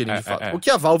permitirem, de fato. O que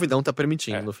a Valve não tá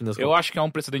permitindo, no fim das contas. Eu acho que é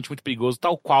um precedente muito perigoso,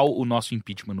 tal qual o nosso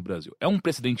impeachment no Brasil. É um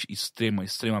precedente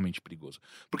extremamente perigoso.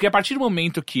 Porque a partir do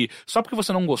momento que, só porque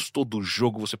você não gostou do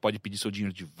jogo, você pode pedir seu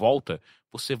dinheiro de volta,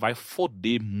 você vai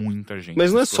foder muita gente.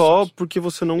 Mas não é só porque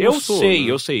você não gostou.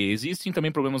 Eu sei. Existem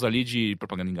também problemas ali de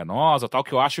propaganda enganosa, tal,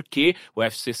 que eu acho que o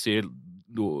FCC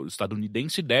do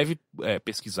estadunidense deve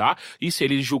pesquisar, e se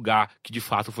ele julgar que de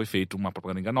fato foi feito uma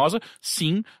propaganda enganosa,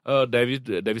 sim,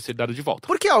 deve ser dado de volta.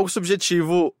 Porque é algo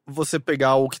subjetivo você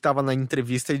pegar o que tava na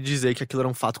entrevista e dizer que aquilo era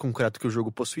um fato concreto que o jogo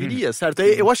possuiria, certo?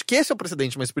 Eu acho que esse é o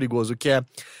precedente mais perigoso, que é...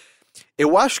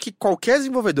 Eu acho que qualquer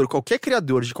desenvolvedor, qualquer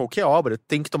criador de qualquer obra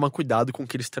tem que tomar cuidado com o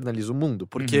que ele externaliza o mundo,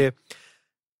 porque...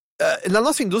 Na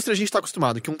nossa indústria a gente tá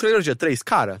acostumado que um trailer de E3,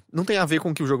 cara, não tem a ver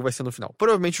com o que o jogo vai ser no final.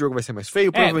 Provavelmente o jogo vai ser mais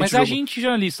feio, provavelmente mas a gente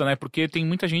jornalista, né? Porque tem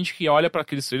muita gente que olha pra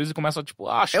aqueles trailers e começa, tipo,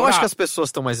 chorar. Eu acho que as pessoas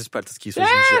estão mais espertas que isso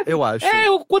hoje em dia. Eu acho.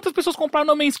 Quantas pessoas compraram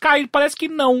No Man's Sky? Parece que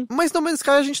não. Mas No Man's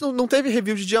Sky a gente não teve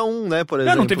review de dia 1, né, por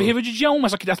exemplo. Não teve review de dia 1,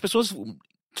 mas só que as pessoas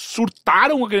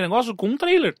surtaram aquele negócio com um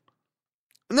trailer.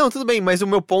 Não, tudo bem, mas o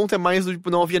meu ponto é mais do tipo,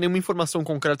 não havia nenhuma informação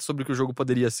concreta sobre o que o jogo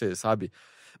poderia ser, sabe?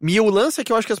 E o lance é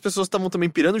que eu acho que as pessoas estavam também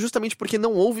pirando justamente porque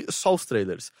não houve só os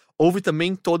trailers. Houve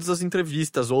também todas as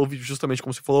entrevistas, houve justamente,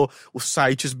 como você falou, os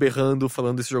sites berrando,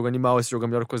 falando esse jogo animal, esse jogo é a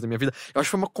melhor coisa da minha vida. Eu acho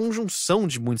que foi uma conjunção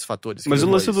de muitos fatores. Mas o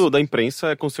lance da imprensa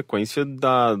é consequência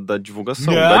da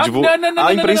divulgação. Não,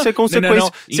 a imprensa é consequência.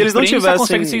 Não. Se eles não tivessem...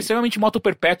 consegue ser extremamente moto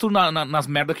perpétuo nas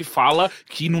merdas que fala,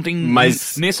 que não tem...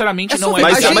 Mas... necessariamente não é...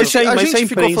 A gente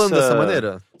ficou falando dessa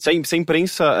maneira. Se a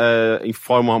imprensa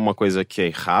informa uma coisa que é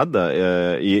errada,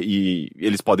 e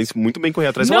eles podem muito bem correr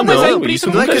atrás. Não, mas a imprensa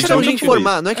isso não é questão de nunca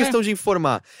informar, não é questão de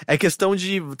informar. É questão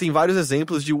de... Tem vários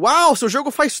exemplos de, uau, seu jogo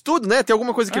faz tudo, né? Tem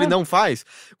alguma coisa que ele não faz.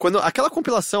 Quando aquela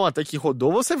compilação até que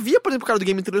rodou, você via, por exemplo, o cara do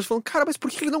Game Trailers falando, cara, mas por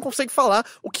que ele não consegue falar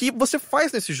o que você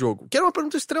faz nesse jogo? Que era uma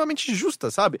pergunta extremamente justa,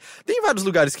 sabe? Tem vários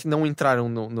lugares que não entraram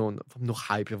no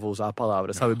hype, eu vou usar a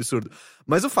palavra, sabe? Absurdo.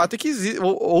 Mas o fato é que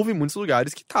houve muitos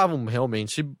lugares que estavam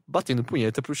realmente batendo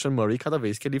punheta pro Sean Murray cada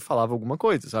vez que ele falava alguma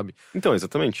coisa, sabe? Então,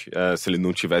 exatamente. Se ele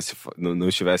não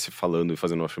estivesse falando e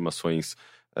fazendo afirmações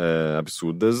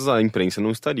absurdas, a imprensa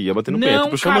não estaria batendo punheta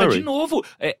pro Sean Murray. Não, cara, de novo...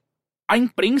 A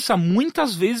imprensa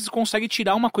muitas vezes consegue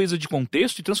tirar uma coisa de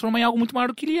contexto e transformar em algo muito maior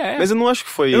do que ele é. Mas eu não acho que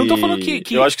foi... Eu não tô falando que...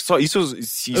 Eu acho que só isso,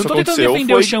 se isso aconteceu, eu tô tentando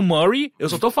defender o Sean Murray, eu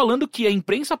só tô falando que a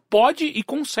imprensa pode e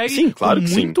consegue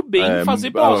muito bem fazer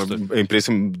bosta. A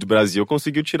imprensa do Brasil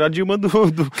conseguiu tirar Dilma do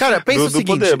Cara, pensa o seguinte,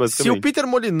 poder, se o Peter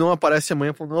Molyneux aparece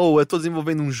amanhã falando, eu tô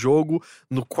desenvolvendo um jogo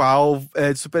no qual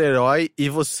é de super-herói e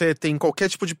você tem qualquer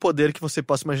tipo de poder que você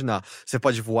possa imaginar. Você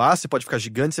pode voar, você pode ficar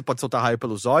gigante, você pode soltar raio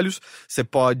pelos olhos, você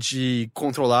pode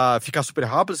ficar super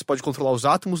rápido, você pode controlar os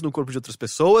átomos no corpo de outras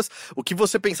pessoas. O que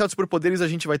você pensar de superpoderes a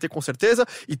gente vai ter com certeza,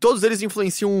 e todos eles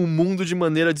influenciam o mundo de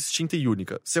maneira distinta e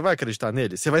única. Você vai acreditar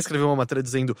nele? Você vai escrever uma matéria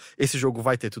dizendo, esse jogo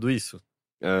vai ter tudo isso?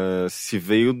 Se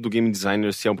veio do game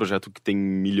designer, se é um projeto que tem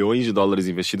milhões de dólares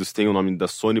investidos, se tem o nome da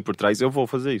Sony por trás, eu vou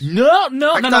fazer isso.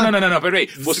 Não, peraí.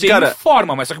 Você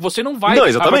informa, mas só que você não vai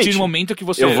a partir do momento que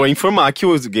você... Eu vou informar que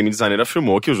o game designer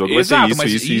afirmou que o jogo vai ser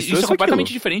isso é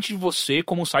completamente diferente de você,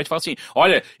 como site, falar assim,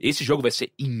 olha, esse jogo vai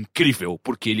ser incrível,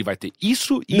 porque ele vai ter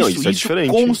isso é diferente.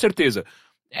 Com certeza.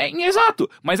 Exato,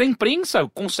 mas a imprensa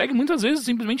consegue muitas vezes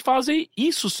simplesmente fazer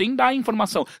isso sem dar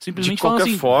informação. Simplesmente De qualquer falando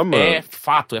assim, forma, é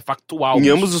fato, é factual. Em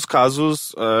isso. ambos os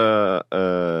casos,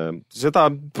 você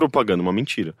tá propagando uma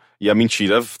mentira. E a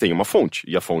mentira tem uma fonte.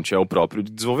 E a fonte é o próprio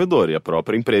desenvolvedor e a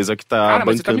própria empresa que tá Cara,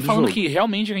 mas você tá bancando me o falando jogo. que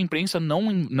realmente a imprensa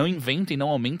não inventa e não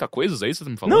aumenta coisas? É isso que você tá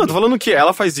me falando? Não, eu tô falando que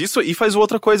ela faz isso e faz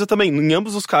outra coisa também. Em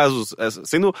ambos os casos,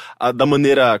 sendo da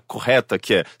maneira correta,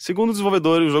 que é, segundo o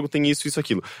desenvolvedor, o jogo tem isso, isso,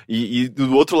 aquilo. E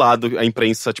do outro lado, a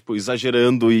imprensa, tipo,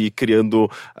 exagerando e criando,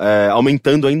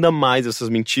 aumentando ainda mais essas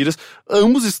mentiras.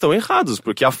 Ambos estão errados,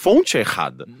 porque a fonte é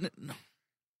errada.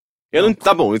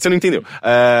 Tá bom, você não entendeu.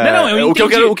 Eu o que eu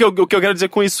entendi. quero, o que eu quero dizer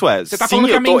com isso é, Você tá sim, falando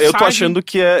que a eu tô mensagem- achando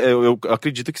que eu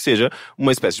acredito que seja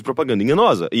uma espécie de propaganda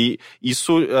enganosa. E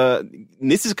isso,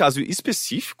 nesse caso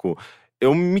específico,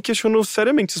 eu me questiono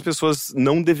seriamente se as pessoas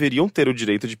não deveriam ter o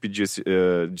direito de pedir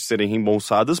de serem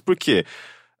reembolsadas, porque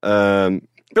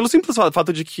pelo simples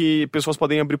fato de que pessoas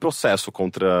podem abrir processo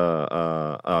contra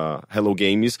a Hello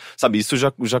Games, sabe? Isso já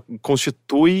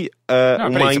constitui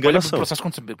uma enganação. Processo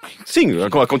contra... Sim,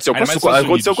 aconteceu Ainda mais nos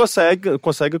aconteceu Estados com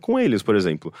a SEGA com eles, por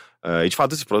exemplo. E de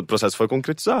fato esse processo foi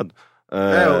concretizado.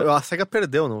 A SEGA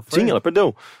perdeu, não foi? Sim, ela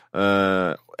perdeu.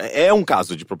 É um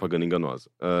caso de propaganda enganosa.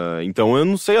 Então eu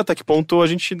não sei até que ponto a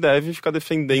gente deve ficar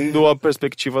defendendo a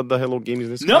perspectiva da Hello Games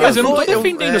nesse Não, caso. mas eu não tô Eu-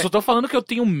 defendendo, eu só tô falando que eu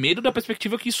tenho medo da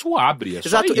perspectiva que isso abre. É só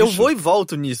Exato, isso. eu vou e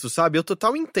volto nisso, sabe? Eu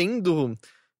total entendo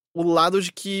o lado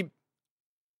de que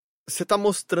você tá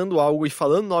mostrando algo e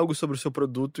falando algo sobre o seu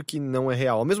produto que não é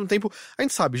real. Ao mesmo tempo, a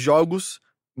gente sabe, jogos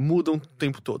mudam o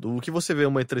tempo todo. O que você vê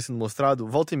uma E3 sendo mostrado,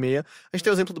 volta e meia, a gente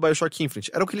tem o exemplo do BioShock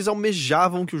Infinite. Era o que eles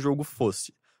almejavam que o jogo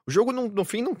fosse. O jogo, no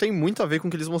fim, não tem muito a ver com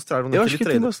o que eles mostraram Eu naquele acho que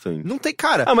trailer. tem bastante. Não tem,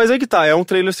 cara. Ah, mas aí que tá, é um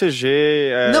trailer CG,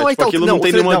 aquilo não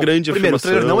tem nenhuma grande primeiro, afirmação.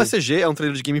 o trailer não é CG, é um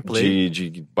trailer de gameplay.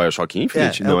 De BioShock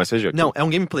Infinite? Não é CG. Não, é um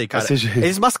gameplay, cara. É CG.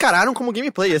 Eles mascararam como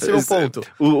gameplay, esse é o meu ponto.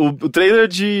 O trailer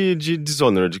de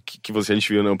Dishonored, que a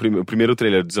gente viu, o primeiro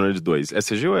trailer de Dishonored 2, é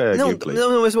CG ou é gameplay?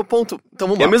 Não, esse é o meu ponto. Então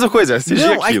vamos É lá. a mesma coisa, é CG Não,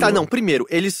 aquilo. aí tá, não. Primeiro,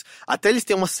 eles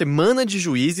têm uma semana de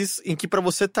juízes em que pra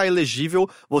você tá elegível,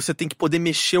 você tem que poder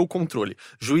mexer o controle.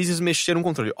 Juízes mexeram o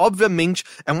controle. Obviamente,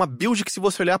 é uma build que se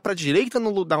você olhar pra direita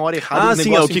na hora errada, o sim,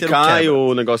 negócio é o que inteiro cai quebra.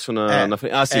 o negócio na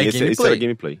frente. Ah, sim, é esse era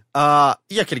gameplay.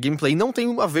 E aquele gameplay não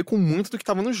tem a ver com muito do que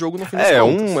tava no jogo no fim das É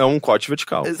contas. um corte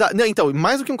vertical. Não, então,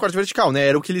 mais do que um corte vertical, né?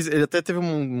 Era o que ele até teve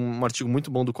um artigo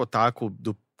muito bom do Kotaku,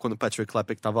 quando o Patrick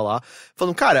Klepek tava lá,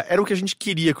 falando, cara, era o que a gente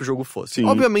queria que o jogo fosse. Sim.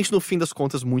 Obviamente, no fim das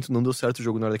contas, muito não deu certo, o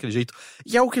jogo não era daquele jeito.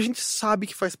 E é o que a gente sabe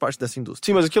que faz parte dessa indústria.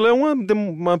 Sim, mas aquilo é uma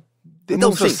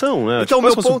demonstração, né? Então, Tipo, meu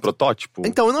se fosse um ponto- protótipo.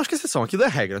 Então, eu não acho que é exceção, aquilo é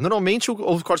regra. Normalmente, o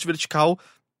corte vertical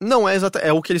não é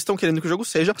é o que eles estão querendo que o jogo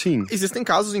seja. Sim. Existem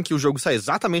casos em que o jogo sai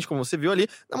exatamente como você viu ali,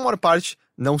 na maior parte,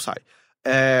 não sai.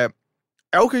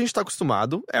 É o que a gente tá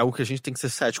acostumado, é o que a gente tem que ser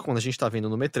cético quando a gente tá vendo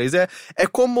no E3. É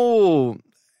como...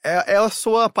 É a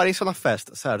sua aparência na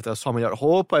festa, certo? É a sua melhor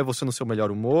roupa, é você no seu melhor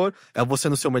humor,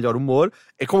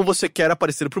 é como você quer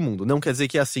aparecer pro mundo. Não quer dizer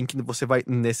que é assim que você vai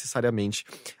necessariamente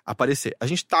aparecer. A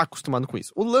gente tá acostumado com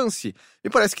isso. O lance,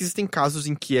 me parece que existem casos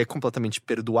em que é completamente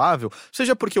perdoável,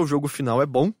 seja porque o jogo final é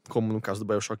bom, como no caso do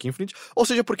BioShock Infinite, ou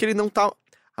seja porque ele não tá...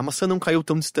 A maçã não caiu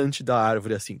tão distante da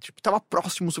árvore assim. Tipo, tava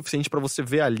próximo o suficiente pra você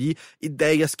ver ali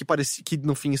ideias que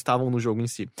no fim estavam no jogo em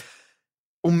si.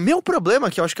 O meu problema,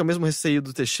 que eu acho que é o mesmo receio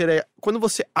do Teixeira, é quando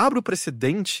você abre o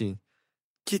precedente,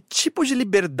 que tipo de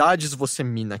liberdades você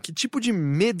mina? Que tipo de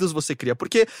medos você cria?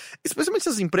 Porque, especialmente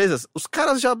essas empresas,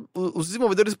 os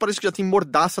desenvolvedores parecem que já têm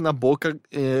mordaça na boca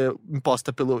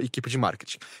imposta pela equipe de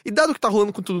marketing. E dado que tá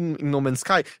rolando com tudo em No Man's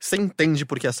Sky, você entende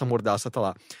por que essa mordaça tá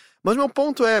lá. Mas meu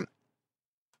ponto é,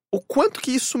 o quanto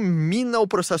que isso mina o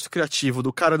processo criativo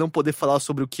do cara não poder falar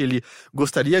sobre o que ele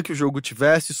gostaria que o jogo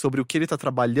tivesse, sobre o que ele tá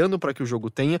trabalhando para que o jogo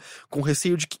tenha, com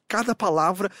receio de que cada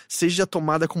palavra seja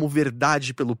tomada como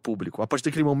verdade pelo público. A partir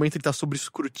daquele momento ele tá sob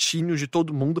escrutínio de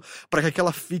todo mundo para que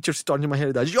aquela feature se torne uma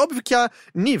realidade. E óbvio que há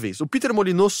níveis. O Peter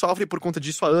Molyneux sofre por conta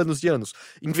disso há anos e anos,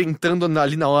 inventando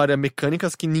ali na hora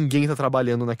mecânicas que ninguém tá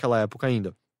trabalhando naquela época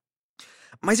ainda.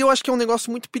 Mas eu acho que é um negócio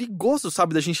muito perigoso,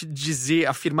 sabe? Da gente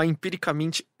afirmar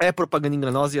empiricamente é propaganda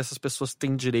enganosa e essas pessoas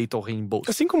têm direito ao reembolso.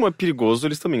 Assim como é perigoso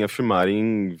eles também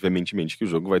afirmarem veementemente que o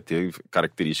jogo vai ter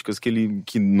características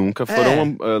que nunca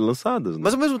foram lançadas. Né?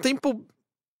 Mas ao mesmo tempo,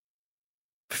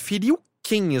 feriu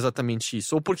quem exatamente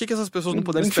isso? Ou por que essas pessoas não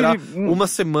puderam esperar uma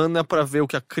semana pra ver o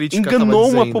que a crítica tava enganou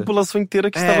dizendo? uma população inteira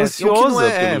que estava o que ansiosa não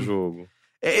é- pelo jogo.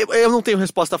 Eu não tenho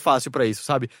resposta fácil pra isso,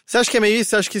 sabe? Você acha que é meio isso?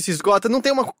 Você acha que se esgota? Não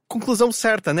tem uma conclusão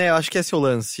certa, né? Eu acho que esse é o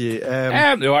lance.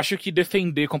 Eu acho que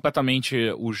defender completamente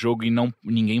o jogo e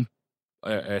ninguém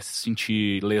se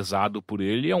sentir lesado por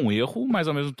ele é um erro, mas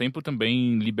ao mesmo tempo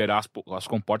também liberar as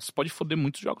comportas pode foder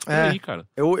muitos jogos por aí, cara.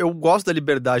 Eu gosto da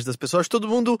liberdade das pessoas. Acho que todo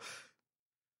mundo...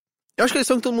 Eu acho que a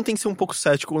questão é que todo mundo tem que ser um pouco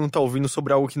cético quando tá ouvindo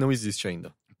sobre algo que não existe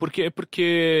ainda. Porque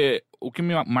o que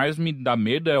mais me dá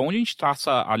medo é onde a gente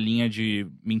traça a linha de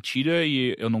mentira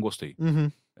e eu não gostei.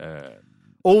 Uhum.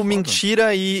 Ou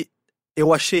mentira e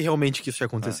eu achei realmente que isso ia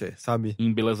acontecer, sabe?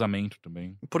 Embelezamento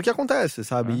também. Porque acontece,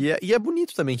 sabe? E é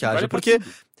bonito também que haja, Vale porque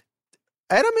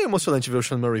era meio emocionante ver o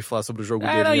Sean Murray falar sobre o jogo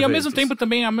dele. E em ao mesmo eventos. tempo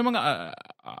também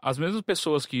as mesmas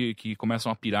pessoas que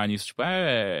começam a pirar nisso, tipo,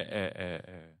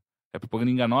 é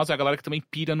propaganda enganosa, é a galera que também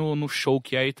pira no show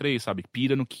que é a E3, sabe?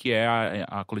 Pira no que é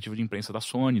a coletiva de imprensa da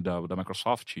Sony, da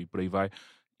Microsoft e por aí vai.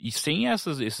 E sem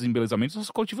esses embelezamentos, essas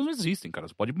coletivas não existem, cara.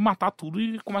 Você pode matar tudo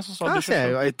e começa só a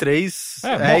deixar... a E3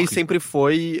 morre. E sempre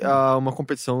foi uma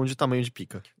competição de tamanho de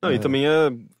pica. Não, e também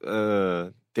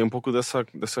tem um pouco dessa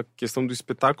questão do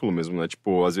espetáculo mesmo, né?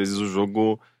 Tipo, às vezes o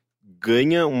jogo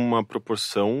ganha uma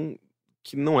proporção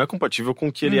que não é compatível com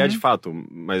o que ele é de fato.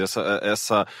 Mas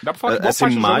essa Dá pra falar que boa essa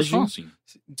parte dos jogos imagem... são assim.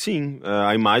 Sim,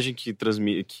 a imagem que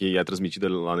é transmitida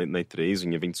lá na E3,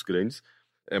 em eventos grandes,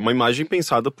 é uma imagem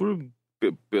pensada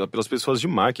pelas pessoas de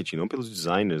marketing, não pelos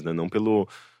designers, né? Não pelo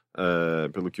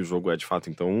que o jogo é de fato.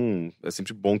 Então, é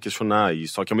sempre bom questionar.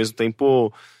 Só que, ao mesmo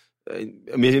tempo,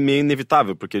 é meio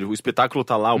inevitável, porque o espetáculo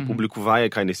tá lá, o público vai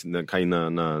cair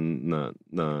na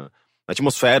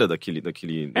atmosfera daquele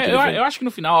evento. Eu acho que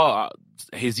no final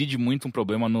reside muito um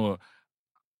problema no...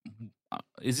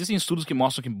 Existem estudos que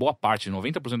mostram que boa parte,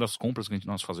 90% das compras que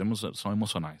nós fazemos são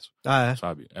emocionais.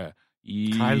 Sabe?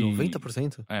 Cara,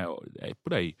 90%? É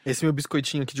por aí. Esse meu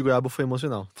biscoitinho aqui de goiaba foi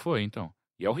emocional. Foi, então.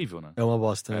 E é horrível, né? É uma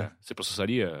bosta, né? Você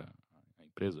processaria a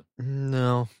empresa?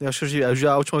 Não. Eu acho que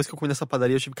a última vez que eu comi nessa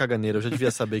padaria eu tive caganeira. Eu já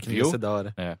devia saber que não ia ser da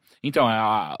hora. Então,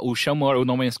 o Sean Murray, o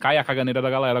No Man's Sky é a caganeira da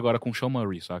galera agora com o Sean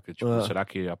Murray, saca? Tipo, será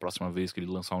que a próxima vez que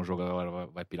ele lançar um jogo a galera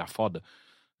vai pirar foda?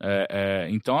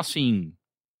 Então, assim...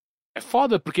 É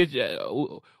foda, porque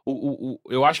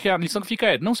eu acho que a lição que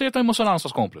fica não seja tão emocional nas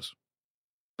suas compras.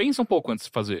 Pensa um pouco antes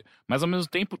de fazer. Mas ao mesmo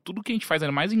tempo, tudo que a gente faz,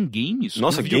 ainda mais em games...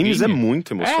 Nossa, games é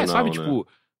muito emocional, sabe? né? Tipo,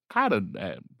 cara,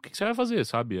 o que você vai fazer,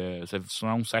 sabe? Você vai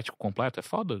funcionar um set completo, é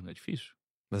foda, é difícil.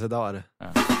 Mas é da hora.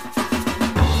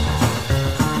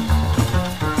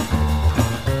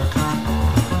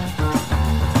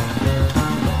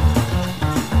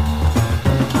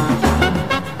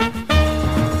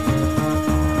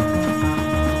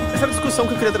 Discussão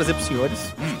que eu queria trazer para os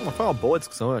senhores. Foi uma boa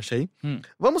discussão, eu achei.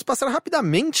 Vamos passar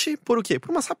rapidamente por o quê?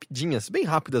 Por umas rapidinhas, bem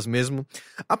rápidas mesmo.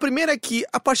 A primeira é que,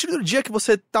 a partir do dia que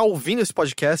você tá ouvindo esse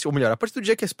podcast, ou melhor, a partir do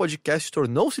dia que esse podcast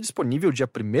tornou-se disponível, dia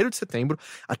 1º de setembro,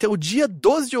 até o dia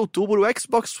 12 de outubro, o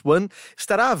Xbox One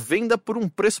estará à venda por um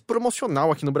preço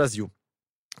promocional aqui no Brasil.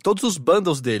 Todos os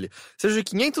bundles dele, seja de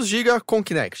 500GB com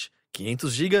Kinect,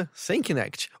 500GB sem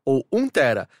Kinect ou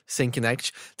 1TB sem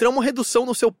Kinect, terão uma redução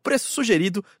no seu preço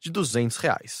sugerido de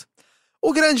R$200.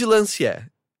 O grande lance é,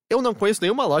 eu não conheço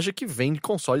nenhuma loja que vende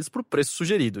consoles por preço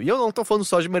sugerido. E eu não tô falando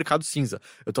só de mercado cinza.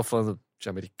 Eu tô falando de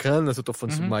Americanas, eu tô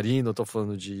falando de Submarino, eu tô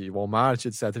falando de Walmart,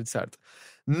 etc, etc.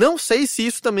 Não sei se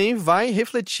isso também vai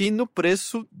refletir no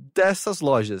preço dessas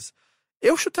lojas.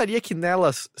 Eu chutaria que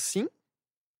nelas, sim.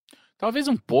 Talvez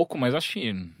um pouco, mas acho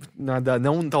que...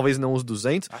 Talvez não os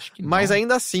 200, acho que mas não.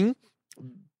 ainda assim,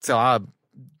 sei lá...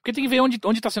 Porque tem que ver onde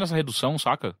tá sendo essa redução,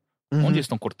 saca? Onde eles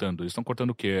estão cortando? Eles estão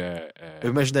cortando o quê? Eu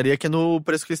imaginaria que é no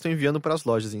preço que eles estão enviando para as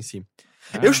lojas em si.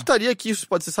 Eu chutaria que isso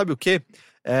pode ser, sabe o quê?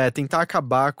 Tentar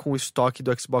acabar com o estoque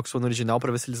do Xbox One original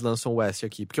para ver se eles lançam o S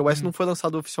aqui. Porque o S não foi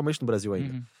lançado oficialmente no Brasil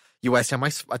ainda. E o S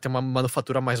tem uma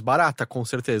manufatura mais barata, com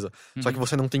certeza. Só que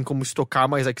você não tem como estocar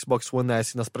mais Xbox One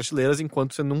S nas prateleiras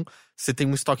enquanto você tem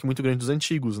um estoque muito grande dos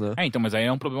antigos, né? Então, mas aí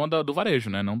é um problema do varejo,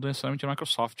 né? Não necessariamente da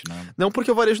Microsoft, né? Não, porque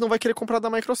o varejo não vai querer comprar da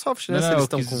Microsoft, né? Não, eu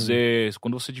quis dizer,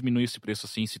 quando você diminui esse preço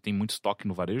assim, se tem muito estoque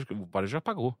no varejo, o varejo já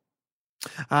pagou.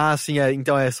 Ah, sim,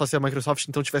 então só se a Microsoft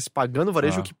então estivesse pagando o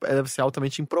varejo, que deve ser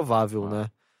altamente improvável, né?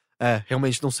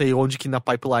 Realmente não sei onde que na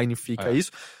pipeline fica isso.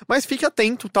 Mas fique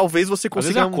atento, talvez você consiga...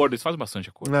 Às vezes é acordo, eles fazem bastante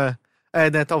acordo. Né,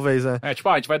 talvez, tipo,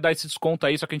 a gente vai dar esse desconto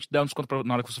aí, só que a gente dá um desconto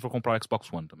na hora que você for comprar o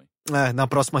Xbox One também. Na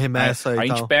próxima remessa e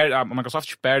tal. A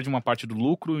Microsoft perde uma parte do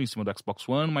lucro em cima do Xbox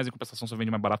One, mas em compensação você vende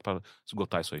mais barato pra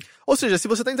esgotar isso aí. Ou seja, se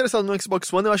você tá interessado no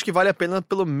Xbox One, eu acho que vale a pena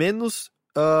pelo menos...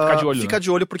 Ficar de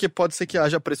olho, porque pode ser que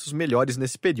haja preços melhores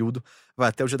nesse período, vai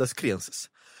até o Dia das Crianças.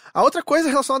 A outra coisa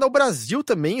relacionada ao Brasil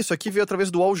também, isso aqui veio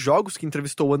através do All Jogos, que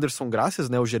entrevistou o Anderson Gracias,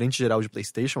 né, o gerente geral de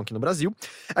PlayStation aqui no Brasil,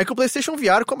 é que o PlayStation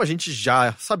VR, como a gente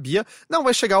já sabia, não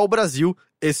vai chegar ao Brasil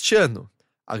este ano.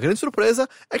 A grande surpresa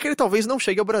é que ele talvez não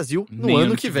chegue ao Brasil no Nem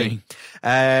ano que vem.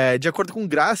 De acordo com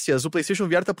Gracias, o PlayStation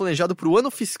VR está planejado para o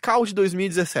ano fiscal de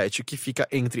 2017, que fica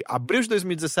entre abril de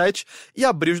 2017 e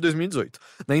abril de 2018.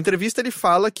 Na entrevista ele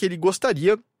fala que ele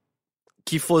gostaria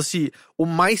que fosse o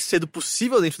mais cedo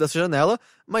possível dentro dessa janela,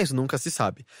 mas nunca se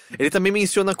sabe. Ele também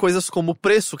menciona coisas como o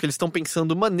preço, que eles estão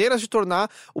pensando maneiras de tornar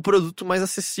o produto mais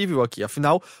acessível aqui.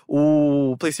 Afinal,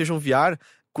 o PlayStation VR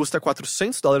custa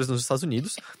 $400 nos Estados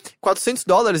Unidos.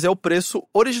 $400 é o preço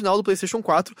original do PlayStation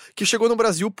 4, que chegou no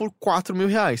Brasil por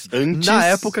R$4.000. Antes... Na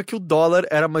época que o dólar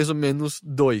era mais ou menos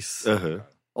 2. Aham.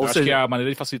 Ou Eu acho seja, que a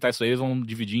maneira de facilitar isso aí, eles vão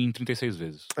dividir em 36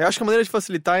 vezes. eu acho que a maneira de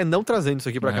facilitar é não trazendo isso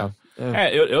aqui pra cá.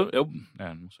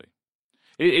 Não sei.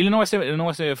 Ele não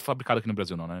vai ser fabricado aqui no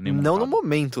Brasil, não, né? Nem Não no montado.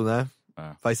 momento, né?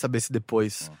 É. Vai saber se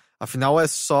depois. É. Afinal, é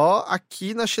só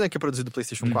aqui na China que é produzido o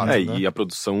PlayStation 4, né? E a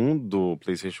produção do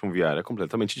PlayStation VR é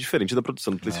completamente diferente da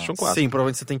produção do PlayStation 4. Sim,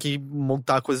 provavelmente você tem que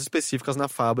montar coisas específicas na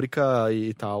fábrica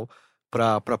e tal,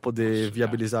 pra poder Nossa,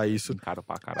 viabilizar isso. Caro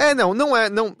pra caralho.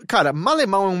 Não. Cara,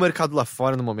 Malemão é um mercado lá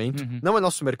fora no momento. Uhum. Não é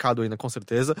nosso mercado ainda, com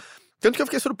certeza. Tanto que eu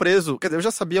fiquei surpreso. Quer dizer, eu já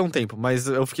sabia há um tempo, mas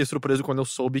eu fiquei surpreso quando eu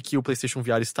soube que o PlayStation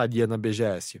VR estaria na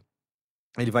BGS.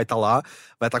 Ele vai estar lá,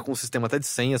 vai estar com um sistema até de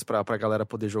senhas pra galera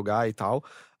poder jogar e tal.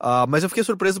 Mas eu fiquei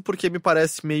surpreso porque me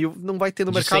parece meio... Não vai ter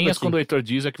no De mercado senhas, aqui. quando o Heitor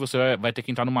diz, é que você vai ter que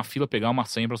entrar numa fila, pegar uma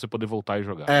senha pra você poder voltar e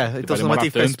jogar. Então você não vai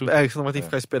ter que você não vai ter que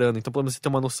ficar esperando. Então, pelo menos você tem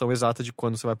uma noção exata de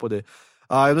quando você vai poder.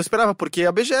 Eu não esperava, porque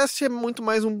a BGS é muito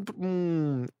mais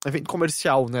um evento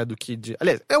comercial, né, do que de...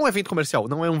 Aliás, é um evento comercial,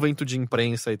 não é um evento de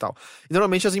imprensa e tal. E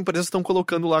normalmente as empresas estão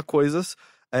colocando lá coisas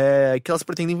que elas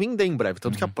pretendem vender em breve.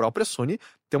 Tanto que a própria Sony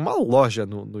tem uma loja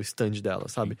no stand dela,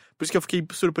 sabe? Por isso que eu fiquei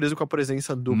surpreso com a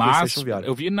presença do PlayStation VR.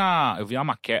 Eu vi a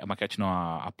maquete, não,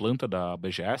 a planta da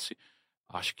BGS,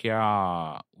 acho que é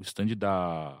o stand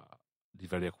da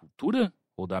Livraria Cultura,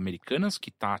 ou da Americanas,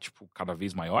 que tá, tipo, cada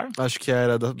vez maior. Acho que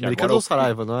era da Que Americana agora ou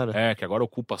Saraiva, não era? Que agora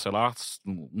ocupa, sei lá,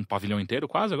 um pavilhão inteiro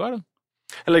quase agora.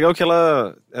 É legal que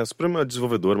ela é super uma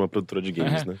desenvolvedora, uma produtora de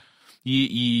games, né?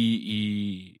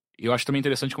 E eu acho também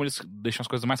interessante como eles deixam as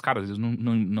coisas mais caras. Eles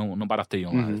não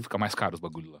barateiam lá. Fica mais caro os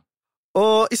bagulho lá.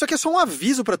 Isso aqui é só um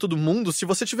aviso pra todo mundo. Se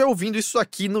você estiver ouvindo isso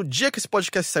aqui no dia que esse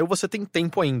podcast saiu, você tem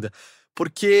tempo ainda.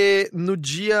 Porque no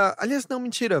dia... Aliás, não,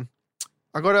 mentira.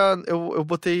 Agora eu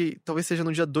botei... Talvez seja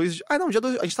no dia 2 de... não, dia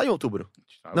 2... A gente tá em outubro.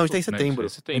 Não, a gente tá em setembro. A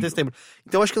gente tá em setembro.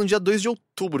 Então acho que é no dia 2 de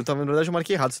outubro. Então, na verdade, eu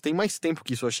marquei errado. Você tem mais tempo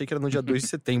que isso. Eu achei que era no dia 2 de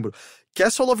setembro.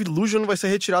 Castle of Illusion vai ser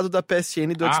retirado da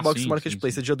PSN e do Xbox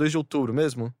Marketplace. É dia 2 de outubro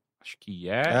mesmo? Acho que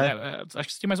acho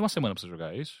que você tem mais uma semana pra você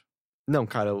jogar, é isso? Não,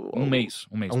 cara... Um mês.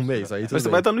 Um mês, aí tudo Mas você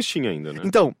bem. vai estar no Steam ainda, né?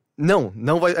 Então,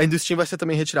 não vai, ainda o Steam vai ser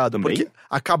também retirado, Também? porque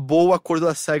acabou o acordo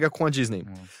da SEGA com a Disney.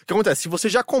 O que acontece? Se você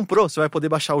já comprou, você vai poder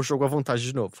baixar o jogo à vontade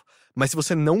de novo. Mas se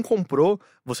você não comprou,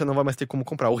 você não vai mais ter como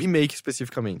comprar. O remake,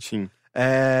 especificamente. Sim.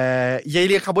 E aí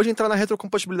ele acabou de entrar na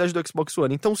retrocompatibilidade do Xbox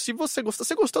One. Então, se você gostou...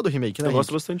 Você gostou do remake, né, Eu Henrique?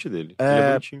 gosto bastante dele. Ele é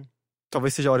bonitinho.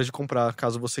 Talvez seja a hora de comprar,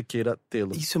 caso você queira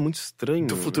tê-lo. Isso é muito estranho.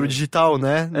 Do futuro né? digital,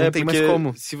 né? Não tem mais porque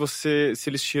como. Se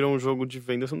eles tiram o jogo de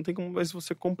venda, você não tem como mais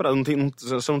você comprar.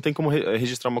 Você não tem como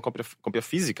registrar uma cópia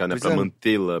física, né? Pois Pra é.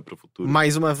 mantê-la pro futuro.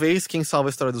 Mais uma vez, quem salva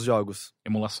a história dos jogos?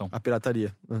 Emulação. A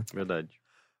pirataria. Verdade.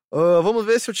 Vamos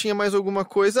ver se eu tinha mais alguma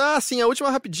coisa. Sim, a última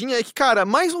rapidinha é que, cara,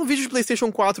 mais um vídeo de PlayStation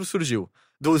 4 surgiu.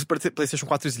 Do PlayStation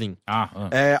 4 Slim.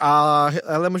 Ela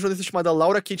é uma jornalista chamada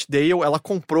Laura Kate Dale. Ela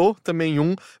comprou também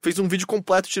fez um vídeo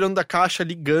completo tirando da caixa,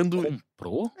 ligando.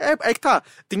 Comprou? É que tá.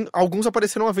 Alguns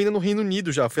apareceram à venda no Reino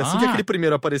Unido já. Foi assim que aquele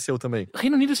primeiro apareceu também.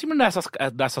 Reino Unido sempre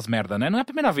dá essas merda, né? Não é a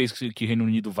primeira vez que Reino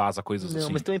Unido vaza coisas Não,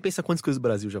 assim. mas também pensa quantas coisas o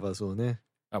Brasil já vazou, né?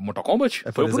 Mortal Kombat?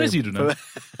 Por Foi o exemplo. Presídio, né?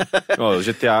 Ó,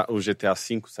 o GTA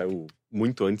V saiu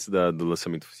muito antes do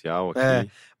lançamento oficial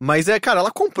aqui. Mas cara,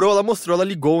 ela comprou, ela mostrou, ela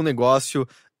ligou o negócio.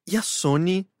 E a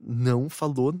Sony não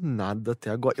falou nada até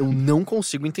agora. Eu não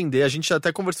consigo entender. A gente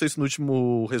até conversou isso no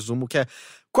último resumo, que é...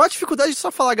 Qual a dificuldade de só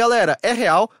falar, galera, é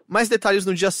real, mais detalhes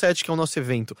no dia 7, que é o nosso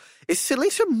evento. Esse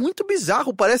silêncio é muito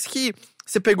bizarro. Parece que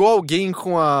você pegou alguém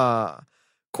com a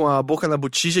boca na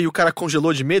botija e o cara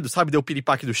congelou de medo, sabe? Deu o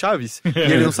piripaque do Chaves e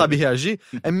ele não sabe reagir.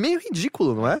 É meio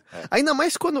ridículo, não é? Ainda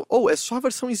mais quando... é só a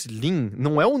versão Slim,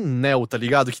 não é o Neo, tá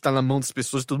ligado? Que tá na mão das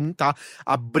pessoas e todo mundo tá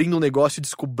abrindo o negócio e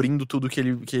descobrindo tudo que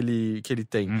ele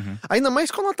tem. Ainda mais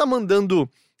quando ela tá mandando...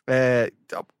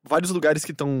 vários lugares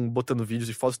que estão botando vídeos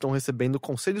e fotos estão recebendo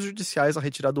conselhos judiciais a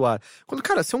retirar do ar. Quando,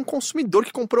 cara, você é um consumidor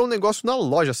que comprou um negócio na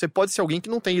loja, você pode ser alguém que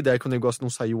não tem ideia que o negócio não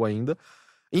saiu ainda.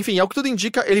 Enfim, ao que tudo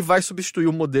indica, ele vai substituir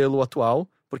o modelo atual,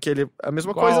 porque ele é a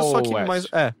mesma Igual coisa, só que o S.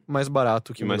 mais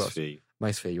barato que o mais negócio. feio.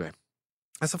 Mais feio,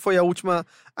 Essa foi a última.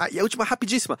 E a última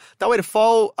rapidíssima.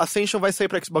 Towerfall Ascension vai sair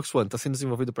pra Xbox One. Tá sendo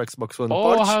desenvolvido pra Xbox One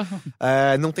Port.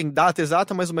 Não tem data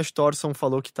exata, mas o Matt Thorson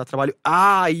falou que tá trabalho.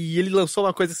 E ele lançou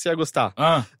uma coisa que você ia gostar.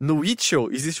 No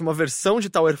itch.io existe uma versão de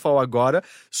Towerfall agora,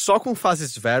 só com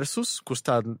fases versus,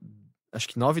 custa acho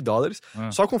que $9,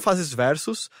 só com fases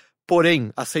versus.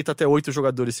 Porém, aceita até 8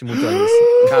 jogadores simultâneos.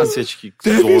 Cacete, que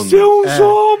Deve ser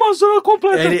uma zona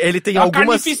completa. Ele tem uma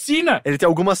algumas. carnificina. Ele tem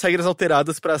algumas regras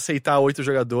alteradas pra aceitar 8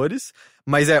 jogadores.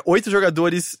 Mas 8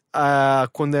 jogadores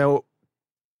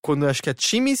quando acho que é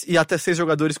times e até 6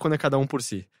 jogadores quando é cada um por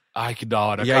si. Ai, que da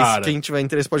hora, e cara. aí, quem tiver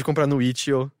interesse pode comprar no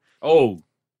itch.io.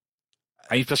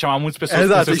 A gente precisa chamar muitas pessoas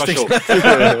Exato, pra fazer a gente show.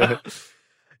 tem que...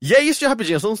 E é isso de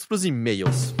rapidinho, vamos pros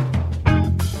e-mails.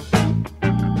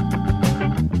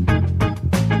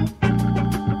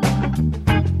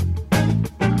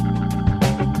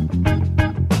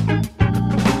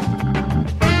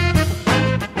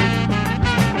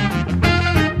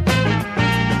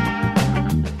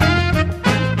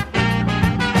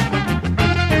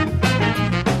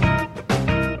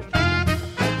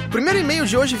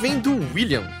 De hoje vem do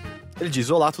William. Ele diz: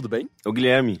 olá, tudo bem? O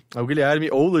Guilherme. É o Guilherme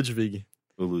ou o Ludwig.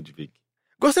 O Ludwig.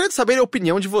 Gostaria de saber a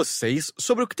opinião de vocês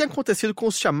sobre o que tem acontecido com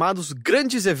os chamados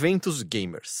grandes eventos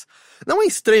gamers. Não é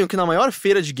estranho que na maior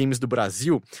feira de games do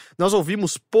Brasil, nós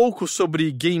ouvimos pouco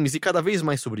sobre games e cada vez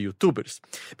mais sobre youtubers.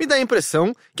 Me dá a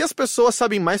impressão que as pessoas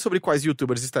sabem mais sobre quais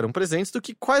youtubers estarão presentes do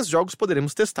que quais jogos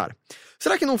poderemos testar.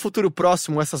 Será que num futuro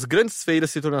próximo essas grandes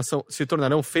feiras se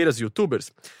tornarão feiras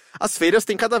youtubers? As feiras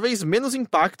têm cada vez menos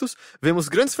impactos, vemos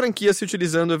grandes franquias se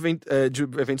utilizando de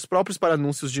eventos próprios para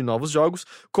anúncios de novos jogos,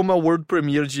 como a World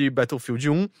Premiere de Battlefield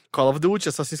 1, Call of Duty,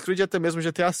 Assassin's Creed e até mesmo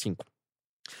GTA V.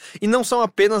 E não são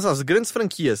apenas as grandes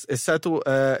franquias, exceto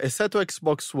o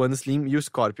Xbox One Slim e o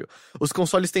Scorpio. Os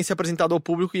consoles têm se apresentado ao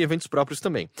público em eventos próprios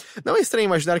também. Não é estranho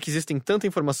imaginar que existem tanta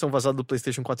informação vazada do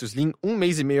PlayStation 4 Slim 1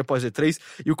 mês e meio após E3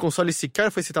 e o console sequer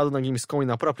foi citado na Gamescom e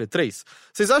na própria E3?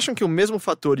 Vocês acham que o mesmo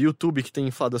fator YouTube que tem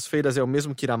inflado as feiras é o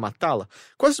mesmo que irá matá-la?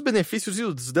 Quais os benefícios e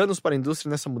os danos para a indústria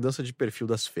nessa mudança de perfil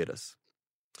das feiras?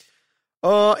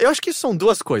 Eu acho que isso são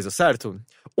duas coisas, certo?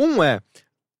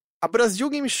 A Brasil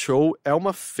Game Show é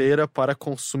uma feira para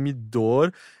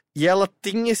consumidor e ela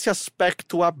tem esse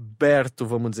aspecto aberto,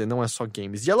 vamos dizer, não é só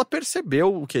games. E ela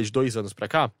percebeu, de 2 anos pra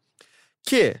cá,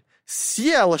 que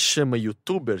se ela chama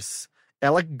youtubers,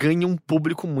 ela ganha um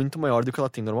público muito maior do que ela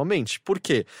tem normalmente. Por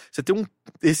quê? Você tem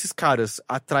esses caras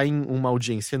atraem uma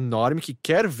audiência enorme que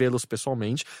quer vê-los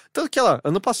pessoalmente. Tanto que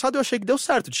ano passado eu achei que deu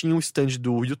certo. Tinha um stand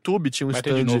do YouTube, tinha um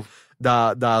stand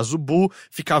da Azubu,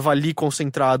 ficava ali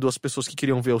concentrado as pessoas que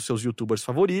queriam ver os seus youtubers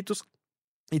favoritos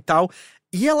e tal.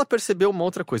 E ela percebeu uma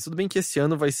outra coisa. Tudo bem que esse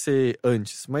ano vai ser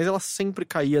antes, mas ela sempre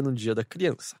caía no dia da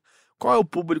criança. Qual é o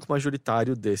público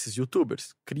majoritário desses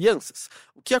youtubers? Crianças.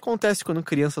 O que acontece quando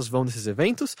crianças vão nesses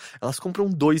eventos? Elas compram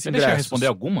 2 ingressos. Deixa eu responder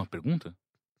alguma pergunta?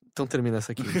 Então termina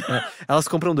essa aqui. Elas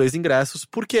compram 2 ingressos.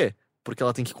 Por quê? Porque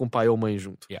ela tem que ir com o pai ou mãe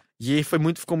junto. Yeah. E aí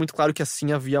ficou muito claro que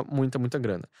assim havia muita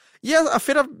grana. E a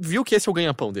feira viu que esse é o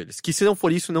ganha-pão deles. Que se não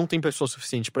for isso, não tem pessoa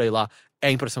suficiente pra ir lá. É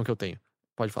a impressão que eu tenho.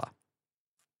 Pode falar.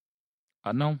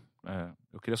 Não.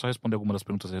 Eu queria só responder alguma das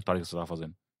perguntas retóricas que você estava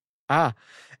fazendo.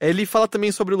 Ele fala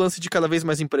também sobre o lance de cada vez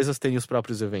mais empresas terem os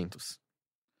próprios eventos.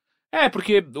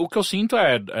 Porque o que eu sinto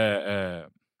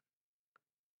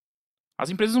as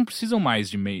empresas não precisam mais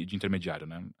de intermediário,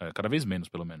 né? Cada vez menos,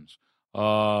 pelo menos.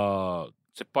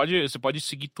 Você pode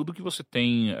seguir tudo que você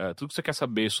tem, tudo que você quer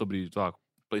saber sobre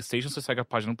PlayStation, você segue a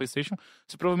página do PlayStation,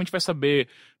 você provavelmente vai saber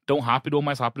tão rápido ou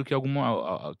mais rápido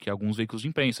que alguns veículos de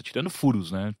imprensa, tirando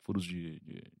furos, né? Furos de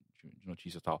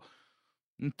notícia e tal.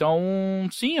 Então,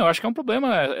 sim, eu acho que é um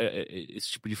problema esse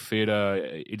tipo de feira,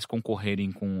 eles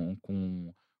concorrerem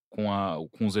com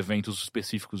os eventos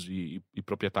específicos e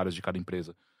proprietários de cada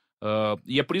empresa.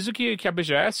 E é por isso que a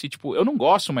BGS, eu não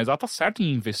gosto, mas ela tá certa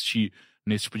em investir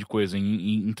nesse tipo de coisa,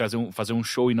 em fazer um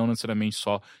show e não necessariamente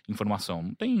só informação.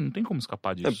 Não tem como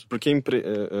escapar disso. Porque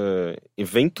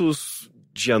eventos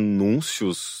de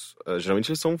anúncios, geralmente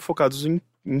eles são focados em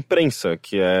imprensa,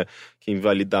 que é quem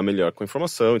vai lidar melhor com a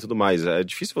informação e tudo mais. É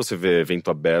difícil você ver evento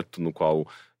aberto no qual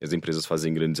as empresas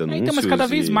fazem grandes anúncios. Então, mas cada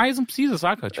vez mais não precisa,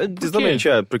 saca? Exatamente,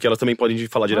 porque elas também podem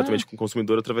falar diretamente com o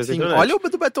consumidor através da internet. Olha o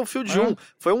do Battlefield 1.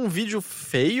 Foi um vídeo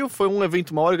feio, foi um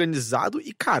evento mal organizado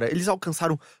e, cara, eles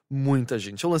alcançaram muita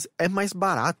gente. O lance é mais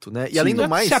barato, né? E além do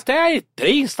mais... Se até a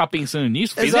E3 tá pensando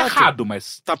nisso, fez errado,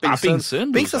 mas tá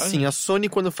pensando. Pensa sabe? assim, a Sony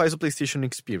quando faz o PlayStation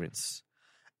Experience,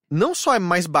 não só é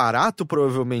mais barato,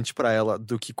 provavelmente, pra ela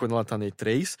do que quando ela tá na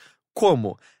E3,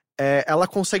 como ela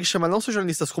consegue chamar não só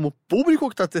jornalistas como o público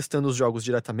que tá testando os jogos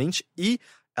diretamente, e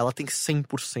ela tem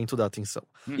 100% da atenção.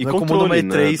 E Não é como controle,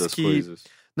 numa E3 das que... coisas.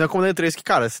 Não é como na E3 que,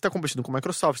 cara, você tá competindo com a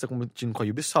Microsoft, você tá competindo com a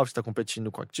Ubisoft, você tá competindo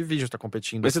com a Activision, você tá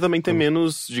competindo... Mas você também tem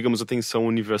menos, digamos, atenção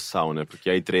universal, né? Porque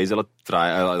a E3,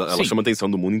 ela Sim. chama atenção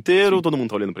do mundo inteiro, todo mundo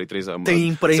tá olhando pra E3 Tem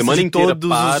imprensa semana de inteira todos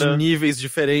para... os níveis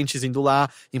diferentes indo lá.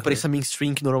 Imprensa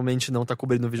mainstream, que normalmente não tá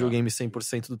cobrindo videogame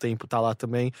 100% do tempo, tá lá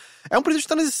também. É um período de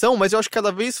transição, mas eu acho que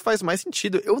cada vez faz mais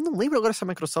sentido. Eu não lembro agora se a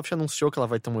Microsoft anunciou que ela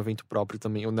vai ter um evento próprio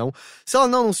também ou não. Se ela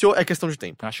não anunciou, é questão de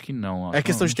tempo. Acho que não. É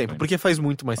questão de tempo, porque faz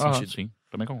muito mais sentido. Sim,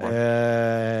 também concordo.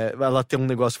 Ela tem um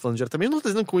negócio falando diretamente. Eu não tô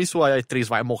dizendo que com isso a E3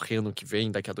 vai morrer no que vem,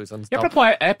 daqui a 2 anos e E a tal.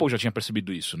 própria Apple já tinha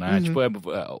percebido isso, né? Uhum. Tipo,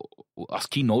 as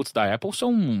keynotes da Apple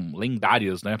são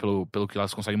lendárias, né? Pelo que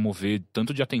elas conseguem mover,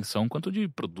 tanto de atenção quanto de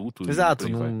produto. Exato.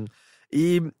 E por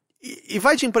aí vai. E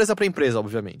vai de empresa pra empresa,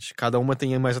 obviamente. Cada uma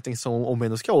tem mais atenção ou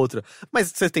menos que a outra.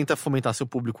 Mas você tenta fomentar seu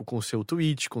público com o seu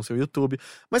Twitch, com o seu YouTube.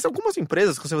 Mas algumas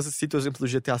empresas, quando você cita o exemplo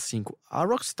do GTA V, a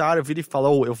Rockstar vira e fala,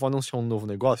 eu vou anunciar um novo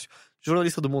negócio,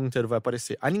 jornalista do mundo inteiro vai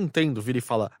aparecer. A Nintendo vira e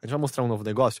fala, a gente vai mostrar um novo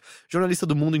negócio, jornalista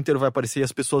do mundo inteiro vai aparecer e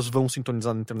as pessoas vão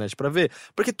sintonizar na internet pra ver.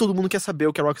 Porque todo mundo quer saber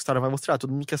o que a Rockstar vai mostrar,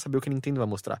 todo mundo quer saber o que a Nintendo vai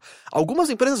mostrar. Algumas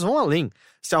empresas vão além.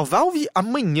 Se a Valve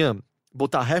amanhã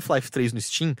botar Half-Life 3 no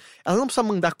Steam, ela não precisa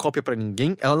mandar cópia pra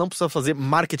ninguém, ela não precisa fazer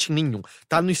marketing nenhum.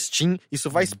 Tá no Steam, isso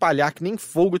vai espalhar que nem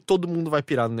fogo e todo mundo vai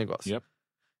pirar no negócio. Yep.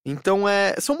 Então,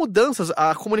 são mudanças,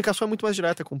 a comunicação é muito mais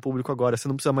direta com o público agora, você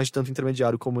não precisa mais de tanto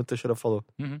intermediário, como o Teixeira falou.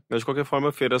 Mas de qualquer forma,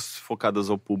 feiras focadas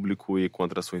ao público e com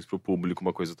atrações pro público,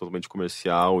 uma coisa totalmente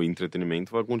comercial e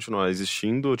entretenimento, vai continuar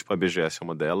existindo. Tipo, a BGS é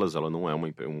uma delas, ela não é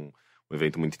um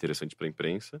evento muito interessante pra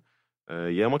imprensa.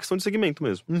 E é uma questão de segmento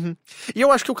mesmo. Uhum. E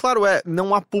eu acho que o claro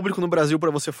não há público no Brasil pra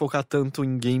você focar tanto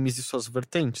em games e suas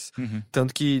vertentes.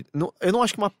 Tanto que, eu não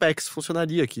acho que uma PAX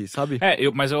funcionaria aqui, sabe?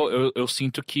 Mas eu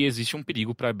sinto que existe um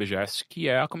perigo pra BGS, que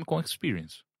é a Comic Con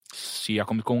Experience. Se a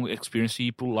Comic Con Experience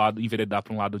ir pro lado, enveredar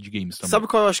pra um lado de games também. Sabe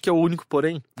qual eu acho que é o único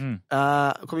porém? Hum.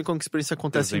 A Comic Con Experience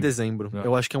acontece em dezembro. É.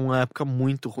 Eu acho que é uma época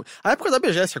muito ruim. A época da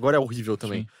BGS agora é horrível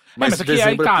também. Sim. Mas aqui aí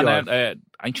dezembro tá, pior. né?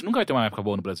 A gente nunca vai ter uma época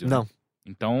boa no Brasil. Não. Né?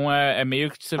 Então é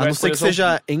meio que você A vai não ser que escolher só-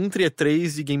 seja entre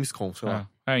E3 e Gamescom, sei lá.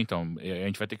 Então, a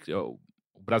gente vai ter que... O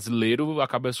brasileiro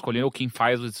acaba escolhendo, ou quem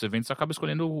faz esses eventos acaba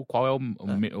escolhendo qual é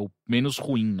o menos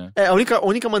ruim, né? A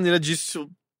única maneira disso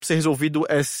ser resolvido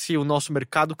é se o nosso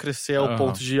mercado crescer ao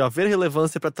ponto de haver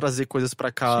relevância pra trazer coisas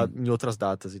pra cá em outras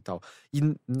datas e tal. E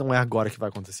não é agora que vai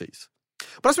acontecer isso.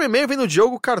 Próximo e-mail vem do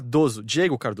Diego Cardoso.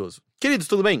 Queridos,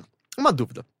 tudo bem? Uma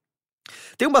dúvida.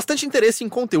 Tenho bastante interesse em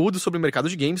conteúdo sobre o mercado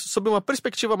de games sob uma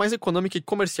perspectiva mais econômica e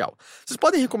comercial. Vocês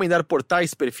podem recomendar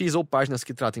portais, perfis ou páginas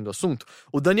que tratem do assunto?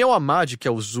 O Daniel Amadi, que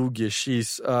é o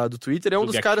ZugX do Twitter, é um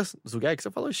dos Zugex. caras... Zugex?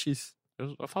 Você falou X.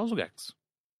 Eu falo Zugex.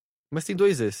 Mas tem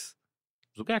 2 Es.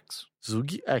 Zugex.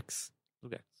 ZugX.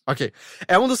 Zugex. Ok.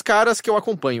 É um dos caras que eu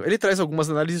acompanho. Ele traz algumas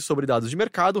análises sobre dados de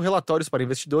mercado, relatórios para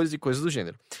investidores e coisas do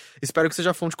gênero. Espero que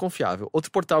seja fonte confiável.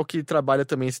 Outro portal que trabalha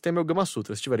também esse tema é o Gama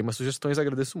Sutra. Se tiverem umas sugestões,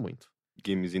 agradeço muito.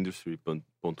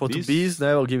 Gamesindustry.biz.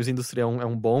 né? O Games Industry é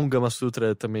um bom. Gama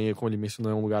Sutra também, como ele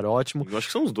mencionou, é um lugar ótimo. Eu acho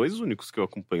que são os dois únicos que eu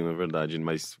acompanho, na verdade,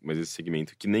 mas esse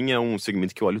segmento, que nem é um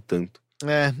segmento que eu olho tanto.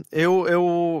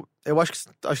 Eu acho que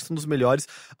são dos melhores.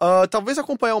 Talvez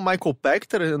acompanhar o Michael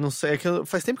Pachter, eu não sei,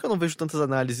 faz tempo que eu não vejo tantas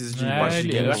análises de parte de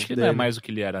games. Eu acho que ele não é mais o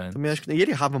que ele era antes. Também acho que. E ele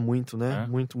errava muito, né?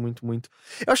 Muito.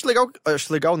 Eu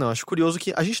acho curioso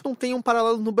que a gente não tem um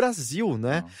paralelo no Brasil,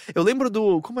 né? Não. Eu lembro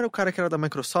do. Como era o cara que era da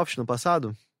Microsoft no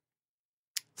passado?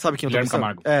 Sabe quem eu tô Guilherme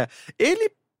pensando? Camargo.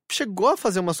 Ele chegou a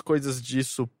fazer umas coisas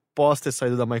disso pós ter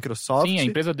saído da Microsoft. Sim, a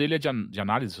empresa dele é de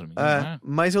análise, se não me engano, né?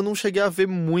 Mas eu não cheguei a ver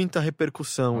muita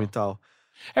repercussão e tal.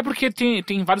 É porque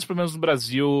tem vários problemas no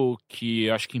Brasil que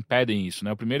eu acho que impedem isso,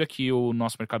 né? O primeiro é que o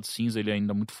nosso mercado cinza ele é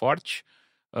ainda muito forte,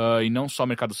 e não só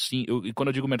mercado cinza. E quando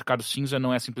eu digo mercado cinza,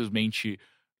 não é simplesmente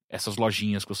essas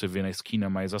lojinhas que você vê na esquina,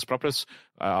 mas as próprias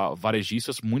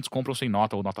varejistas, muitos compram sem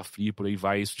nota ou nota free, por aí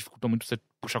vai. Isso dificulta muito você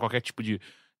puxar qualquer tipo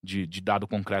de dado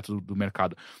concreto do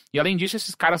mercado. E além disso,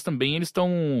 esses caras também, eles estão...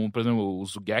 Por exemplo, o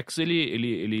Zugex,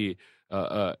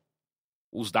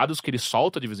 os dados que ele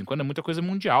solta de vez em quando é muita coisa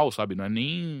mundial, sabe? Não é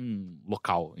nem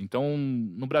local. Então,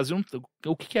 no Brasil,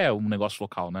 o que é um negócio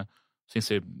local, né? Sem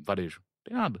ser varejo. Não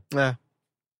tem nada.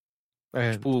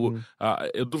 Tipo,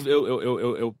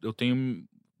 eu tenho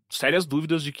sérias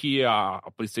dúvidas de que a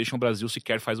PlayStation Brasil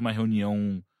sequer faz uma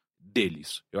reunião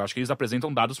deles. Eu acho que eles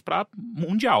apresentam dados pra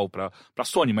mundial, pra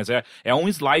Sony, mas é um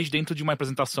slide dentro de uma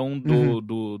apresentação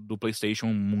do PlayStation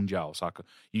mundial, saca?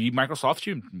 E Microsoft,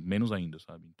 menos ainda,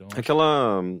 sabe? Então,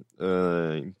 Aquela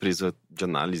empresa de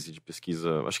análise, de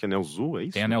pesquisa, acho que é Nelzu, é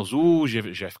isso? tem a Nelzu,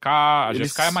 GFK, a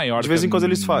GFK é maior. De vez que em a quando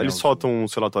eles Nelzu. soltam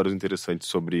uns relatórios interessantes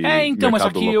sobre então, mas só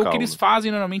mercado que local, o que eles né?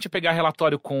 fazem normalmente é pegar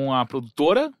relatório com a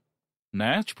produtora,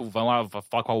 né? Tipo, vão lá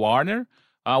falar com a Warner.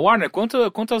 Warner,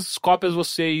 quantas cópias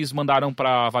vocês mandaram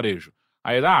pra varejo?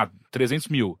 Aí, 300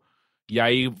 mil. E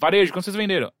aí, varejo, quanto vocês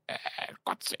venderam?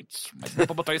 400. Mas não dá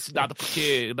pra botar esse dado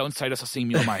porque da onde sai dessas 100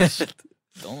 mil a mais?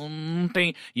 Então, não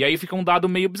tem... E aí fica um dado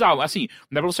meio bizarro. Assim,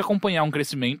 não dá pra você acompanhar um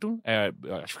crescimento,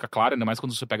 acho que fica claro, ainda mais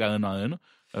quando você pega ano a ano.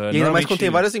 E ainda mais quando tem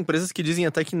várias empresas que dizem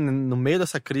até que no meio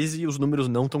dessa crise os números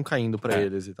não estão caindo pra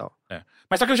eles e tal.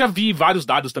 Mas só que eu já vi vários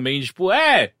dados também, de, tipo,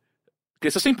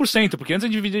 cresceu 100%, porque antes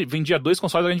a gente vendia 2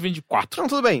 consoles, agora a gente vende 4. Não,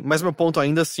 tudo bem, mas meu ponto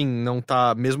ainda assim, não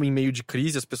tá, mesmo em meio de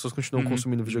crise, as pessoas continuam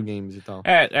consumindo videogames e tal.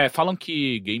 Falam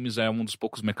que games é um dos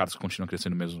poucos mercados que continua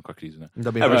crescendo mesmo com a crise, né?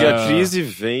 Ainda bem. Porque a crise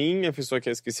vem, a pessoa quer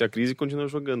esquecer a crise e continua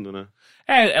jogando, né?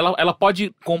 Ela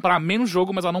pode comprar menos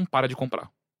jogo, mas ela não para de comprar.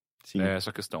 Sim. É essa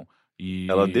a questão. E...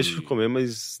 Ela deixa de comer,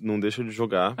 mas não deixa de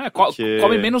jogar.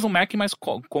 Come menos no Mac, mas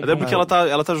compra. Até porque ela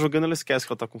tá jogando, ela esquece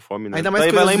que ela tá com fome, né? Ainda mais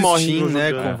Daí coisas vai lá e morre Steam, né?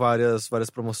 jogando. Com várias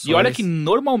promoções. E olha que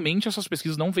normalmente essas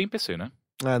pesquisas não vêm em PC, né?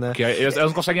 né? Porque elas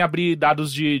não conseguem abrir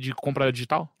dados de compra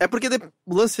digital. É porque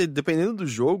o lance, dependendo do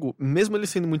jogo, mesmo ele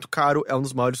sendo muito caro, é um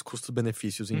dos maiores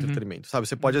custos-benefícios em entretenimento, sabe?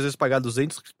 Você pode, às vezes, pagar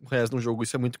R$200 num jogo,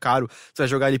 isso é muito caro, você vai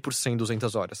jogar ele por 100,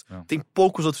 200 horas. Não. Tem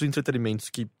poucos outros entretenimentos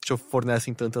que te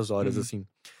fornecem tantas horas, assim.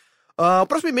 O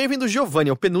próximo e-mail vem do Giovanni,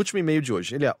 é o penúltimo e-mail de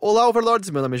hoje. Ele é: Olá, Overlords,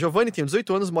 meu nome é Giovanni, tenho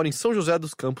 18 anos, moro em São José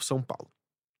dos Campos, São Paulo.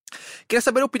 Queria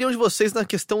saber a opinião de vocês na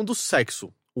questão do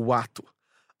sexo, o ato,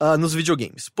 nos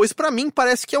videogames, pois pra mim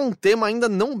parece que é um tema ainda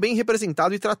não bem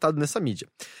representado e tratado nessa mídia.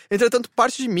 Entretanto,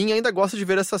 parte de mim ainda gosta de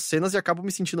ver essas cenas e acabo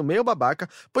me sentindo meio babaca,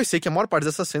 pois sei que a maior parte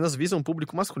dessas cenas visam um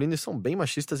público masculino e são bem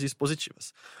machistas e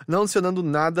expositivas, não adicionando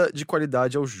nada de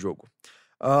qualidade ao jogo.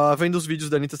 Vendo os vídeos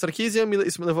da Anita Sarkeesian,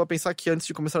 isso me levou a pensar que antes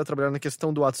de começar a trabalhar na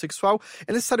questão do ato sexual,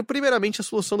 é necessário primeiramente a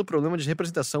solução do problema de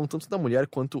representação tanto da mulher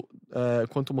quanto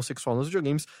homossexual nos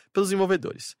videogames pelos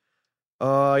desenvolvedores.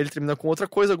 Ele termina com outra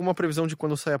coisa, alguma previsão de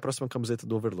quando sai a próxima camiseta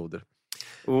do Overloader?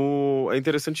 É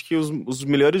interessante que os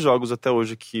melhores jogos até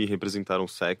hoje que representaram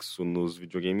sexo nos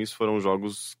videogames foram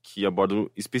jogos que abordam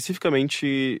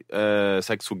especificamente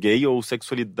sexo gay ou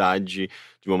sexualidade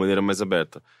de uma maneira mais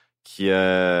aberta. Que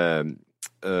é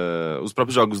os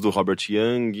próprios jogos do Robert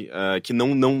Young, que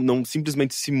não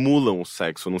simplesmente simulam o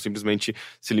sexo, não simplesmente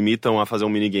se limitam a fazer um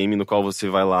minigame no qual você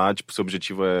vai lá, tipo, seu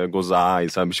objetivo é gozar,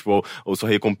 sabe? Tipo, ou sua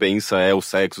recompensa é o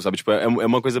sexo, sabe? Tipo, é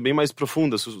uma coisa bem mais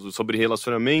profunda sobre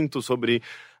relacionamento, sobre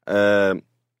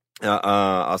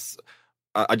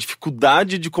a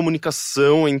dificuldade de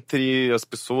comunicação entre as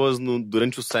pessoas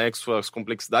durante o sexo, as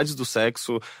complexidades do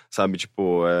sexo, sabe?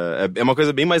 Tipo, é uma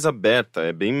coisa bem mais aberta,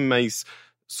 é bem mais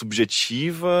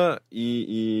subjetiva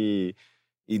e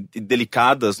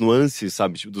delicada as nuances,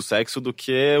 sabe? Tipo, do sexo do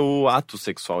que o ato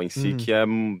sexual em si, que é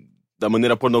da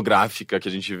maneira pornográfica que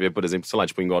a gente vê, por exemplo, sei lá,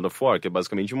 tipo em God of War, que é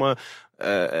basicamente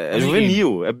é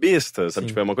juvenil, é besta, sabe?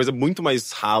 Tipo, é uma coisa muito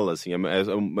mais rala, assim, é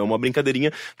uma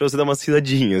brincadeirinha pra você dar umas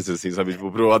risadinhas, assim, sabe? Tipo,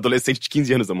 pro adolescente de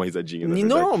 15 anos dar uma risadinha, E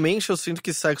normalmente eu sinto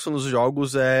que sexo nos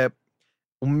jogos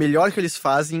o melhor que eles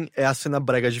fazem é a cena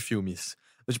brega de filmes.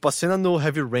 Tipo, a cena no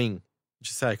Heavy Rain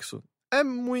de sexo é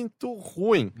muito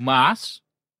ruim. Mas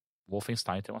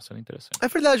Wolfenstein tem uma cena interessante. É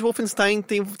verdade, Wolfenstein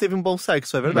teve um bom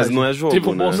sexo, é verdade. Mas não é jogo,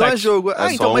 Tipo, né? Não é jogo.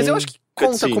 Então, mas eu acho que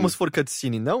conta cutscene. como se for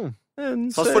cutscene, não? Não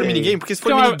Só sei. se for minigame, porque se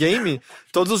for minigame,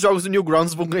 todos os jogos do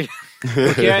Newgrounds vão ganhar.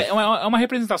 Porque é uma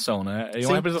representação, né? É Sim.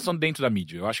 uma representação dentro da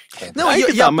mídia. Eu acho que conta. Não, Aí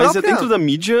que e tá, a mas própria- é dentro da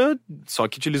mídia, só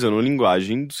que utilizando a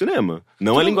linguagem do cinema.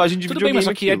 Não a linguagem de Tudo bem, videogame. mas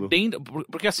só que aquilo. é dentro...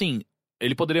 Porque assim,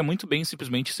 ele poderia muito bem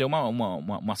simplesmente ser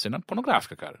uma cena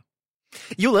pornográfica, cara.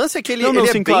 E o lance é que ele, Não, ele é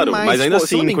sim, bem claro, mais... mas ainda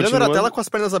se eu não assim, me engano, era a continua- tela com as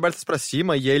pernas abertas pra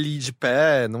cima e ele de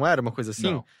pé, não era uma coisa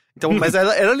assim? Não. Então, mas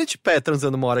era ele de pé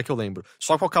transando uma hora que eu lembro.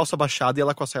 Só com a calça baixada e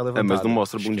ela com a saia levantada. Mas não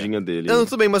mostra a Acho que bundinha dele. Não,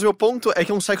 tudo bem, mas meu ponto é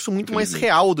que é um sexo muito mais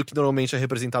Infelizmente. real do que normalmente é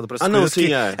representado pra essas Ah, não, coisas, sim,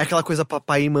 que é. aquela coisa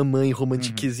papai e mamãe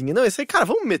romantiquezinha. Não, esse aí, cara,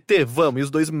 vamos meter? Vamos. E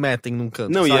os dois metem num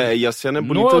canto, Não, sabe? e a cena é No-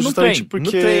 bonita no justamente trem. porque...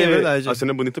 No trem, é verdade. A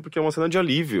cena é bonita porque é uma cena de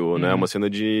alívio, né? Uma cena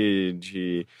de...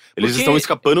 Eles Porque- estão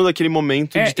escapando daquele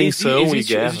momento de tensão e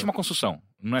guerra. Existe uma construção.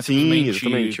 Não é Sim, simplesmente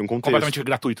exatamente, um contexto. completamente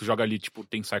gratuito. Joga ali, tipo,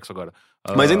 tem sexo agora.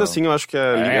 Mas ainda assim, eu acho que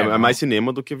é não. mais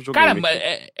cinema do que videogame. Cara, mas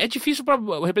é difícil pra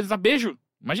representar beijo.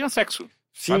 Imagina sexo.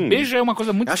 Sim. Beijo é uma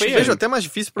coisa muito Acho feia. que beijo até mais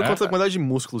difícil por É. conta da quantidade de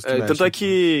músculos que Tanto mexe. é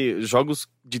que jogos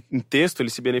em texto,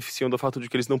 eles se beneficiam do fato de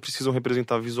que eles não precisam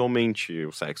representar visualmente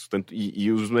o sexo.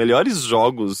 E os melhores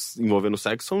jogos envolvendo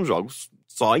sexo são jogos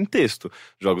só em texto.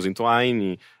 Jogos em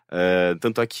Twine.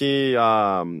 Tanto é que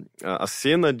a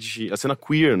cena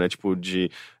queer, né, tipo, de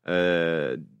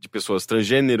pessoas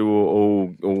transgênero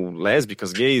ou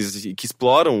lésbicas, gays, que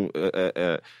exploram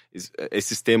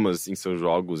esses temas em seus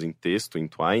jogos, em texto, em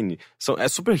Twine, é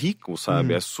super rico,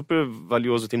 sabe? É super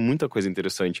valioso, tem muita coisa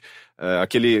interessante.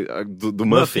 Aquele do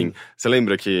Muffin, você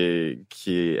lembra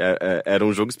que era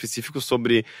um jogo específico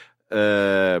sobre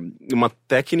uma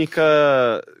técnica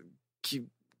que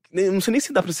não sei nem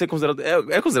se dá pra ser considerado.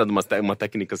 É considerado uma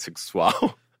técnica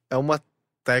sexual? É uma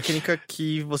técnica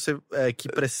que que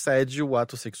precede o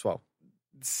ato sexual.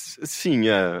 Sim,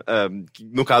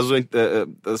 no caso,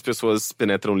 as pessoas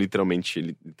penetram literalmente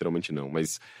não,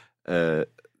 mas...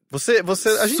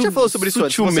 A gente já falou sobre isso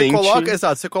antes. Sutilmente.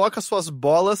 Você coloca suas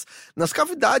bolas nas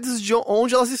cavidades de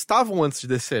onde elas estavam antes de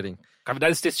descerem.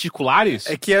 Cavidades testiculares?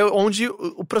 É que é onde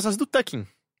o processo do tucking.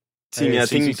 Sim,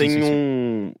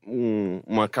 tem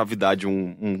uma cavidade,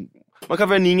 uma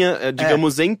caverninha,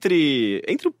 digamos, entre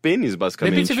o pênis, De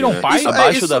basicamente. repente você vira um né? pai?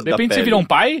 Abaixo da De repente pele. você vira um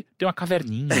pai, tem uma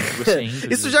caverninha que você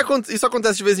entra. Isso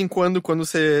acontece de vez em quando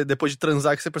você, depois de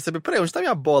transar, que você percebe, peraí, onde tá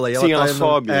minha bola? E Sim, ela ela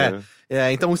sobe, né?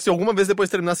 Então se alguma vez depois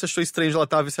de terminar você achou estranho onde ela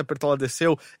tava e você apertou, ela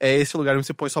desceu, é esse o lugar onde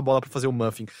você põe sua bola pra fazer o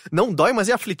muffin. Não dói, mas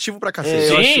é aflitivo pra cacete.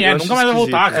 Sim, eu acho nunca mais vai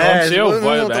voltar, cara. Não,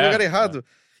 tá no lugar errado.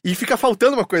 E fica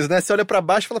faltando uma coisa, né? Você olha pra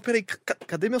baixo e fala, peraí,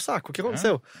 cadê meu saco? O que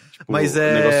aconteceu? Tipo, Mas o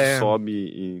negócio sobe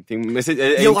e tem... Mas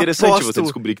é eu interessante aposto você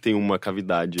descobrir que tem uma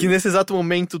cavidade. Que nesse exato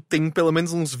momento tem pelo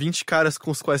menos uns 20 caras com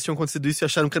os quais tinham acontecido isso e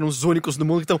acharam que eram os únicos no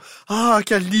mundo que estão,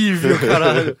 que alívio,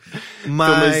 caralho.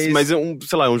 Mas é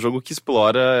sei lá, é um jogo que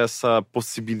explora essa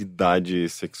possibilidade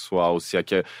sexual, se é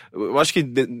que é... Eu acho que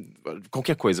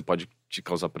qualquer coisa pode te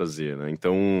causar prazer, né?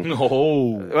 Então,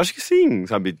 eu acho que sim,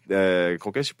 sabe?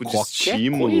 Qualquer tipo de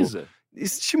estímulo. Coisa.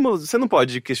 Estímulo, você não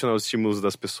pode questionar os estímulos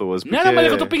das pessoas. Porque... Não, mas é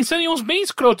que eu tô pensando em uns bem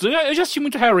escrotos. Eu já assisti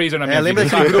muito Hellraiser na minha vida.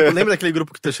 Lembra daquele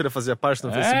grupo que o Teixeira fazia parte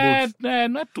no Facebook?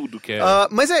 Não é tudo que é.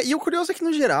 E o curioso é que,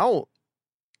 no geral,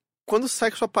 quando o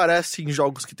sexo aparece em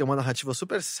jogos que tem uma narrativa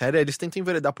super séria, eles tentam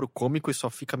enveredar pro cômico e só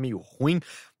fica meio ruim.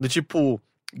 Do tipo,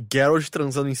 Geralt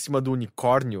transando em cima do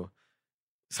unicórnio.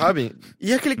 Sabe?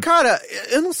 E aquele cara,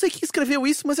 eu não sei quem escreveu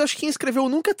isso, mas eu acho que quem escreveu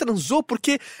nunca transou,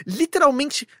 porque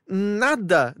literalmente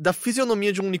nada da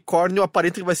fisionomia de um unicórnio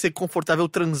aparenta que vai ser confortável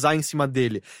transar em cima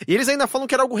dele. E eles ainda falam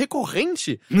que era algo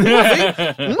recorrente.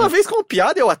 Uma vez como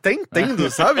piada eu até entendo,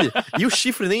 sabe? E o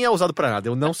chifre nem é usado pra nada,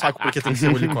 eu não saco porque tem que ser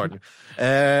um unicórnio.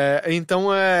 Então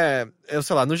eu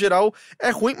sei lá, no geral é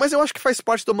ruim, mas eu acho que faz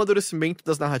parte do amadurecimento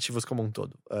das narrativas como um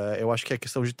todo. Eu acho que é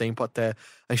questão de tempo até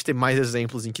a gente ter mais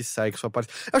exemplos em que sexo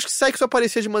aparece. Eu acho que sexo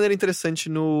aparecia de maneira interessante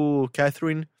no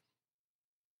Catherine.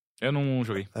 Eu não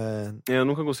joguei. Eu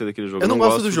nunca gostei daquele jogo. Eu não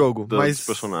gosto do jogo, mas... dos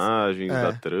personagens,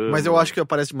 da trama. Mas eu acho que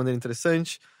aparece de maneira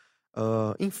interessante.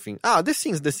 Enfim. The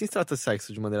Sims trata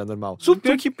sexo de maneira normal.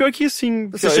 Pior que sim.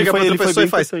 Você chega pra outra pessoa e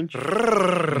faz...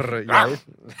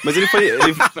 Mas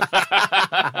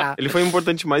ele foi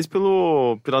importante mais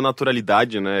pela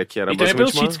naturalidade, né? Que era E também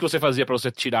pelos basicamente cheats que você fazia pra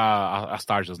você tirar as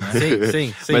tarjas, né?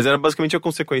 Sim. Mas era basicamente a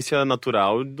consequência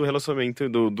natural do relacionamento,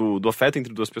 do afeto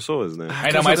entre duas pessoas, né?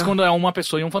 Ainda mais quando é uma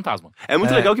pessoa e um fantasma. É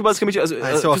muito legal que basicamente as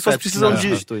pessoas precisam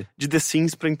de The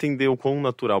Sims pra entender o quão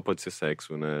natural pode ser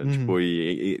sexo, né? Tipo,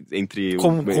 entre o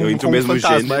como mesmo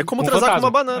fantasma. gênero. É como transar com uma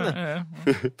banana.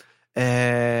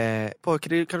 É. Eu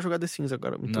quero jogar The Sims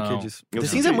agora. Me toquei disso. Eu The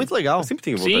sempre- Sims é muito legal. Eu sempre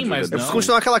tenho vontade Sim, de jogar mas The Eu não. preciso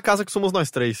continuar naquela casa que somos nós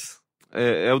três.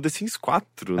 É o The Sims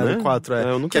 4, Era né? o 4,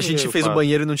 Eu nunca que a gente joguei fez o 4.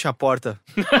 banheiro e não tinha porta.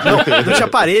 Não tinha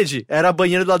parede, era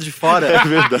banheiro do lado de fora. É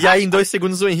verdade. E aí, em 2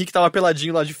 segundos, o Henrique tava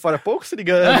peladinho lá de fora, pouco se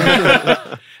ligando.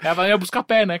 Ela ia buscar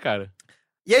pé, né, cara?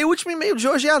 E aí, o último e-mail de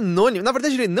hoje é anônimo. Na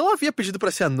verdade, ele não havia pedido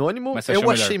pra ser anônimo, Mas você eu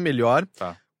achou achei melhor.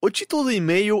 Tá. O título do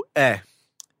e-mail é: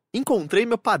 Encontrei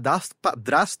meu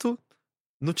padrasto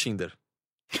no Tinder.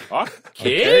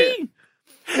 Ok.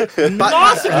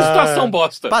 Nossa, que situação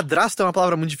bosta. Padrasto é uma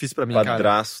palavra muito difícil pra mim, cara.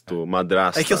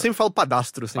 Madrasta. É que eu sempre falo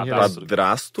padastro, sem Padastro.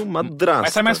 Padrasto, madrasta.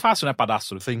 Mas sai mais fácil, né,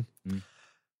 padastro? Sim.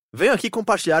 Venho aqui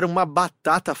compartilhar uma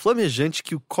batata flamejante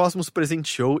que o Cosmos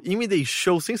presenteou e me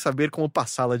deixou sem saber como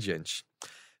passá-la adiante.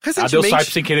 Deu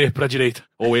swipe sem querer pra direita.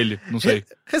 Ou ele, não sei.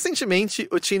 Recentemente,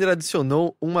 o Tinder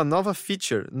adicionou uma nova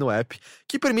feature no app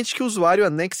que permite que o usuário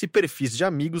anexe perfis de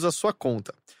amigos à sua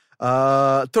conta,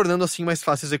 tornando assim mais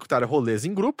fácil executar rolês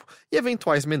em grupo e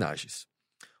eventuais homenagens.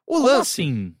 Como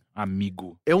assim?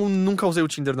 amigo. Eu nunca usei o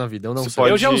Tinder na vida, eu não Você sei.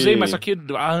 pode- Eu já usei, mas só que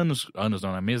há anos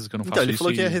não, na mesa que eu não faço Então, ele isso.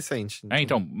 falou que e- é recente.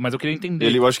 Então, mas eu queria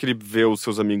entender. Eu acho que ele vê os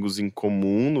seus amigos em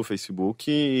comum no Facebook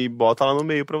e bota lá no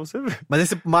meio pra você ver. Mas aí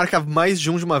você marca mais de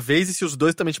um de uma vez, e se os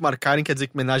dois também te marcarem, quer dizer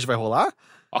que homenagem vai rolar?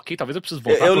 Ok, talvez eu precise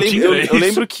voltar Eu, pro lembro, Tinder. eu, é eu isso?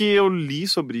 lembro que eu li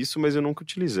sobre isso, mas eu nunca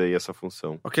utilizei essa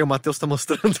função. Ok, o Matheus tá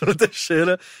mostrando no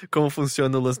Teixeira como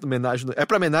funciona o lance do homenagem. É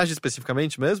pra homenagem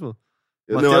especificamente mesmo?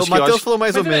 Eu Matheus, acho que eu Matheus acho- falou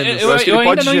mais Mas ou menos. Eu acho que ele ainda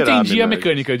pode não gerar entendi a homenagem.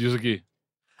 mecânica disso aqui.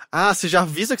 Ah, você já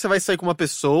avisa que você vai sair com uma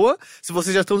pessoa se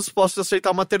vocês já estão dispostos a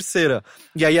aceitar uma terceira.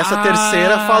 E aí essa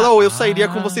terceira fala, ou eu sairia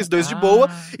com vocês dois de boa,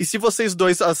 e se vocês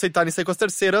dois aceitarem sair com as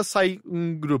terceiras, sai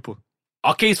um grupo.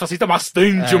 Ok, isso facilita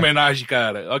bastante É. homenagem,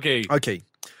 cara. Ok. Ok.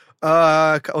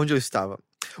 Onde eu estava?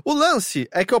 O lance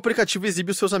é que o aplicativo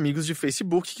exibe os seus amigos de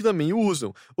Facebook que também o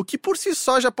usam, o que por si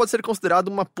só já pode ser considerado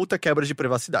uma puta quebra de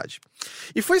privacidade.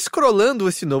 E foi scrollando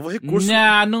esse novo recurso.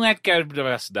 Não é quebra de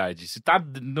privacidade. Se tá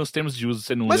nos termos de uso,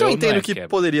 você não Mas leu, eu entendo não é que quebra.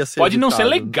 poderia ser. Pode não ser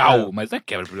evitado. legal, É. mas não é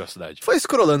quebra de privacidade. Foi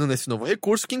scrollando nesse novo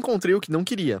recurso que encontrei o que não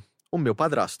queria: o meu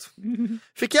padrasto.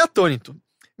 Fiquei atônito.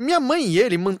 Minha mãe e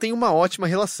ele mantêm uma ótima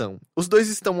relação. Os dois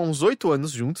estão há uns 8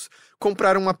 anos juntos,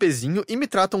 compraram um apezinho e me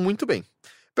tratam muito bem.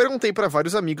 Perguntei para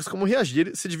vários amigos como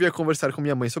reagir, se devia conversar com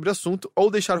minha mãe sobre o assunto ou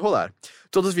deixar rolar.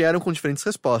 Todos vieram com diferentes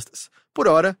respostas. Por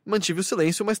hora, mantive o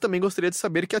silêncio, mas também gostaria de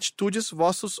saber que atitudes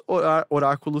vosso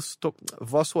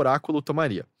oráculo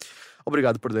tomaria.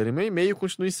 Obrigado por lerem meu e-mail,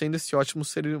 continue sendo esse ótimo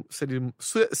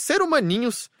ser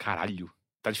humaninhos. Caralho.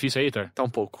 Tá difícil aí, Heitor? Tá um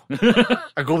pouco.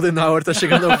 A Golden Hour tá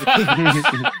chegando ao fim.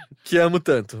 Que amo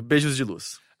tanto. Beijos de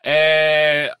luz.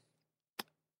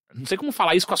 Não sei como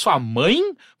falar isso com a sua mãe,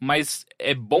 mas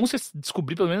é bom você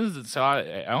descobrir, pelo menos, sei lá,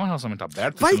 é um relacionamento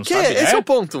aberto. Vai você não que, sabe? esse é o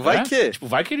ponto, vai que. Tipo,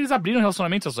 vai que eles abriram um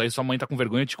relacionamento, aí sua mãe tá com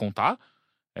vergonha de te contar.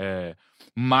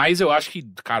 Mas eu acho que,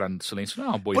 cara, silêncio não é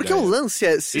uma boa Porque ideia. o lance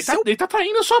é. Se Ele tá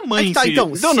traindo a sua mãe. É que tá, se- então,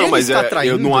 Não, se não, ele mas está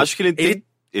traindo, eu não acho que ele tem... ele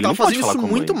Ele tá não pode fazendo falar isso com a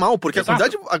muito mãe. mal, porque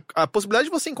Exato. a possibilidade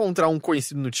de você encontrar um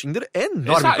conhecido no Tinder é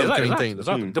enorme, Exato, pelo que eu exato, entendo.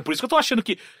 exato. Sim. Então por isso que eu tô achando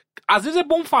que às vezes é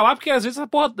bom falar, porque às vezes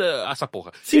essa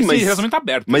porra. Sim, esse mas- relacionamento tá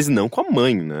aberto. Mas não com a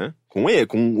mãe, né? Com ele,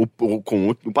 com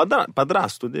o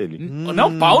padrasto dele.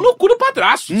 Não, pau no cu do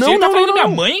padrasto. Não, Se ele tá não, traindo não, minha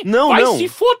não. mãe, Não, vai não. se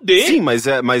foder. Sim, mas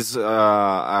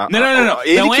Não.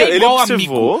 Ele Não que é igual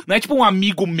observou. amigo. Não é tipo um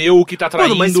amigo meu que tá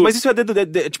traindo. Mano, mas isso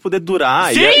é tipo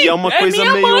dedurar. Sim, E é uma coisa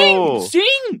minha meio. mãe.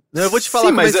 Sim. Não, eu vou te falar Sim,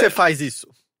 como é mas que você faz isso.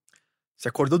 Você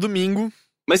acordou domingo.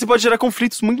 Mas você pode gerar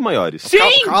conflitos muito maiores. Sim,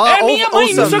 Cala- é minha mãe.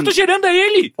 ouça- Não sou eu que tô gerando, é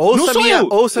ele. não Ouça sou eu.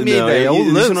 a minha Não, ideia. O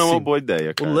isso lance, não é uma boa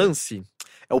ideia, o cara. lance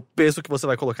é o peso que você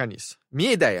vai colocar nisso.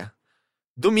 Minha ideia.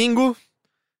 Domingo,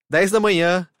 10 da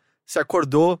manhã, você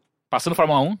acordou, Passando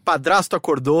Fórmula 1. padrasto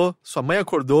acordou, sua mãe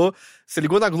acordou, você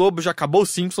ligou na Globo, já acabou os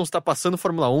Simpsons, tá passando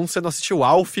Fórmula 1, você não assistiu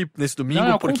Alf nesse domingo,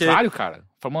 Não, é o porque... contrário, cara.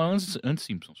 Fórmula 1 antes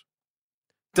Simpsons.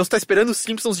 Então você tá esperando os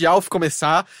Simpsons e Alf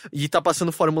começar e tá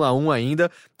passando Fórmula 1 ainda.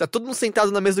 Tá todo mundo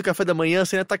sentado na mesa do café da manhã,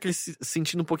 você ainda tá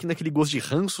sentindo um pouquinho daquele gosto de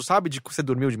ranço, sabe? De que você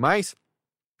dormiu demais.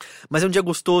 Mas é um dia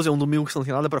gostoso, é um domingo que você não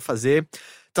tem nada pra fazer.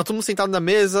 Tá todo mundo sentado na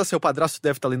mesa, seu padrasto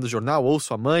deve estar lendo o jornal, ou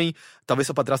sua mãe. Talvez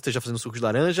seu padrasto esteja fazendo suco de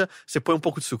laranja. Você põe um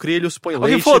pouco de sucrilhos, põe Ok,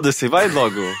 leite. foda-se, vai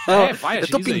logo. Não, Vai, eu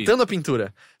tô agiliza aí. pintando a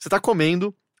pintura. Você tá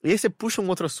comendo, e aí você puxa um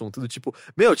outro assunto, do tipo,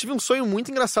 eu tive um sonho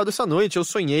muito engraçado essa noite. Eu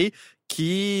sonhei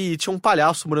que tinha um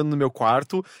palhaço morando no meu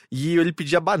quarto e ele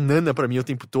pedia banana pra mim o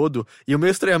tempo todo. E o meu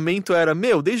estranhamento era,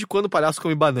 desde quando o palhaço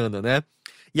come banana, né?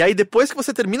 E aí, depois que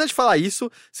você termina de falar isso,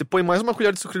 você põe mais uma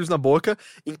colher de sucrilhos na boca.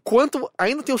 Enquanto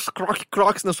ainda tem os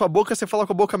croque-croques na sua boca, você fala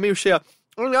com a boca meio cheia.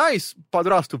 Aliás,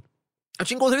 padrasto, eu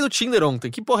te encontrei no Tinder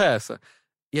ontem, que porra é essa?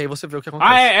 E aí você vê o que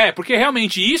acontece. Porque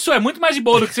realmente isso é muito mais de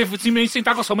boa do que você simplesmente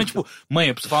sentar com a sua mãe, tipo, mãe,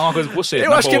 eu preciso falar uma coisa com você. Eu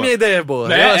na acho que a boa. minha ideia é boa.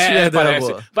 Né? Eu acho que a minha ideia é parece.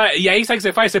 boa. E aí, sabe o que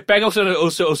você faz? Você pega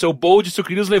o seu bowl de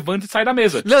sucrilhos, levanta e sai da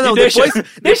mesa. Não, E deixa, depois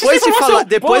essa de falar. informação.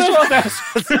 Depois de, Pô,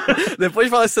 dessa. depois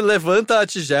de falar, você levanta a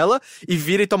tigela e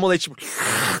vira e toma o leite. Tipo,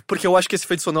 porque eu acho que esse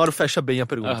efeito sonoro fecha bem a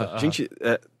pergunta. Aham. Gente,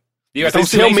 E vai estar um Vocês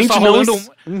silêncio realmente só não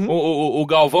rolando o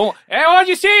Galvão. É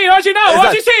hoje sim, hoje não, Exato.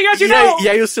 hoje sim, hoje E não. aí, e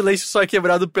aí o silêncio só é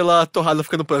quebrado pela torrada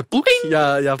ficando plana. Pluk, e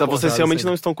a Tá, vocês porrada realmente saindo.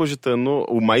 não estão cogitando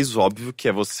o mais óbvio, que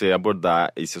é você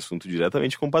abordar esse assunto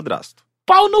diretamente com o padrasto.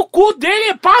 Pau no cu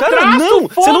dele, é padrasto, Cara, não!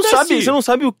 foda-se. Você não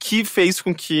sabe o que fez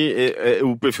com que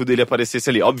o perfil dele aparecesse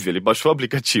ali. Óbvio, ele baixou o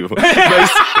aplicativo.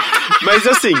 Mas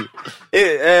assim,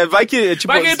 vai que.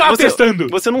 Tipo, Vai que ele tava testando.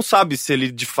 Você não sabe se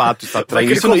ele de fato está Vai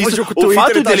que traindo. ele confunde com o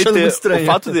Twitter e tá achando muito estranho. O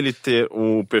fato dele ter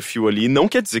o perfil ali não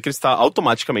quer dizer que ele está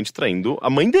automaticamente traindo a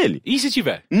mãe dele. E se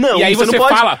tiver? Não, e aí você você não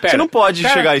pode, fala, pera, você não pode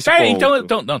chegar a esse ponto.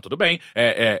 Então, não, tudo bem.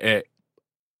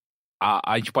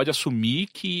 A gente pode assumir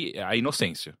que a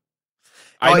inocência.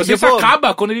 A Ó, inocência eu vou-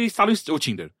 acaba quando ele instala o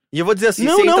Tinder. E eu vou dizer assim,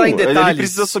 Não, sem entrar em ele detalhes...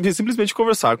 precisa simplesmente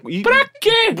conversar. E Pra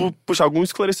quê? puxar algum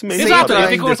esclarecimento. Sem Exato, entrar ele em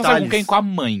tem que conversar com detalhes. quem? Com a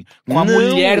mãe. Com a Não,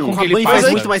 mulher com Com a quem ele mãe faz.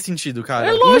 faz muito mais sentido, cara.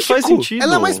 É Não lógico. faz sentido.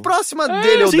 Ela é mais próxima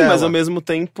dele ou Sim, dela. mas ao mesmo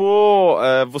tempo,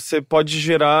 você pode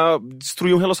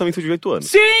destruir um relacionamento de 8 anos.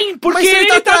 Sim, porque Mas se ele ele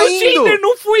tá tá no traindo. Tinder,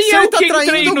 não fui Se eu ele tá que entrei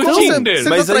traindo, no como Tinder. Se ele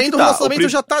Mas tá aí traindo, que o tá, relacionamento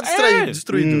já tá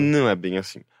destruído. Não é bem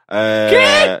assim.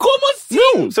 Como assim?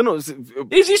 Não, você não...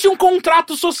 Existe um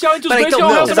contrato social entre os Peraí, dois então, que é um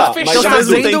não, relacionamento tá, mas Então fechado. você ao tá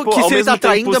mesmo dizendo tempo- que ao se ele mesmo tá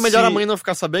traindo, tempo, é melhor a se- mãe não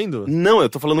ficar sabendo? Não, eu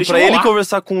tô falando Deixa pra ele rolar.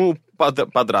 conversar com o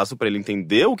padrasto, pra ele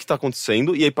entender o que tá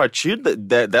acontecendo, e aí, a partir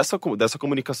dessa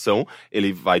comunicação,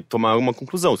 ele vai tomar uma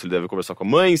conclusão. Se ele deve conversar com a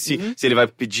mãe, se ele vai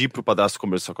pedir pro padrasto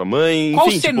conversar com a mãe, Qual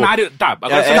enfim, o cenário? Tá,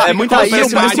 agora você é explica muito qual Aí, o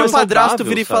parece mas mais se o cenário. padrasto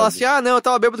saudável, vir e falar sabe? assim, não, eu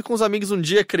tava bêbado com os amigos um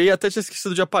dia, criei, até tinha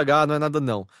esquecido de apagar, não é nada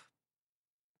não.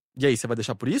 E aí, você vai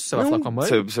deixar por isso? Você vai falar com a mãe?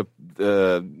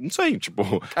 Não sei, tipo...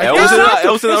 Aí É fica- um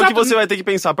cenário, Exato. que você vai ter que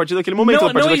pensar a partir daquele momento,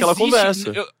 a partir daquela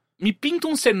conversa. Me pinta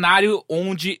um cenário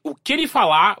onde o que ele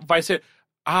falar vai ser...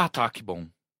 Ah, tá, que bom.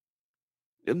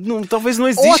 Talvez não Ou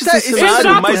exista até- esse cenário,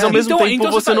 Exato, mas ao mesmo tempo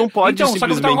você não pode Então, só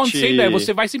que o que tá acontecendo simplesmente...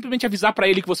 você vai simplesmente avisar pra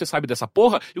ele que você sabe dessa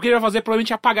porra, e o que ele vai fazer é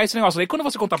provavelmente apagar esse negócio. Aí quando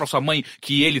você contar pra sua mãe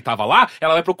que ele tava lá,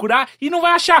 ela vai procurar e não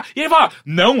vai achar. E ele vai falar,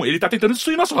 não, ele tá tentando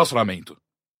destruir nosso relacionamento.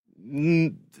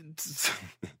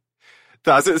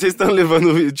 Tá, vocês estão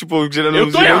levando, tipo, gerando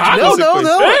Eu tô um errado. monte de Não, consequências.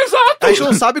 não. É, exato! A gente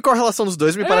não sabe qual a relação dos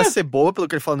dois, me parece ser boa pelo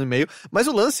que ele fala no e-mail, mas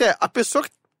o lance é, a pessoa que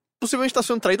possivelmente tá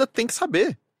sendo traída tem que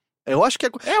saber. Eu acho que é...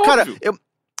 Cara, óbvio.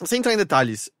 sem entrar em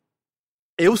detalhes,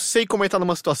 eu sei como é estar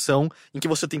numa situação em que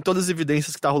você tem todas as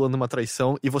evidências que tá rolando uma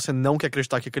traição e você não quer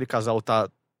acreditar que aquele casal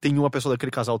tem uma pessoa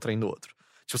daquele casal traindo o outro.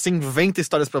 Tipo, você inventa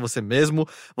histórias pra você mesmo,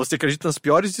 você acredita nas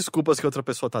piores desculpas que outra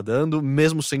pessoa tá dando,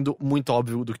 mesmo sendo muito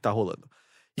óbvio do que tá rolando.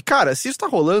 E, cara, se isso tá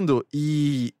rolando,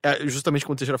 e justamente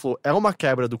como o Teixeira falou, é uma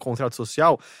quebra do contrato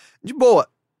social, de boa,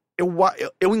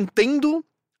 eu entendo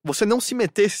você não se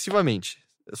meter excessivamente.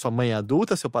 Sua mãe é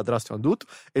adulta, seu padrasto é um adulto,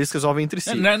 eles resolvem entre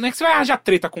si. Não é que você vai arranjar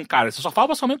treta com o cara, você só fala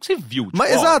pra sua mãe o que você viu. Tipo,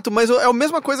 Mas, ó, exato, mas é a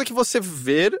mesma coisa que você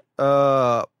ver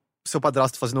seu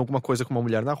padrasto fazendo alguma coisa com uma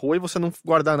mulher na rua e você não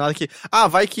guardar nada que...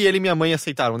 vai que ele e minha mãe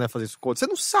aceitaram, né, fazer isso com outro. Você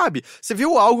não sabe. Você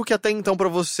viu algo que até então pra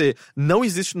você não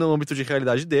existe no âmbito de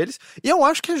realidade deles, e eu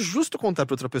acho que é justo contar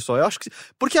pra outra pessoa. Eu acho que...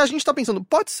 Porque a gente tá pensando,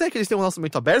 pode ser que eles tenham um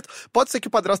relacionamento aberto, pode ser que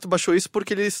o padrasto baixou isso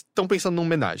porque eles estão pensando num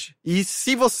homenagem. E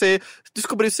se você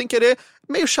descobrir isso sem querer,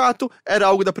 meio chato, era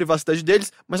algo da privacidade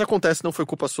deles, mas acontece, não foi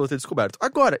culpa sua ter descoberto.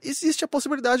 Agora, existe a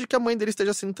possibilidade de que a mãe dele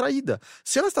esteja sendo traída.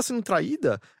 Se ela está sendo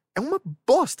traída, é uma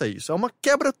bosta isso, é uma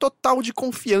quebra total de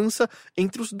confiança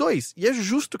entre os dois. E é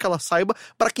justo que ela saiba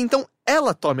para que então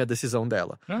ela tome a decisão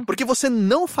dela. Porque você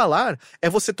não falar é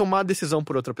você tomar a decisão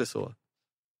por outra pessoa.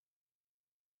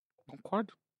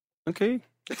 Concordo. Ok.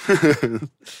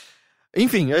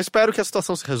 Enfim, eu espero que a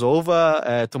situação se resolva,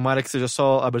 tomara que seja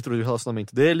só a abertura do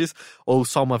relacionamento deles, ou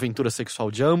só uma aventura sexual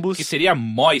de ambos. Que seria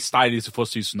mó style se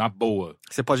fosse isso, na boa.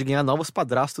 Você pode ganhar novos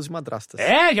padrastos e madrastas.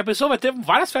 É, que a pessoa vai ter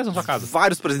várias festas na sua casa.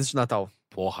 Vários presentes de Natal.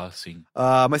 Porra, sim.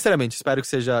 Mas seriamente, espero que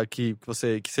seja que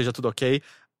seja tudo ok.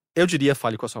 Eu diria,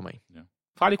 fale com a sua mãe.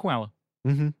 Fale com ela.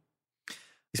 Uhum.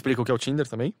 Explica o que é o Tinder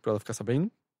também, pra ela ficar sabendo.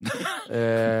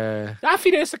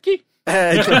 Filha, esse aqui.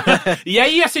 Tipo, E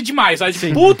aí ia ser demais. Aí, tipo,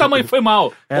 Sim. puta, mãe, foi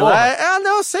mal. ela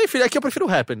não, eu sei, filho, aqui eu prefiro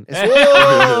o Happen.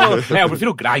 Eu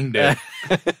prefiro o Grindr.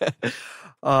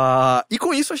 E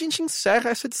com isso a gente encerra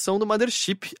essa edição do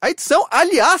Mothership. A edição,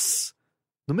 aliás,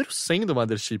 número 100 do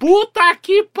Mothership. Puta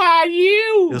que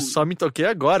pariu! Eu só me toquei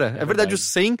agora. É verdade, o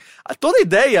 100... Toda a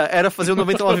ideia era fazer o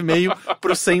 99,5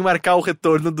 pro 100 marcar o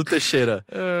retorno do Teixeira.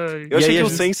 Eu achei que a o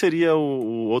gente- 100 seria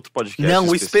o outro podcast. Não,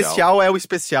 o especial é o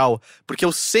especial. Porque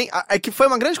o 100... É que foi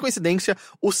uma grande coincidência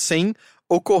o 100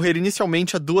 ocorrer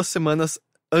inicialmente há 2 semanas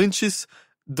antes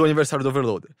do aniversário do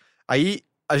Overloader. Aí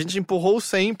a gente empurrou o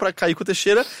 100 pra cair com o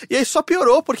Teixeira, e aí só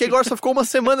piorou, porque agora só ficou uma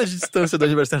semana de distância do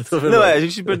aniversário do Overloader. Não, a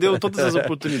gente perdeu todas as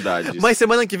oportunidades. Mas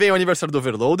semana que vem é o aniversário do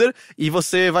Overloader, e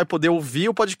você vai poder ouvir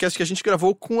o podcast que a gente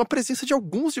gravou com a presença de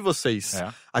alguns de vocês.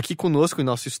 Aqui conosco em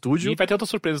nosso estúdio. E vai ter outras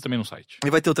surpresas também no site. E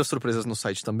vai ter outras surpresas no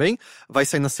site também. Vai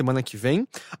sair na semana que vem.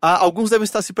 Alguns devem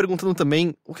estar se perguntando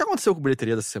também o que aconteceu com a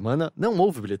bilheteria dessa semana. Não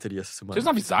houve bilheteria essa semana. Vocês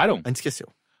não avisaram? A gente esqueceu.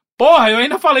 Porra, eu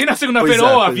ainda falei na segunda-feira,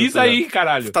 Pois é, avisa aí,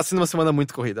 caralho. Tá sendo uma semana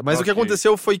muito corrida. Mas o que Ok.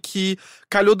 aconteceu foi que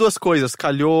calhou 2 coisas.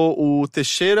 Calhou o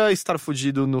Teixeira estar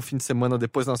fudido no fim de semana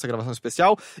depois da nossa gravação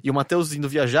especial, e o Matheus indo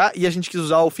viajar, e a gente quis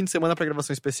usar o fim de semana pra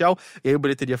gravação especial, e aí o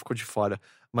bilheteria ficou de fora.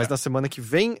 Mas na semana que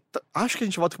vem, acho que a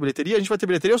gente volta com bilheteria. A gente vai ter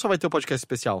bilheteria ou só vai ter o podcast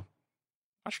especial?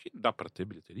 Acho que dá pra ter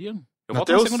bilheteria. Eu volto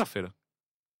Matheus? na segunda-feira.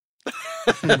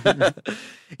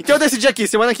 Então eu decidi aqui,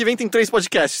 semana que vem tem 3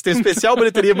 podcasts. Tem o especial,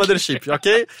 bilheteria e Mothership,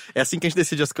 ok? É assim que a gente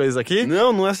decide as coisas aqui.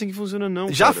 Não é assim que funciona,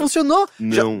 não. Já cara. funcionou?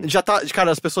 Não. Já tá.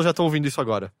 Cara, as pessoas já estão ouvindo isso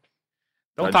agora.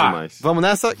 Então Tá tá. demais. Vamos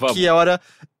nessa, Vamos. que é hora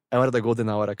da Golden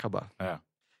Hour acabar. É.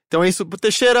 Então é isso.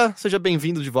 Teixeira, seja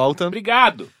bem-vindo de volta.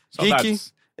 Obrigado. Saudades.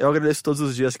 Geek, eu agradeço todos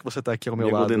os dias que você tá aqui ao meu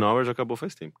Minha lado. Golden Hour já acabou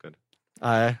faz tempo, cara.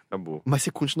 Ah, é? Acabou. Mas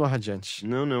você continua radiante.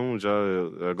 Não, já.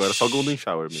 Agora é só Golden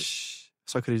Shower mesmo.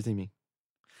 Só acredita em mim.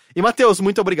 E, Matheus,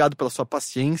 muito obrigado pela sua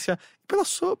paciência e pelo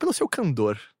seu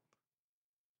candor.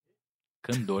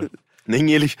 Candor.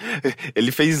 Nem ele.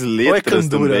 Ele fez letras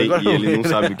candura? também Agora e não ele não lembro.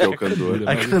 sabe o que é o candor.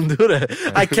 Candura. A candura.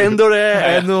 A candor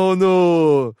é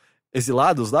no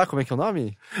Exilados lá? Como é que é o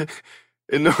nome?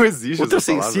 Não existe. Ultra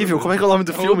essa palavra, Sensível? né? Como é que é o nome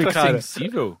do filme, Ultra cara?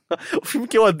 Sensível? O filme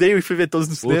que eu odeio e fui ver todos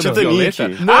no cinema. Titanic. Violeta?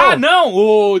 Não. Ah, não!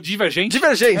 O Divergente.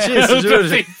 Divergente, isso, Ultra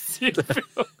Divergente. Sensível.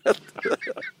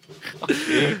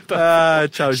 Ah,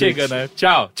 tchau, gente. Chega, né?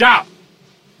 Tchau.